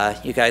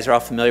 You guys are all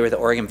familiar with the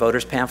Oregon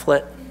Voters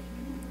pamphlet,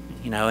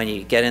 you know, and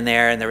you get in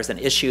there, and there was an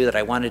issue that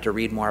I wanted to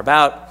read more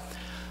about.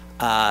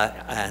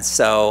 And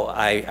so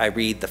I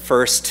read the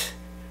first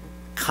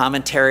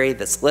commentary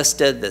that's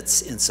listed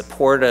that's in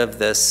support of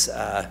this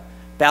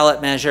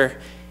ballot measure,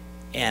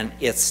 and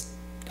it's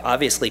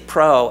obviously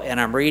pro,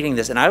 and I'm reading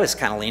this, and I was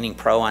kind of leaning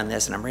pro on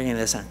this, and I'm reading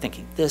this, and I'm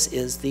thinking, this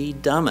is the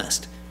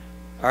dumbest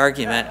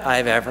argument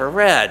I've ever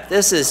read.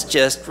 This is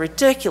just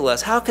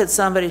ridiculous. How could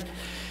somebody,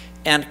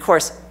 and of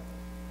course,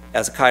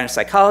 as a cognitive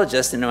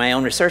psychologist, and my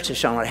own research has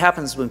shown what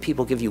happens when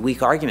people give you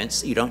weak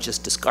arguments, you don't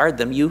just discard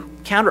them, you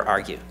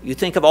counter-argue. You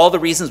think of all the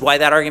reasons why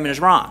that argument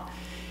is wrong.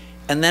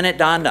 And then it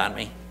dawned on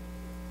me.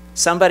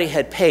 Somebody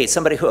had paid,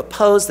 somebody who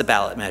opposed the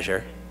ballot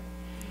measure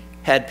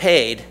had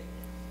paid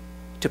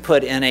to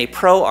put in a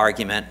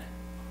pro-argument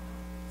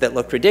that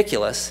looked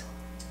ridiculous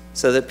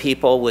so that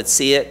people would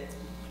see it,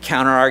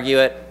 counter-argue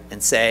it,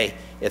 and say,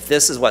 if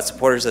this is what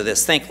supporters of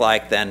this think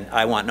like, then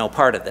I want no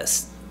part of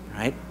this,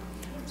 right?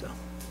 So,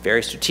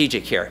 very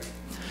strategic here.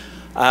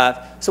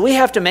 So we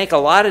have to make a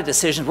lot of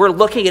decisions. We're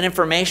looking at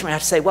information. We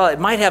have to say, well, it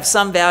might have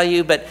some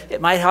value, but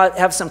it might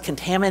have some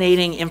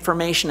contaminating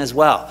information as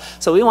well.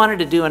 So we wanted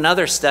to do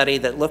another study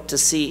that looked to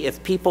see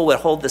if people would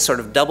hold this sort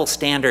of double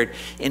standard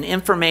in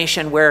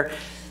information where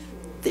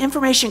the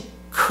information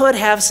could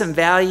have some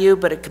value,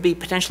 but it could be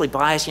potentially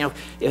biased. You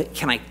know,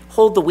 can I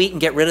hold the wheat and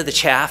get rid of the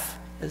chaff,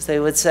 as they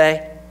would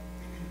say?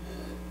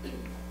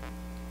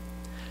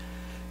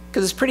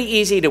 Because it's pretty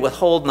easy to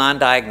withhold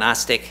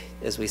non-diagnostic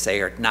as we say,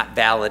 or not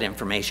valid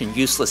information,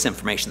 useless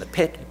information.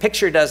 The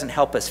picture doesn't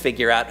help us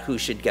figure out who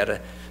should get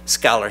a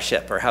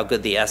scholarship or how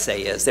good the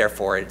essay is,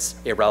 therefore it's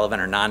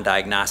irrelevant or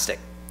non-diagnostic.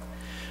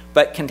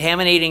 But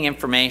contaminating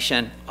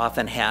information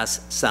often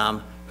has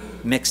some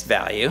mixed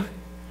value.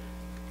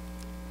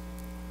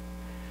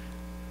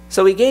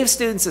 So we gave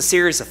students a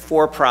series of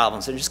 4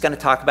 problems. I'm just going to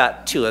talk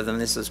about 2 of them.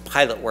 This was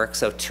pilot work,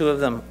 so 2 of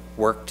them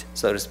worked,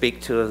 so to speak,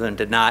 2 of them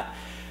did not.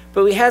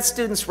 But we had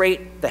students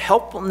rate the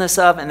helpfulness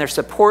of and their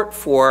support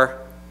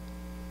for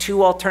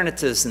 2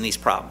 alternatives in these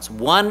problems.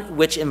 One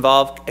which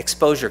involved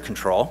exposure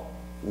control,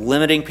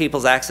 limiting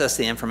people's access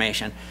to the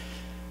information,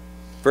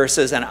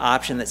 versus an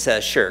option that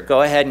says, sure,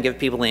 go ahead and give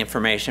people the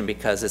information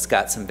because it's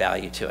got some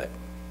value to it.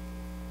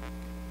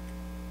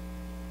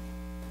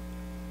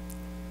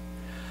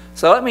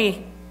 So let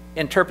me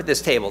interpret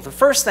this table. The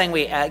first thing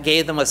we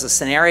gave them was a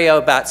scenario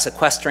about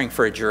sequestering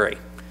for a jury.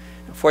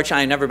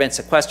 Unfortunately, I've never been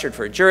sequestered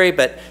for a jury,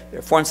 but there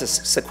are forms of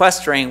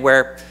sequestering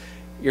where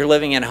you're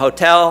living in a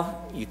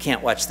hotel, you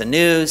can't watch the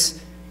news.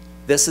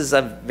 This is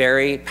a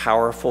very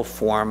powerful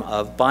form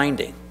of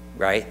binding,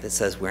 right? That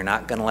says we're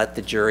not going to let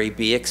the jury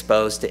be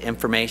exposed to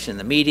information in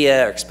the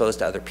media or exposed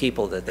to other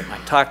people that they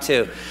might talk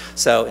to.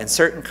 So in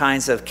certain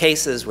kinds of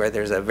cases where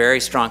there's a very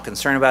strong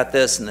concern about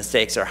this and the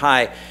stakes are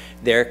high,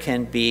 there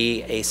can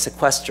be a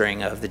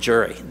sequestering of the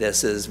jury.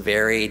 This is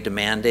very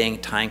demanding,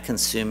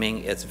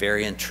 time-consuming. It's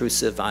very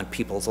intrusive on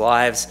people's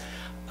lives.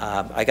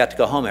 I got to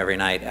go home every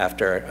night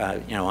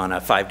after, you know, on a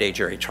 5-day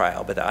jury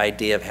trial. But the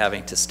idea of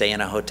having to stay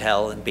in a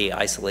hotel and be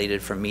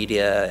isolated from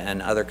media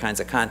and other kinds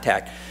of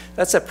contact,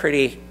 that's a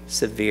pretty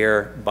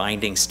severe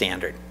binding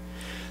standard.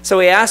 So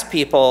we asked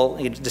people,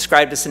 we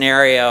described a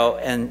scenario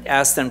and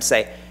asked them to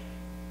say,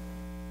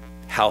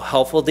 how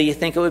helpful do you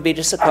think it would be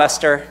to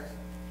sequester?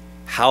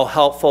 How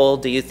helpful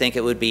do you think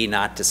it would be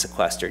not to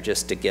sequester,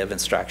 just to give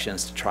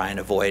instructions to try and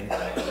avoid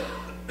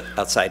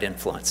outside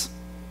influence?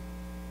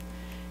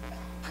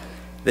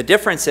 The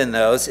difference in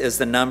those is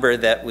the number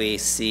that we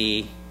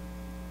see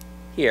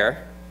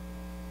here.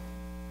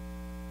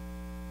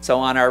 So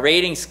on our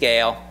rating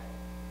scale,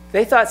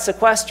 they thought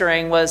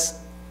sequestering was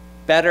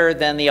better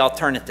than the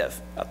alternative,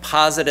 a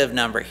positive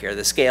number here.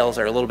 The scales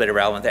are a little bit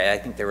irrelevant. I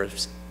think there were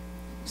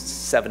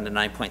 7 to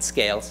 9 point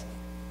scales.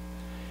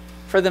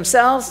 For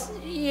themselves,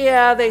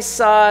 yeah, they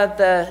saw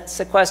the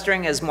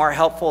sequestering as more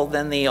helpful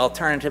than the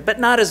alternative, but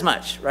not as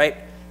much, right?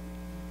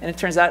 And it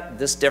turns out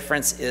this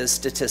difference is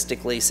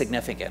statistically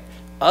significant.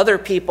 Other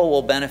people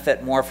will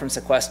benefit more from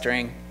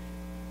sequestering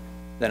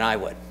than I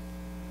would.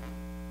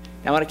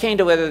 Now, when it came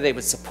to whether they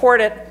would support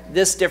it,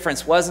 this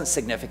difference wasn't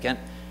significant,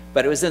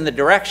 but it was in the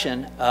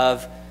direction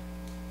of,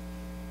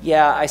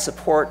 yeah, I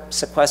support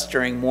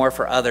sequestering more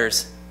for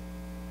others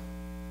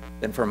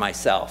than for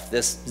myself.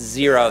 This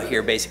 0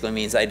 here basically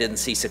means I didn't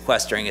see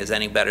sequestering as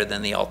any better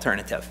than the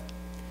alternative.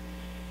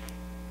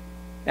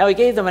 Now we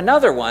gave them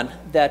another one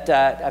that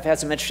I've had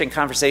some interesting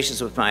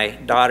conversations with my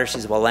daughter.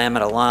 She's a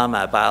Willamette alum,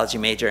 a biology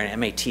major, and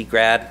MAT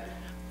grad,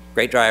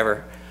 great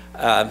driver.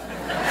 Tell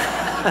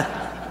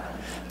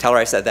her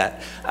I said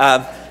that.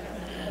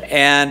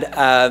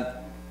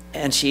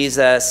 And she's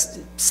a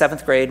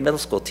 7th grade middle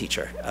school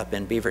teacher up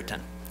in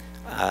Beaverton.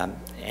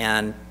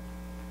 And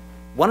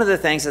one of the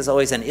things that's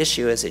always an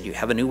issue is that you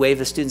have a new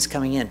wave of students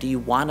coming in. Do you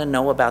want to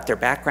know about their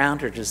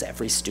background, or does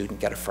every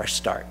student get a fresh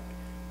start?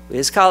 We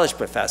as college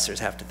professors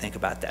have to think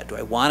about that. Do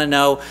I want to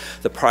know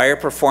the prior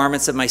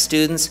performance of my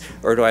students,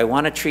 or do I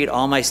want to treat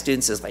all my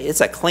students as like,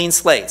 it's a clean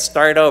slate,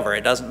 start over.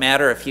 It doesn't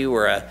matter if you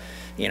were a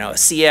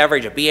C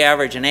average, a B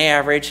average, an A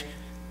average.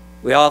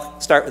 We all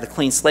start with a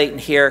clean slate in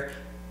here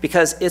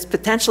because it's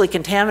potentially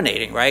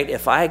contaminating, right?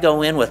 If I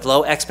go in with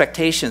low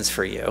expectations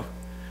for you,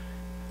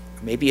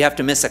 maybe you have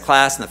to miss a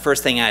class, and the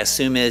first thing I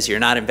assume is you're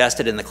not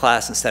invested in the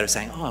class instead of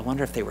saying, oh, I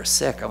wonder if they were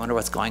sick. I wonder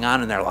what's going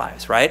on in their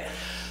lives, right?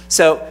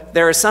 So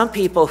there are some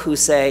people who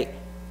say,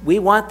 we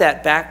want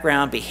that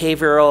background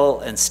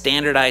behavioral and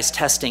standardized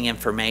testing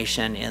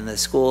information in the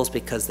schools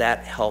because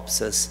that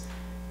helps us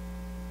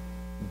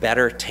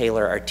better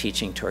tailor our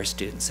teaching to our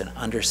students and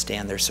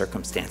understand their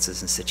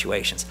circumstances and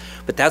situations.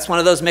 But that's one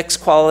of those mixed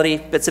quality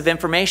bits of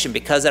information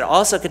because it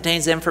also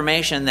contains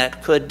information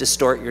that could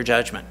distort your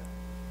judgment,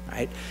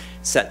 right?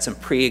 Set some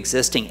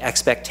pre-existing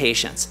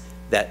expectations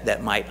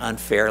that might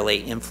unfairly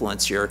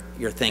influence your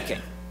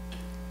thinking.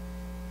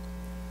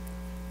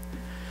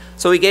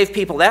 So we gave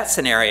people that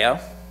scenario.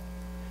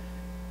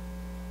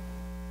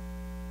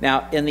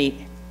 Now, in the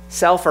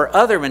self or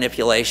other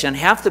manipulation,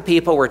 half the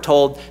people were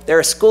told they're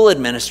a school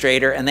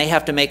administrator and they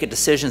have to make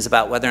decisions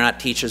about whether or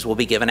not teachers will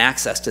be given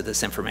access to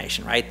this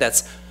information, right?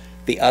 That's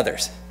the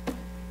others.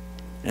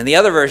 In the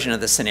other version of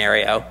the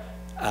scenario,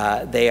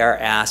 they are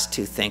asked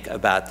to think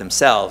about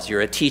themselves.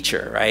 You're a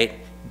teacher, right?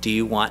 Do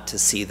you want to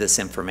see this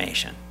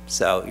information?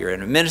 So you're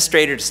an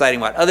administrator deciding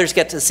what others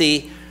get to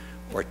see,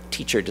 or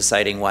teacher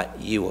deciding what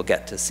you will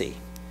get to see.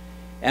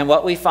 And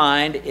what we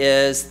find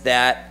is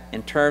that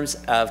in terms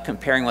of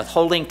comparing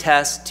withholding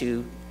tests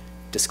to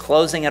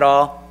disclosing it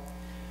all,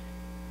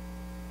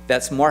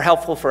 that's more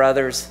helpful for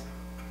others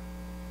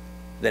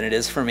than it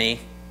is for me.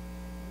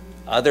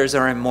 Others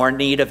are in more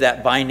need of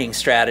that binding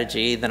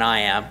strategy than I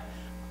am.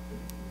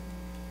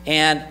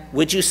 And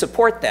would you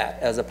support that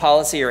as a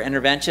policy or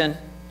intervention?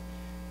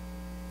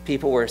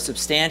 People were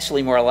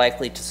substantially more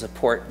likely to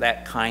support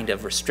that kind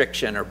of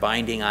restriction or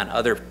binding on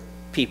other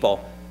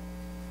people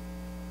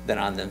than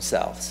on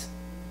themselves.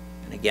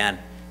 And again,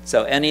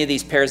 so any of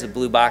these pairs of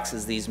blue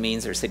boxes, these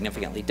means are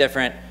significantly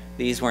different.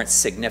 These weren't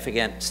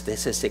significant,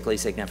 statistically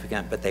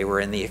significant, but they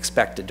were in the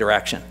expected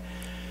direction.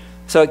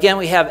 So again,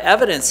 we have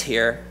evidence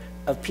here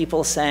of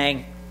people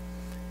saying,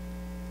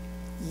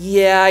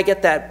 yeah, I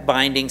get that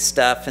binding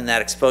stuff and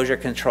that exposure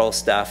control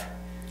stuff,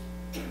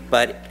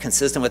 but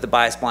consistent with the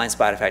bias blind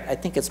spot effect, I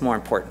think it's more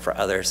important for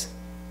others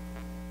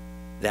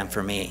than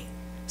for me.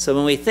 So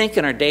when we think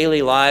in our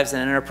daily lives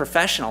and in our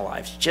professional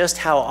lives, just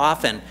how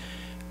often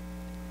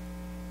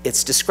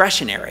it's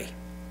discretionary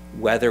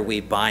whether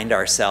we bind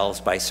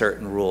ourselves by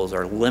certain rules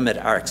or limit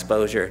our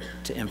exposure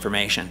to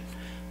information.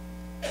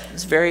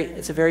 It's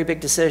a very big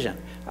decision.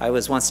 I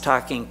was once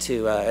talking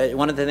to,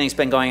 one of the things that's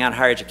been going on in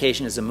higher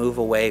education is a move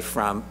away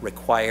from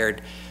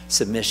required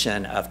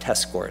submission of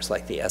test scores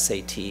like the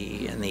SAT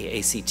and the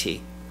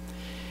ACT.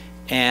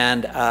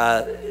 And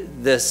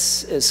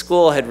this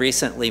school had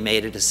recently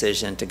made a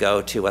decision to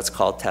go to what's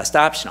called test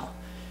optional.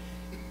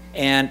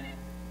 And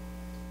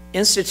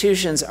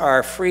institutions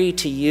are free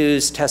to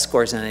use test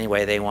scores in any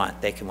way they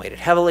want. They can weight it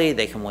heavily,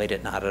 they can weight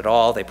it not at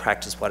all. They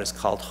practice what is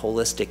called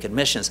holistic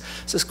admissions.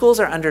 So schools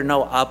are under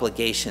no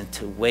obligation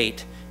to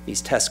weight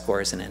these test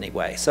scores in any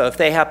way. So if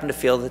they happen to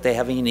feel that they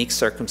have a unique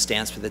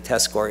circumstance where the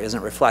test score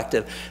isn't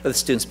reflective of the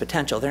student's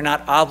potential, they're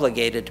not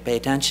obligated to pay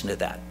attention to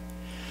that.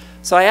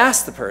 So I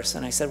asked the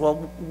person, I said,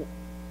 well,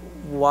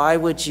 why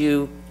would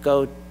you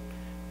go,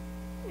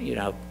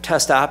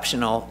 test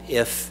optional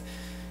if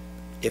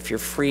you're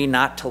free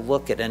not to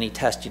look at any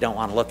test you don't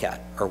want to look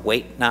at, or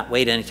not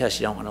weight any test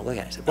you don't want to look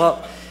at? I said,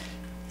 well,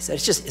 he said,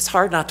 it's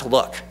hard not to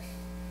look,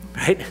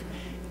 right?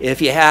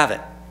 If you have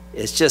it,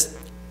 it's just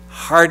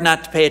hard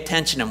not to pay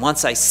attention, and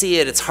once I see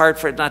it, it's hard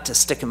for it not to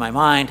stick in my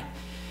mind.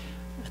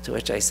 To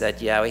which I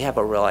said, yeah, we have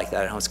a rule like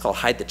that at home. It's called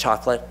hide the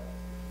chocolate.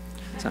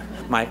 So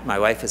my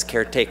wife is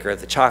caretaker of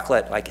the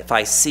chocolate. Like if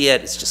I see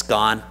it, it's just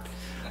gone.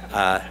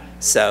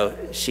 So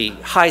she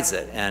hides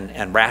it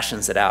and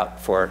rations it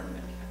out for,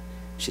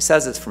 she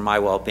says it's for my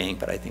well-being,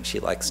 but I think she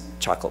likes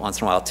chocolate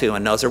once in a while too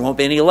and knows there won't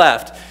be any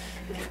left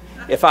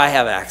if I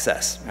have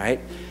access,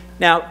 right?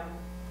 Now,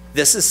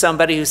 this is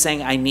somebody who's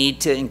saying I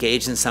need to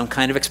engage in some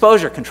kind of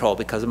exposure control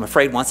because I'm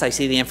afraid once I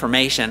see the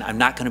information, I'm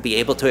not going to be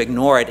able to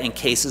ignore it in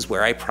cases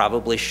where I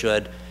probably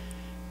should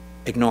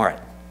ignore it.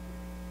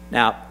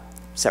 Now,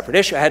 separate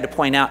issue, I had to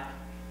point out,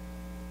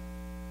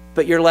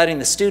 but you're letting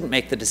the student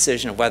make the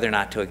decision of whether or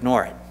not to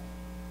ignore it.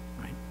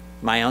 Right?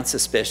 My own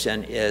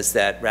suspicion is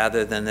that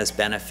rather than this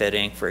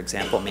benefiting, for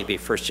example, maybe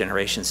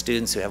first-generation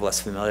students who have less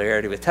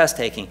familiarity with test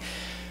taking,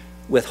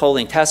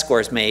 withholding test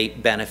scores may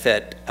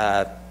benefit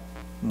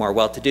more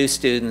well-to-do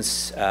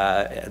students,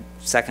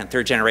 second,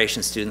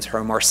 third-generation students who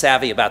are more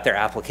savvy about their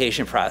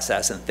application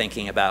process and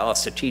thinking about, oh,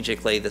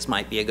 strategically, this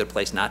might be a good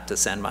place not to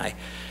send my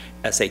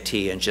SAT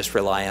and just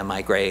rely on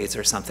my grades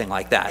or something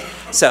like that.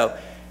 So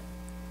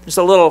there's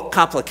a little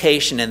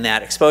complication in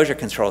that exposure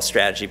control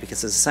strategy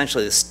because it's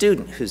essentially the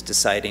student who's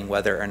deciding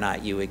whether or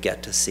not you would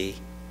get to see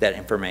that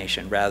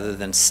information rather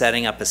than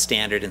setting up a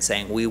standard and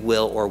saying we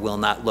will or will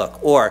not look,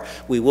 or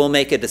we will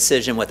make a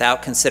decision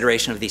without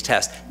consideration of these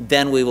tests,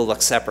 then we will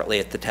look separately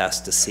at the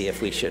test to see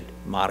if we should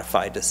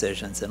modify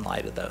decisions in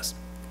light of those.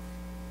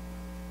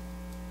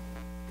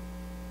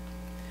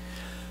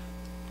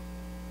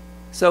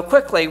 So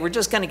quickly, we're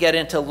just going to get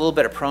into a little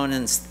bit of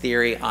Cronin's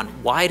theory on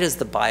why does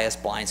the bias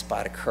blind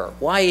spot occur?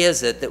 Why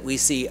is it that we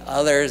see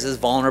others as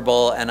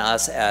vulnerable and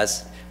us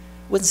as,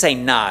 I wouldn't say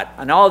not.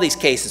 In all these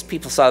cases,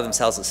 people saw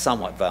themselves as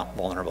somewhat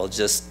vulnerable, we're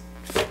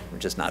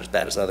just not as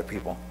bad as other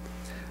people.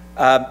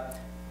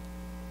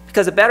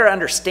 Because a better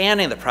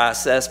understanding of the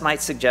process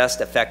might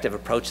suggest effective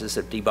approaches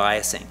of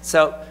debiasing.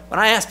 So when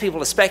I ask people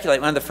to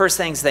speculate, one of the first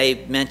things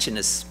they mention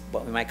is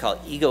what we might call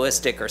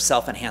egoistic or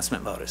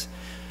self-enhancement motives.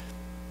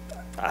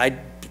 I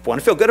want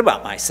to feel good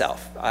about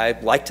myself. I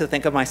like to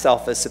think of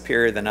myself as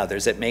superior than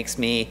others. It makes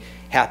me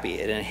happy.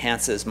 It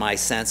enhances my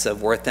sense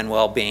of worth and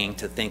well-being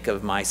to think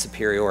of my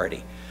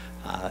superiority.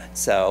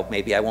 So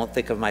maybe I won't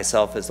think of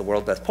myself as the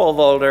world's best pole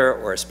vaulter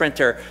or a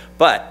sprinter,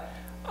 but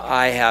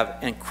I have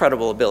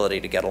incredible ability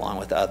to get along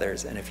with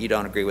others, and if you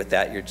don't agree with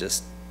that, you're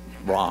just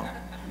wrong.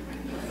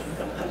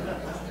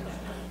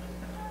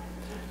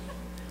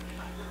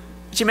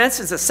 She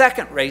mentions a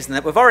second reason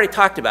that we've already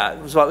talked about.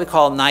 It was what we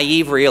call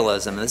naive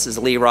realism. This is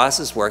Lee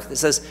Ross's work that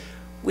says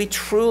we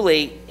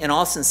truly, in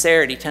all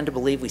sincerity, tend to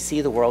believe we see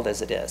the world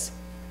as it is.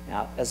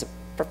 Now, as a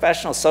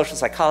professional social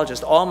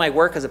psychologist, all my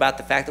work is about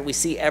the fact that we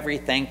see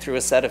everything through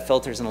a set of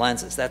filters and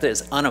lenses. That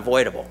is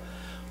unavoidable.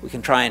 We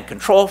can try and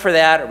control for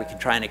that, or we can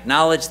try and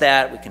acknowledge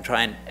that, we can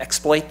try and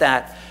exploit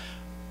that,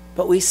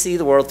 but we see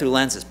the world through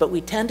lenses. But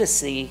we tend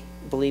to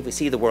believe we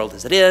see the world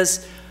as it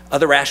is.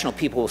 Other rational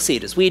people will see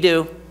it as we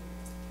do.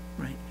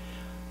 Right?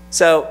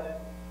 So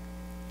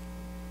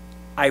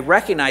I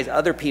recognize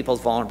other people's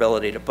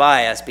vulnerability to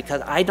bias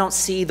because I don't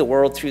see the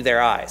world through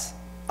their eyes.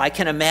 I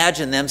can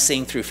imagine them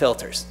seeing through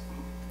filters.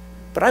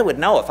 But I would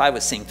know if I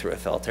was seeing through a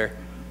filter.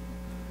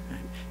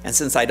 And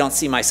since I don't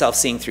see myself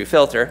seeing through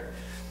filter,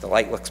 the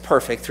light looks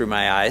perfect through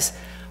my eyes,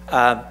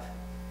 I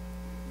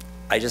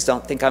just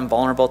don't think I'm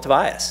vulnerable to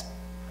bias.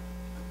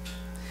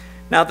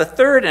 Now, the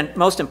third and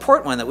most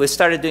important one that we've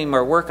started doing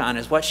more work on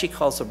is what she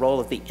calls the role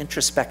of the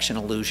introspection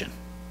illusion.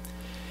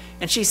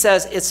 And she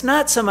says, it's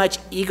not so much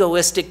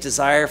egoistic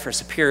desire for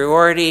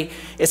superiority.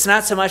 It's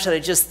not so much that I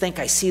just think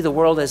I see the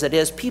world as it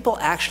is. People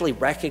actually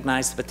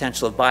recognize the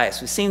potential of bias.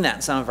 We've seen that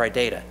in some of our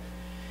data.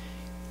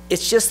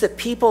 It's just that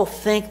people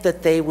think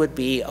that they would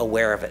be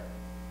aware of it.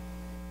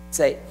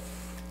 Say,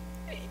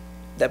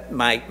 that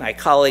my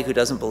colleague who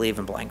doesn't believe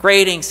in blind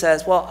grading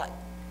says, well,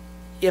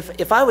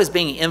 if I was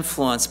being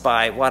influenced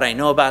by what I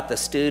know about the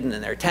student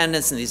and their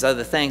attendance and these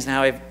other things, and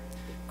how I've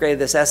graded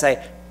this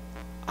essay,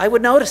 I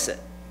would notice it.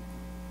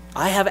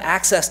 I have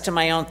access to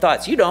my own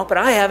thoughts. You don't, but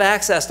I have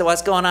access to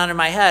what's going on in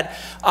my head.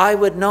 I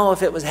would know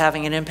if it was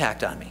having an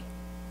impact on me.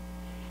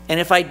 And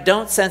if I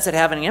don't sense it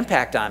having an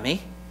impact on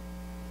me,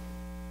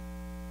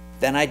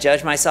 then I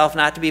judge myself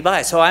not to be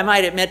biased. So I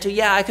might admit to,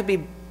 yeah, I could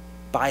be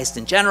biased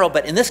in general,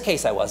 but in this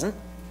case I wasn't.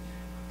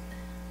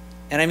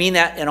 And I mean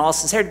that in all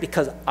sincerity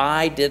because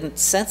I didn't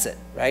sense it,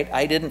 right?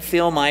 I didn't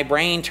feel my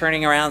brain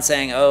turning around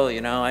saying, oh,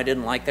 you know, I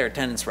didn't like their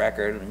attendance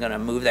record. I'm going to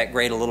move that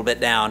grade a little bit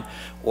down.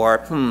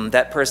 Or,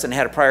 that person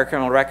had a prior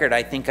criminal record.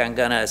 I think I'm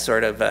going to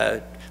sort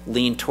of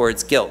lean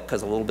towards guilt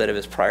because a little bit of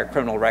his prior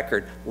criminal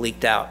record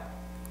leaked out.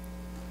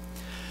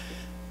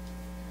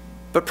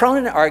 But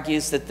Cronin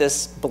argues that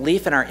this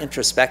belief in our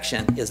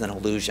introspection is an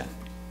illusion,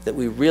 that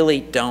we really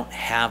don't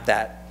have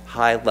that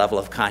high level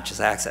of conscious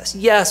access.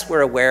 Yes,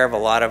 we're aware of a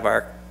lot of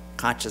our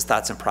conscious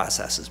thoughts and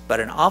processes,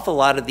 but an awful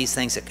lot of these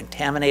things that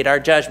contaminate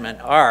our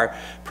judgment are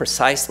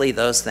precisely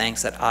those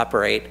things that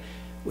operate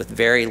with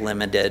very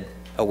limited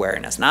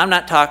awareness. Now, I'm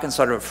not talking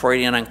sort of a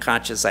Freudian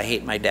unconscious, I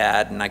hate my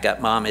dad and I got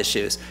mom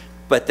issues,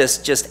 but this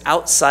just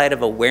outside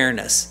of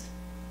awareness.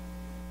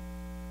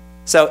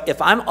 So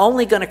if I'm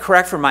only going to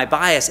correct for my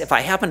bias if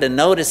I happen to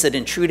notice it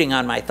intruding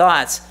on my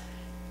thoughts,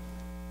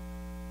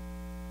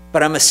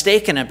 but I'm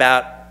mistaken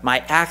about my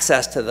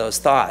access to those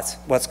thoughts,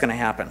 what's going to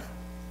happen?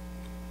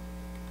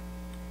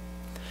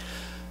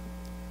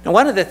 Now,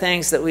 one of the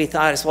things that we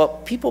thought is, well,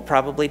 people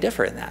probably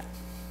differ in that.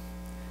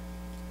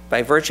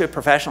 By virtue of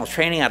professional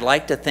training, I'd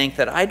like to think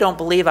that I don't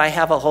believe I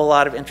have a whole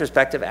lot of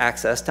introspective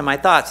access to my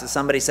thoughts. If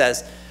somebody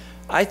says,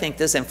 I think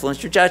this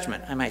influenced your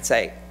judgment, I might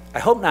say, I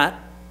hope not,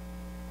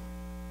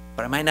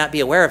 but I might not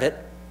be aware of it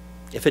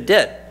if it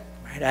did.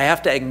 Right? I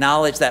have to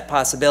acknowledge that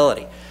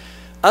possibility.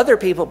 Other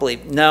people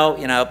believe, no,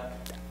 you know,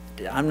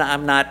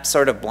 I'm not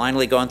sort of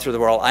blindly going through the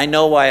world. I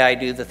know why I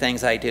do the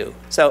things I do.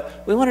 So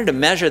we wanted to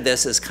measure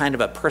this as kind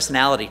of a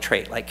personality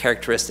trait, like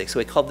characteristics. So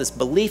we called this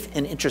belief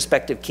in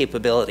introspective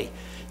capability.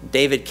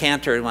 David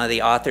Cantor, one of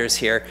the authors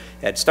here,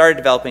 had started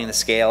developing the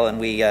scale, and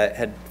we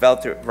had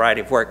developed a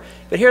variety of work.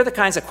 But here are the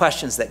kinds of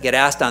questions that get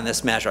asked on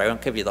this measure. I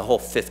won't give you the whole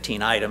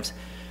 15 items.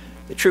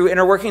 The true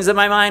inner workings of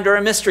my mind are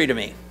a mystery to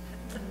me.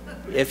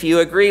 If you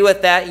agree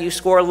with that, you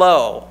score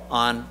low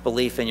on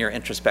belief in your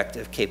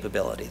introspective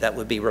capability. That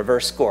would be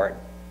reverse scored.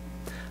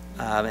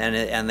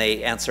 And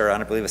they answer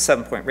on, I believe, a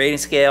 7-point rating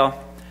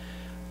scale.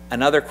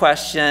 Another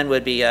question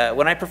would be,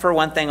 when I prefer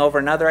one thing over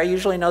another, I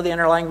usually know the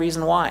underlying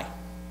reason why.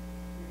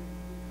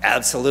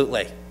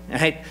 Absolutely,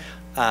 right?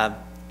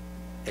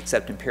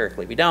 Except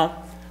empirically we don't.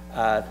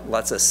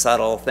 Lots of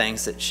subtle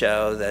things that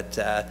show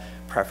that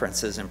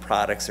preferences in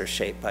products are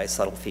shaped by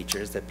subtle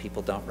features that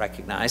people don't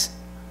recognize.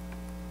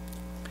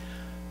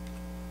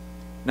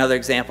 Another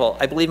example,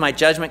 I believe my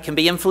judgment can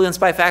be influenced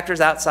by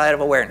factors outside of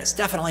awareness.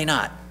 Definitely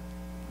not,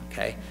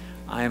 okay?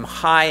 I'm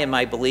high in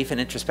my belief in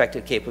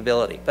introspective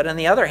capability. But on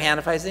the other hand,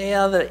 if I say,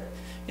 yeah, the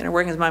inner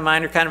workings of my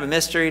mind are kind of a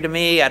mystery to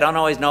me, I don't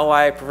always know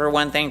why I prefer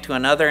one thing to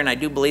another, and I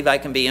do believe I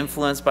can be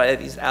influenced by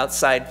these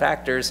outside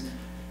factors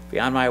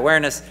beyond my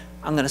awareness,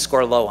 I'm going to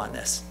score low on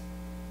this.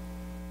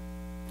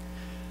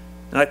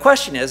 Now the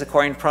question is,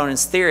 according to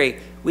Cronin's theory,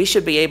 we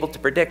should be able to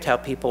predict how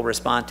people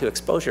respond to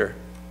exposure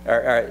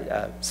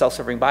or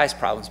self-serving bias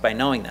problems by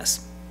knowing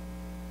this.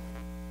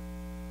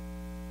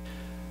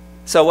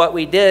 So what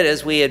we did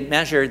is we had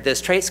measured this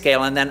trait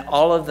scale, and then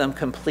all of them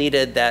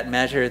completed that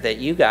measure that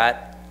you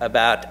got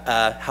about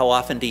how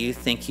often do you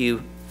think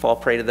you fall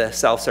prey to the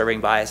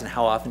self-serving bias and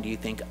how often do you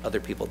think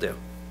other people do.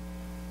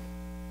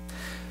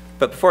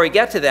 But before we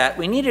get to that,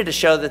 we needed to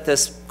show that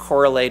this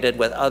correlated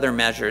with other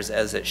measures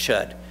as it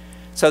should.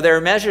 So there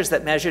are measures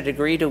that measure the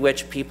degree to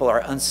which people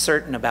are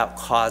uncertain about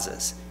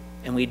causes.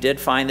 And we did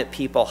find that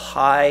people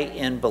high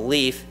in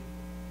belief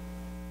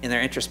in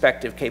their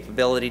introspective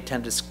capability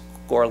tend to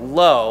score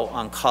low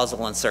on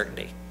causal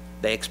uncertainty.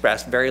 They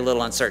express very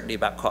little uncertainty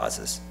about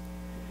causes.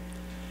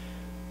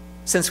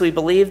 Since we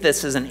believe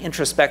this is an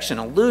introspection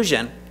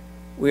illusion,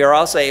 we are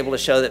also able to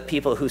show that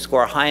people who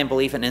score high in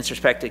belief in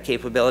introspective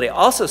capability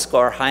also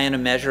score high in a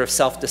measure of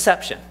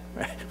self-deception,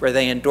 right? Where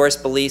they endorse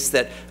beliefs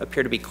that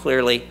appear to be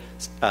clearly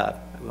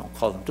we won't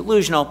call them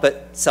delusional,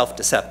 but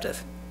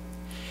self-deceptive.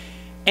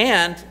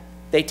 And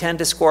they tend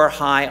to score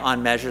high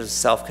on measures of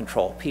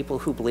self-control. People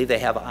who believe they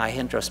have a high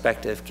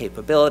introspective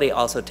capability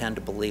also tend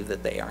to believe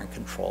that they are in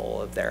control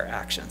of their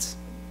actions.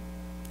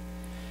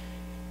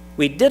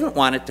 We didn't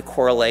want it to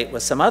correlate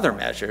with some other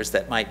measures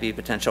that might be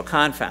potential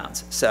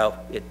confounds. So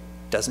it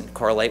doesn't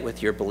correlate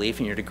with your belief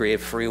in your degree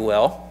of free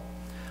will,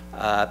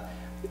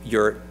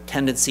 your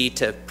tendency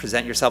to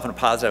present yourself in a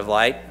positive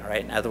light,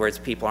 right? In other words,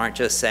 people aren't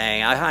just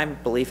saying, I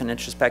believe in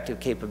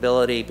introspective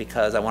capability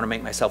because I want to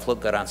make myself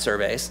look good on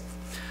surveys.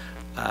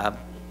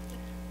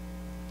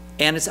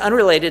 And it's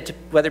unrelated to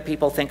whether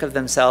people think of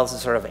themselves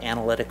as sort of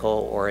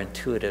analytical or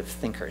intuitive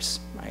thinkers,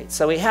 right?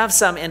 So we have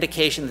some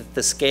indication that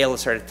the scale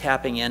is sort of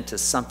tapping into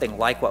something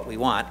like what we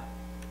want.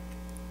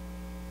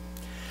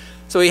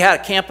 So we had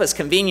a campus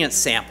convenience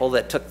sample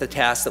that took the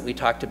task that we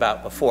talked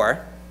about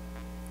before.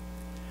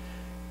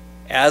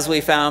 As we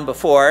found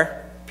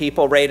before,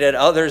 people rated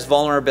others'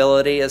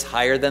 vulnerability as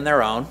higher than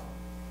their own.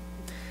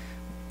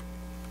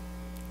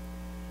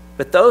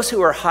 But those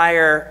who are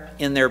higher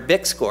in their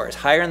BIC scores,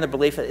 higher in the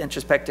belief of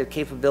introspective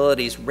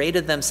capabilities,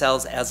 rated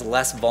themselves as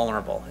less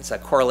vulnerable. It's a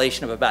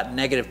correlation of about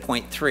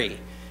 -0.3.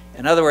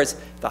 In other words,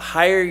 the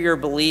higher your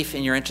belief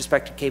in your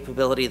introspective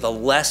capability, the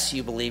less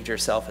you believed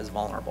yourself as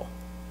vulnerable.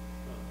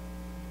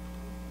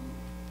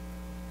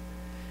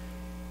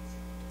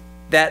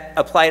 That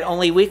applied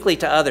only weakly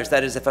to others.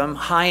 That is, if I'm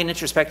high in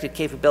introspective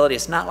capability,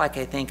 it's not like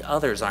I think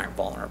others aren't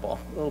vulnerable.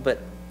 A little bit,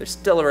 there's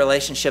still a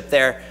relationship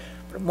there,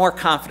 but I'm more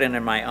confident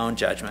in my own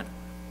judgment.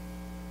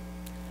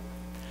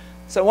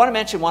 So I want to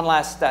mention one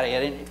last study.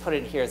 I didn't put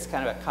it here. It's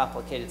kind of a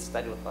complicated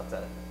study with lots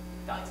of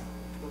dots.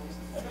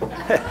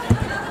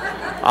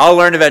 I'll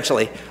learn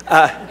eventually.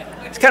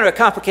 It's kind of a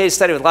complicated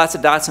study with lots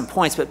of dots and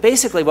points, but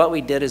basically what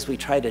we did is we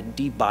tried a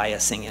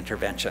debiasing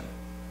intervention.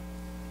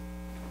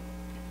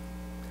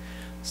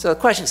 So the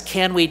question is,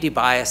 can we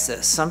debias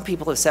this? Some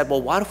people have said,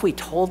 well, what if we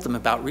told them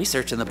about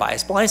research in the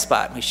bias blind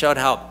spot? And we showed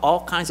how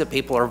all kinds of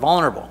people are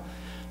vulnerable.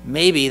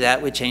 Maybe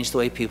that would change the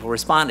way people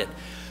responded.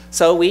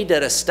 So we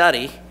did a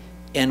study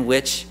in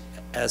which,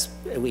 as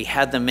we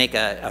had them make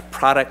a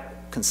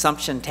product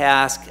consumption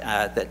task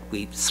that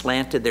we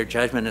slanted their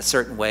judgment in a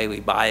certain way,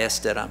 we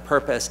biased it on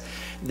purpose.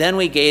 Then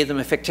we gave them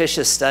a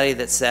fictitious study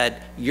that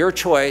said, your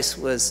choice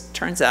was,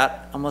 turns out,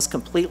 almost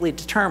completely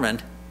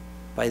determined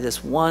by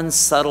this one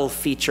subtle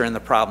feature in the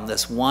problem,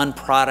 this one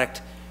product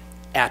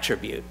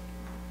attribute.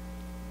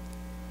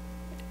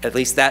 At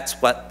least that's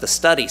what the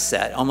study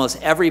said.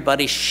 Almost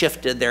everybody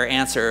shifted their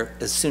answer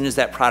as soon as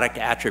that product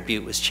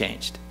attribute was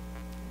changed.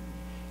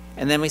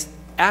 And then we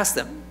asked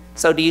them,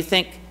 so do you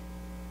think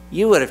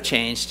you would have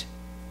changed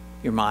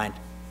your mind?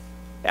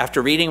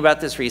 After reading about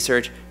this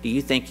research, do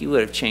you think you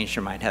would have changed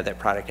your mind had that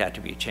product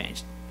attribute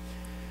changed?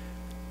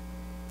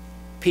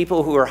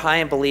 People who are high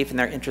in belief in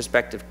their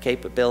introspective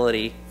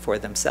capability for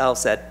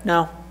themselves said,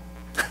 no,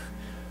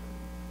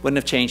 wouldn't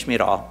have changed me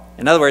at all.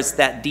 In other words,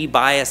 that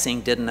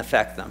debiasing didn't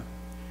affect them.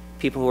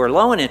 People who are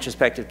low in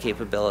introspective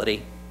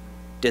capability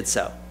did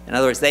so. In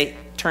other words, they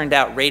turned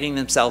out rating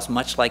themselves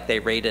much like they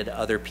rated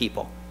other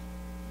people.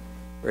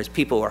 Whereas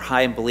people who are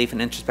high in belief in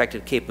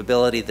introspective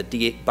capability, the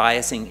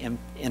debiasing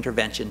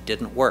intervention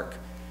didn't work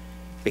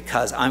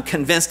because I'm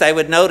convinced I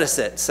would notice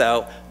it.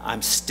 So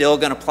I'm still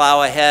going to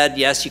plow ahead.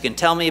 Yes, you can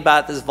tell me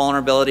about this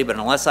vulnerability, but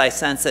unless I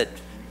sense it,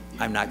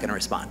 I'm not going to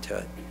respond to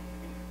it.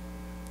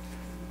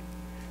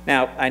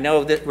 Now, I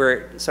know that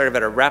we're sort of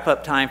at a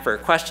wrap-up time for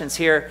questions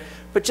here,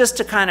 but just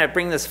to kind of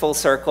bring this full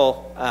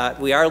circle,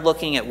 we are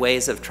looking at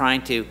ways of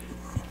trying to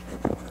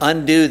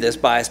undo this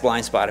bias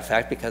blind spot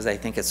effect because I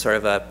think it's sort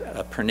of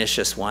a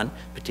pernicious one,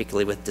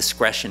 particularly with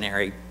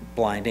discretionary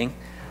blinding.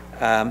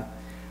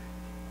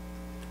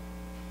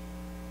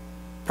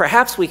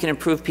 Perhaps we can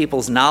improve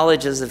people's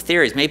knowledges of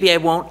theories. Maybe I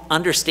won't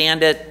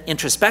understand it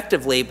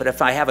introspectively, but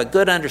if I have a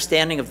good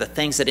understanding of the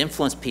things that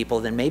influence people,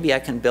 then maybe I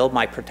can build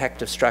my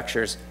protective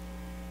structures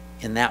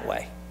in that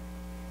way.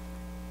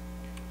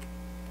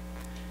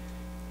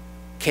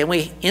 Can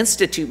we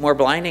institute more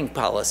blinding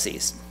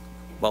policies?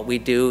 What we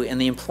do in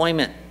the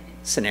employment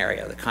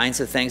scenario, the kinds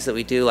of things that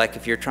we do, like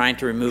if you're trying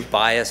to remove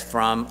bias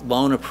from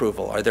loan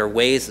approval, are there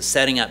ways of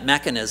setting up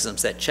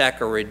mechanisms that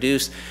check or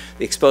reduce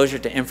the exposure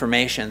to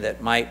information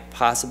that might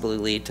possibly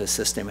lead to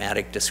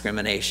systematic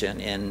discrimination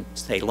in,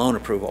 say, loan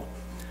approval?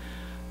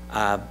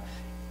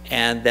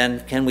 And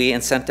then can we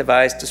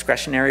incentivize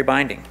discretionary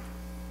binding?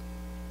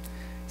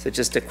 So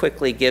just to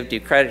quickly give due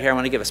credit here, I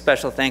want to give a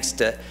special thanks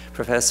to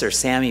Professor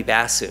Sami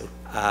Basu.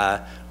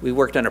 We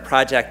worked on a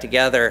project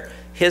together.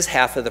 His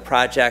half of the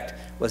project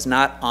was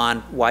not on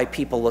why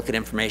people look at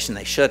information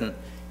they shouldn't.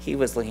 He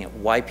was looking at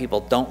why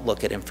people don't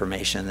look at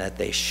information that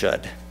they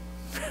should.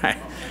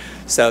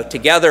 So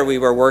together we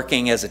were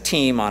working as a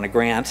team on a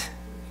grant,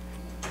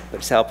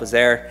 but his help was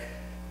there.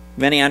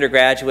 Many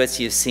undergraduates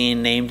you've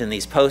seen named in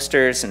these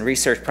posters and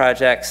research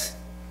projects.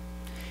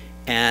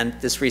 And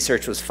this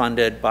research was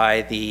funded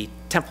by the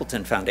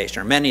Templeton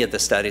Foundation, or many of the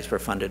studies were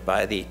funded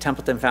by the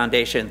Templeton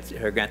Foundation,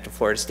 through a grant to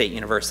Florida State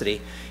University,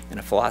 in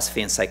a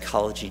philosophy and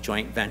psychology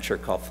joint venture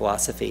called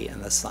Philosophy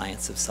and the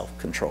Science of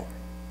Self-Control.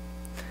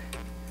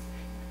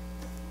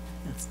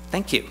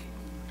 Thank you.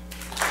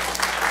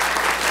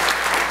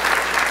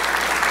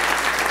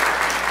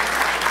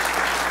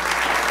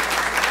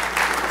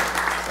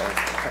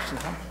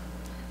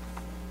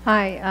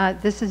 Hi,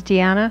 this is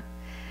Deanna.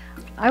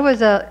 I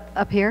was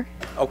up here.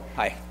 Oh,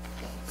 hi.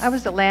 I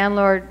was a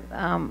landlord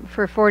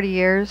for 40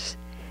 years,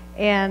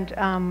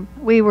 and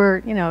we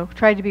were,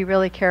 tried to be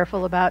really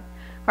careful about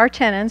our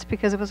tenants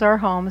because it was our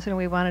homes and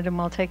we wanted them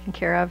well taken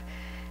care of.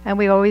 And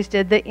we always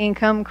did the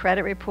income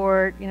credit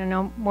report,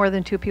 no more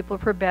than 2 people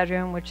per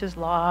bedroom, which is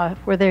law.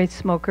 Were they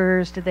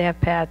smokers? Did they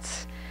have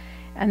pets?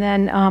 And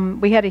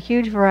then we had a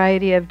huge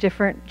variety of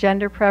different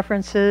gender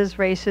preferences,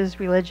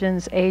 races,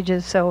 religions,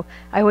 ages. So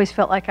I always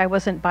felt like I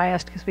wasn't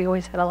biased because we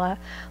always had a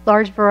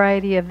large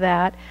variety of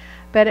that.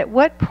 But at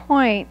what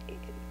point,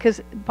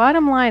 because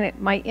bottom line,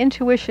 my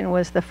intuition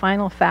was the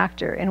final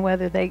factor in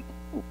whether they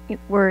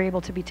were able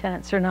to be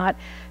tenants or not,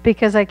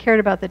 because I cared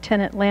about the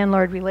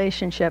tenant-landlord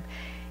relationship.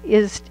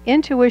 Is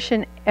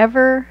intuition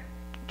ever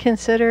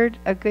considered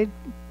a good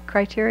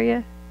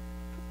criteria?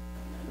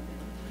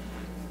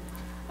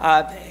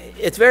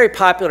 It's very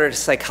popular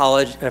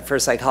to for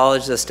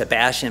psychologists to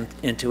bash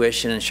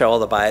intuition and show all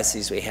the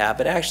biases we have,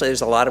 but actually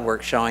there's a lot of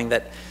work showing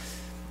that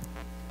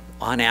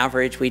on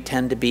average we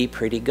tend to be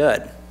pretty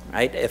good,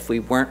 right? If we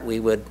weren't,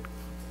 we would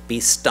be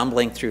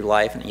stumbling through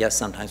life, and yes,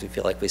 sometimes we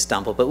feel like we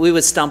stumble, but we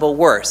would stumble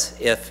worse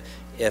if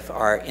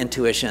our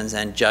intuitions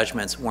and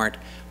judgments weren't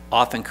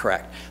often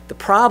correct. The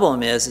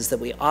problem is that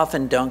we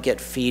often don't get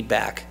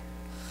feedback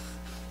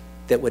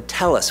that would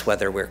tell us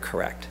whether we're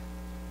correct.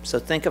 So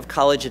think of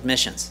college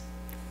admissions.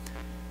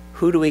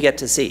 Who do we get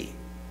to see?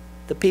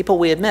 The people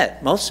we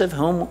admit, most of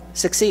whom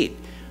succeed.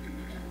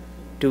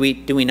 Do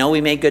we know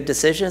we made good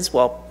decisions?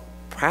 Well,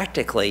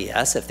 practically,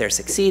 yes, if they're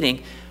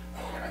succeeding.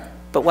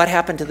 But what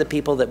happened to the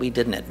people that we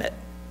didn't admit?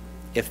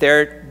 If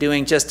they're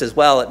doing just as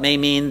well, it may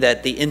mean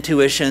that the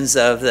intuitions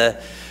of the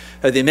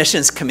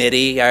admissions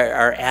committee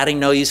are adding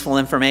no useful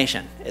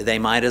information. They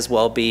might as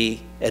well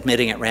be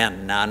admitting at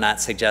random. Now, I'm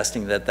not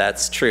suggesting that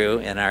that's true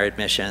in our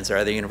admissions or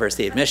other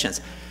university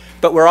admissions,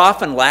 but we're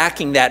often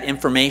lacking that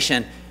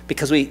information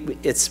because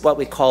it's what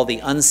we call the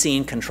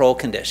unseen control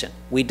condition.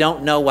 We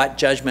don't know what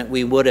judgment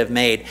we would have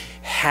made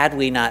had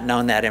we not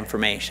known that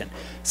information.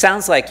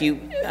 Sounds like you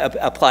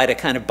applied a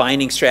kind of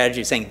binding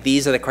strategy saying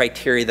these are the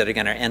criteria that are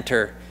going to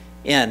enter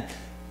in.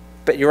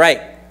 But you're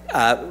right,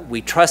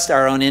 we trust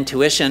our own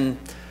intuition,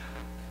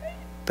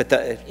 but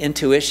the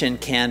intuition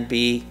can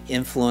be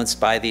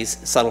influenced by these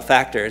subtle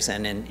factors,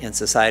 and in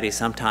society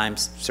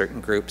sometimes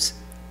certain groups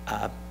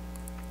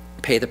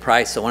pay the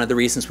price. So one of the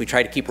reasons we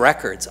try to keep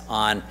records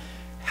on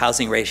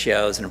housing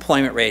ratios and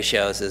employment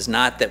ratios is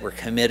not that we're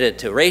committed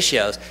to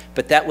ratios,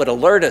 but that would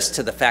alert us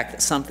to the fact that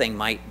something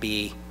might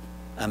be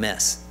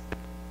amiss.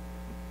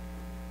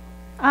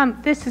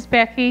 This is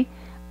Becky.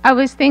 I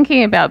was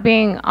thinking about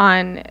being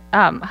on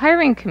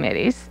hiring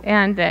committees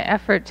and the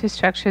effort to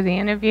structure the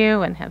interview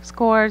and have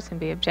scores and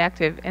be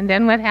objective. And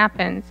then what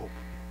happens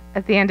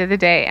at the end of the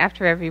day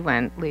after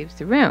everyone leaves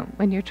the room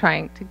when you're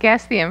trying to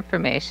guess the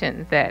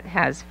information that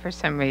has, for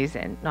some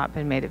reason, not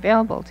been made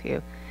available to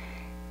you.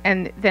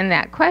 And then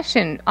that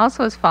question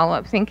also is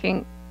follow-up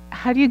thinking,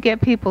 how do you get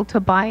people to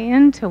buy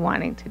into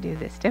wanting to do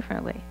this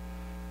differently?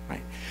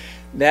 Right.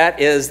 That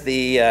is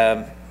the,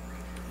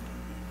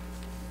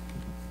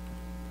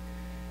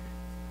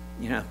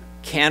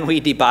 can we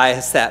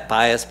debias that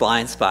bias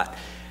blind spot?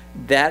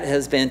 That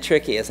has been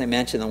tricky. As I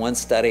mentioned, the one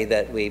study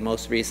that we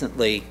most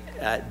recently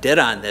did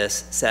on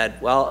this said,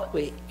 well,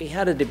 we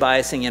had a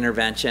debiasing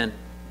intervention,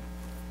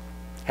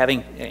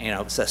 having,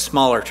 it's a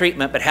smaller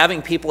treatment, but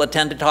having people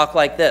attend to talk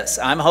like this.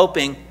 I'm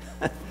hoping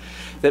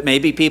that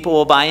maybe people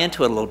will buy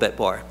into it a little bit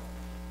more.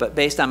 But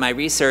based on my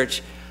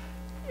research,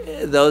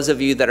 those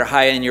of you that are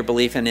high in your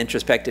belief in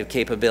introspective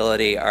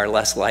capability are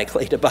less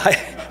likely to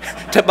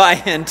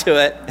buy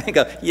into it and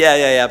go,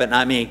 yeah, but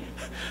not me.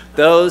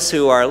 Those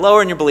who are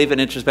lower in your belief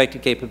in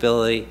introspective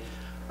capability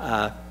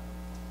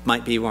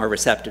might be more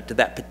receptive to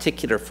that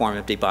particular form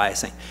of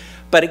debiasing.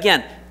 But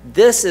again,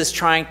 this is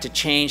trying to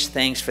change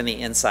things from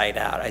the inside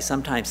out. I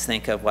sometimes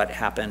think of what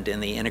happened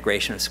in the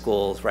integration of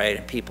schools, right?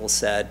 And people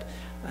said,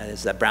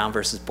 there's that Brown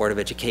versus Board of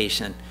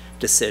Education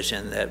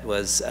decision that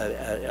was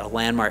a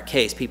landmark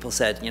case. People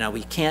said,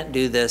 we can't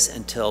do this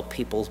until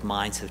people's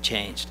minds have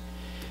changed.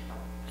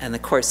 And the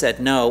court said,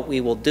 no,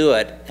 we will do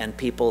it, and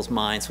people's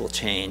minds will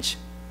change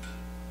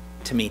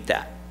to meet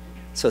that.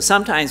 So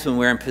sometimes when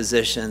we're in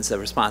positions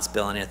of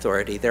responsibility and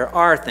authority, there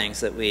are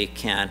things that we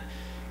can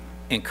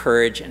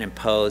encourage and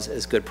impose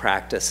as good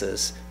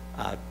practices,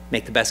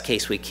 make the best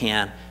case we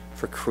can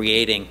for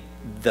creating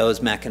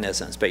those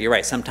mechanisms. But you're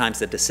right, sometimes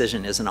the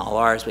decision isn't all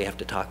ours. We have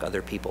to talk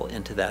other people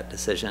into that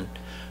decision.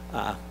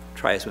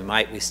 Try as we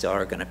might, we still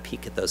are going to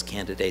peek at those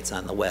candidates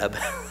on the web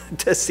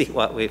to see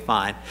what we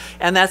find.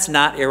 And that's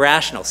not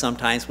irrational.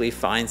 Sometimes we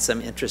find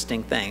some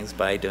interesting things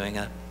by doing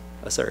a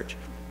search.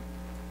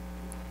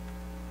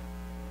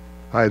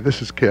 Hi,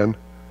 this is Ken.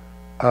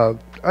 I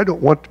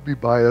don't want to be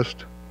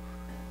biased.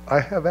 I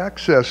have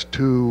access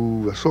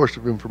to a source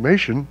of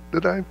information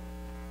that I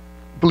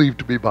believe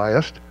to be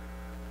biased.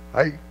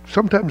 I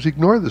sometimes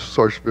ignore this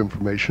source of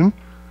information.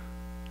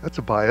 That's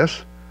a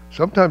bias.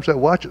 Sometimes I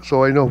watch it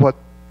so I know what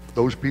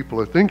those people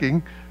are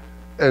thinking,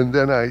 and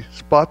then I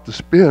spot the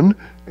spin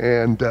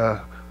and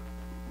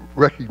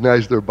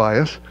recognize their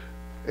bias.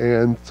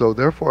 And so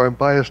therefore I'm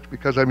biased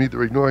because I'm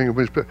either ignoring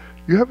or do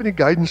you have any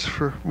guidance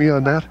for me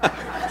on that?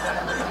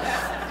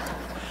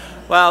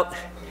 Well,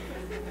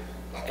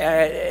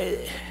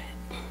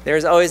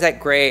 there's always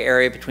that gray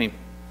area between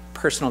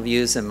personal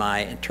views and my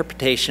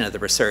interpretation of the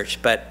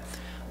research. But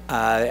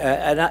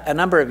a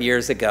number of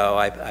years ago,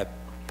 I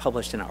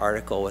published an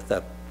article with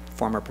a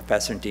former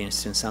professor and dean of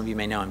students. Some of you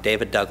may know him,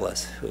 David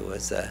Douglas, who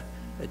was a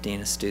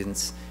dean of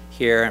students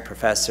here and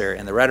professor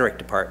in the rhetoric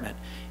department.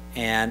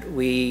 And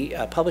we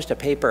published a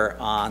paper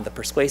on the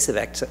persuasive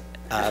effects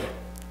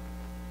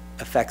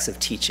of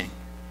teaching.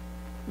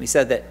 We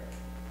said that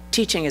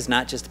teaching is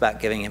not just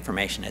about giving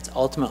information. It's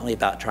ultimately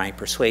about trying to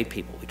persuade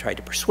people. We try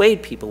to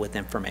persuade people with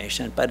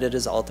information, but it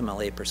is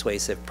ultimately a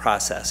persuasive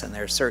process. And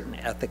there are certain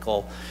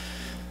ethical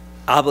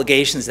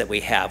obligations that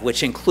we have,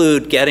 which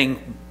include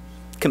getting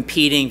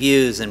competing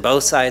views in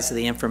both sides of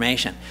the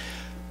information.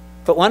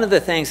 But one of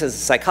the things as a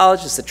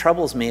psychologist that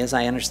troubles me is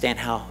I understand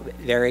how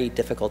very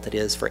difficult it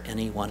is for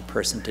any one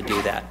person to do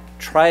that.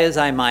 Try as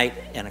I might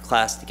in a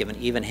class to give an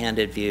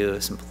even-handed view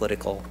of some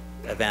political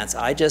events.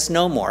 I just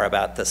know more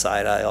about the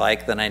side I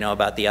like than I know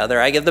about the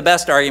other. I give the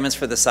best arguments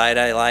for the side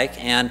I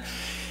like, and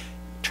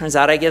turns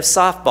out I give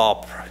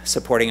softball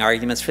supporting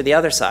arguments for the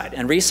other side.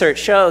 And research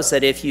shows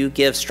that if you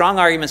give strong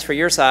arguments for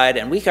your side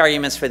and weak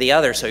arguments for the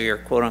other, so you're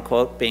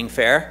quote-unquote being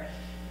fair,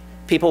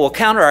 people will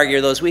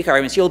counter-argue those weak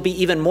arguments. You'll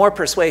be even more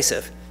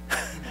persuasive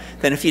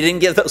than if you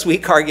didn't give those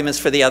weak arguments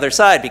for the other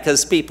side,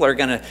 because people are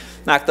going to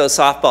knock those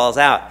softballs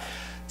out.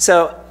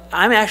 So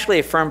I'm actually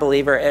a firm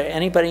believer.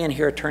 Anybody in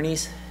here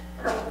attorneys?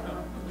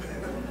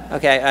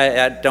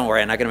 Okay, don't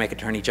worry, I'm not going to make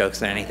attorney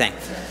jokes or anything.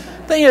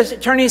 But you know,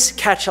 attorneys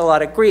catch a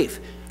lot of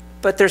grief.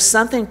 But there's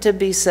something to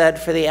be said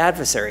for the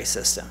adversary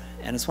system.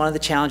 And it's one of the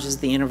challenges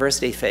the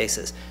university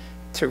faces.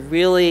 To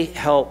really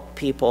help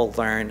people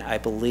learn, I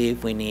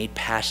believe we need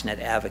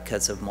passionate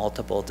advocates of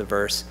multiple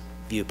diverse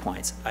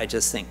viewpoints. I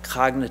just think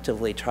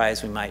cognitively, try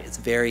as we might, it's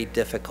very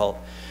difficult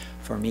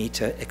for me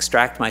to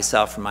extract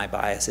myself from my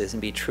biases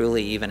and be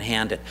truly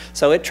even-handed.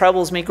 So it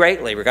troubles me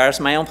greatly, regardless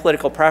of my own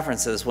political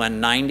preferences, when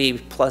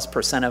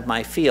 90+% of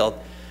my field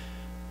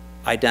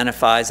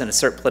identifies in a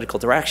certain political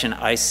direction.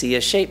 I see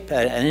a shape,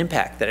 an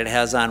impact that it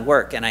has on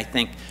work, and I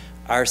think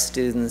our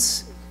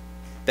students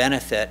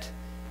benefit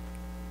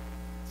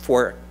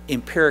for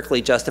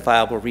empirically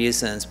justifiable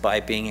reasons by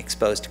being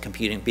exposed to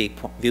competing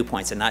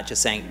viewpoints, and not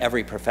just saying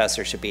every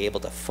professor should be able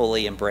to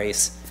fully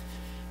embrace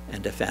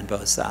and defend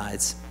both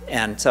sides.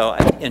 And so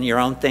in your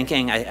own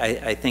thinking,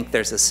 I think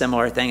there's a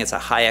similar thing. It's a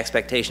high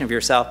expectation of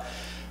yourself,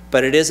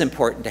 but it is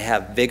important to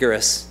have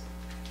vigorous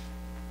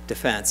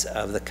defense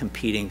of the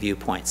competing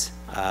viewpoints.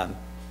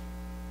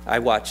 I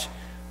watch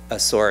a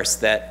source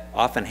that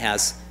often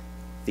has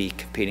the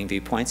competing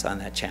viewpoints on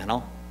that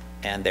channel,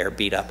 and they're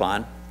beat up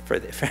on for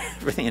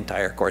the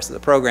entire course of the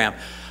program.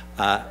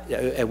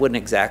 I wouldn't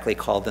exactly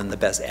call them the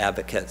best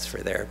advocates for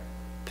their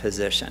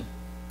position.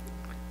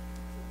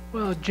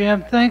 Well,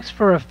 Jim, thanks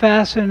for a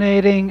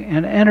fascinating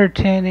and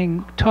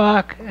entertaining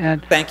talk.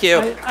 And thank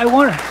you. I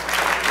want to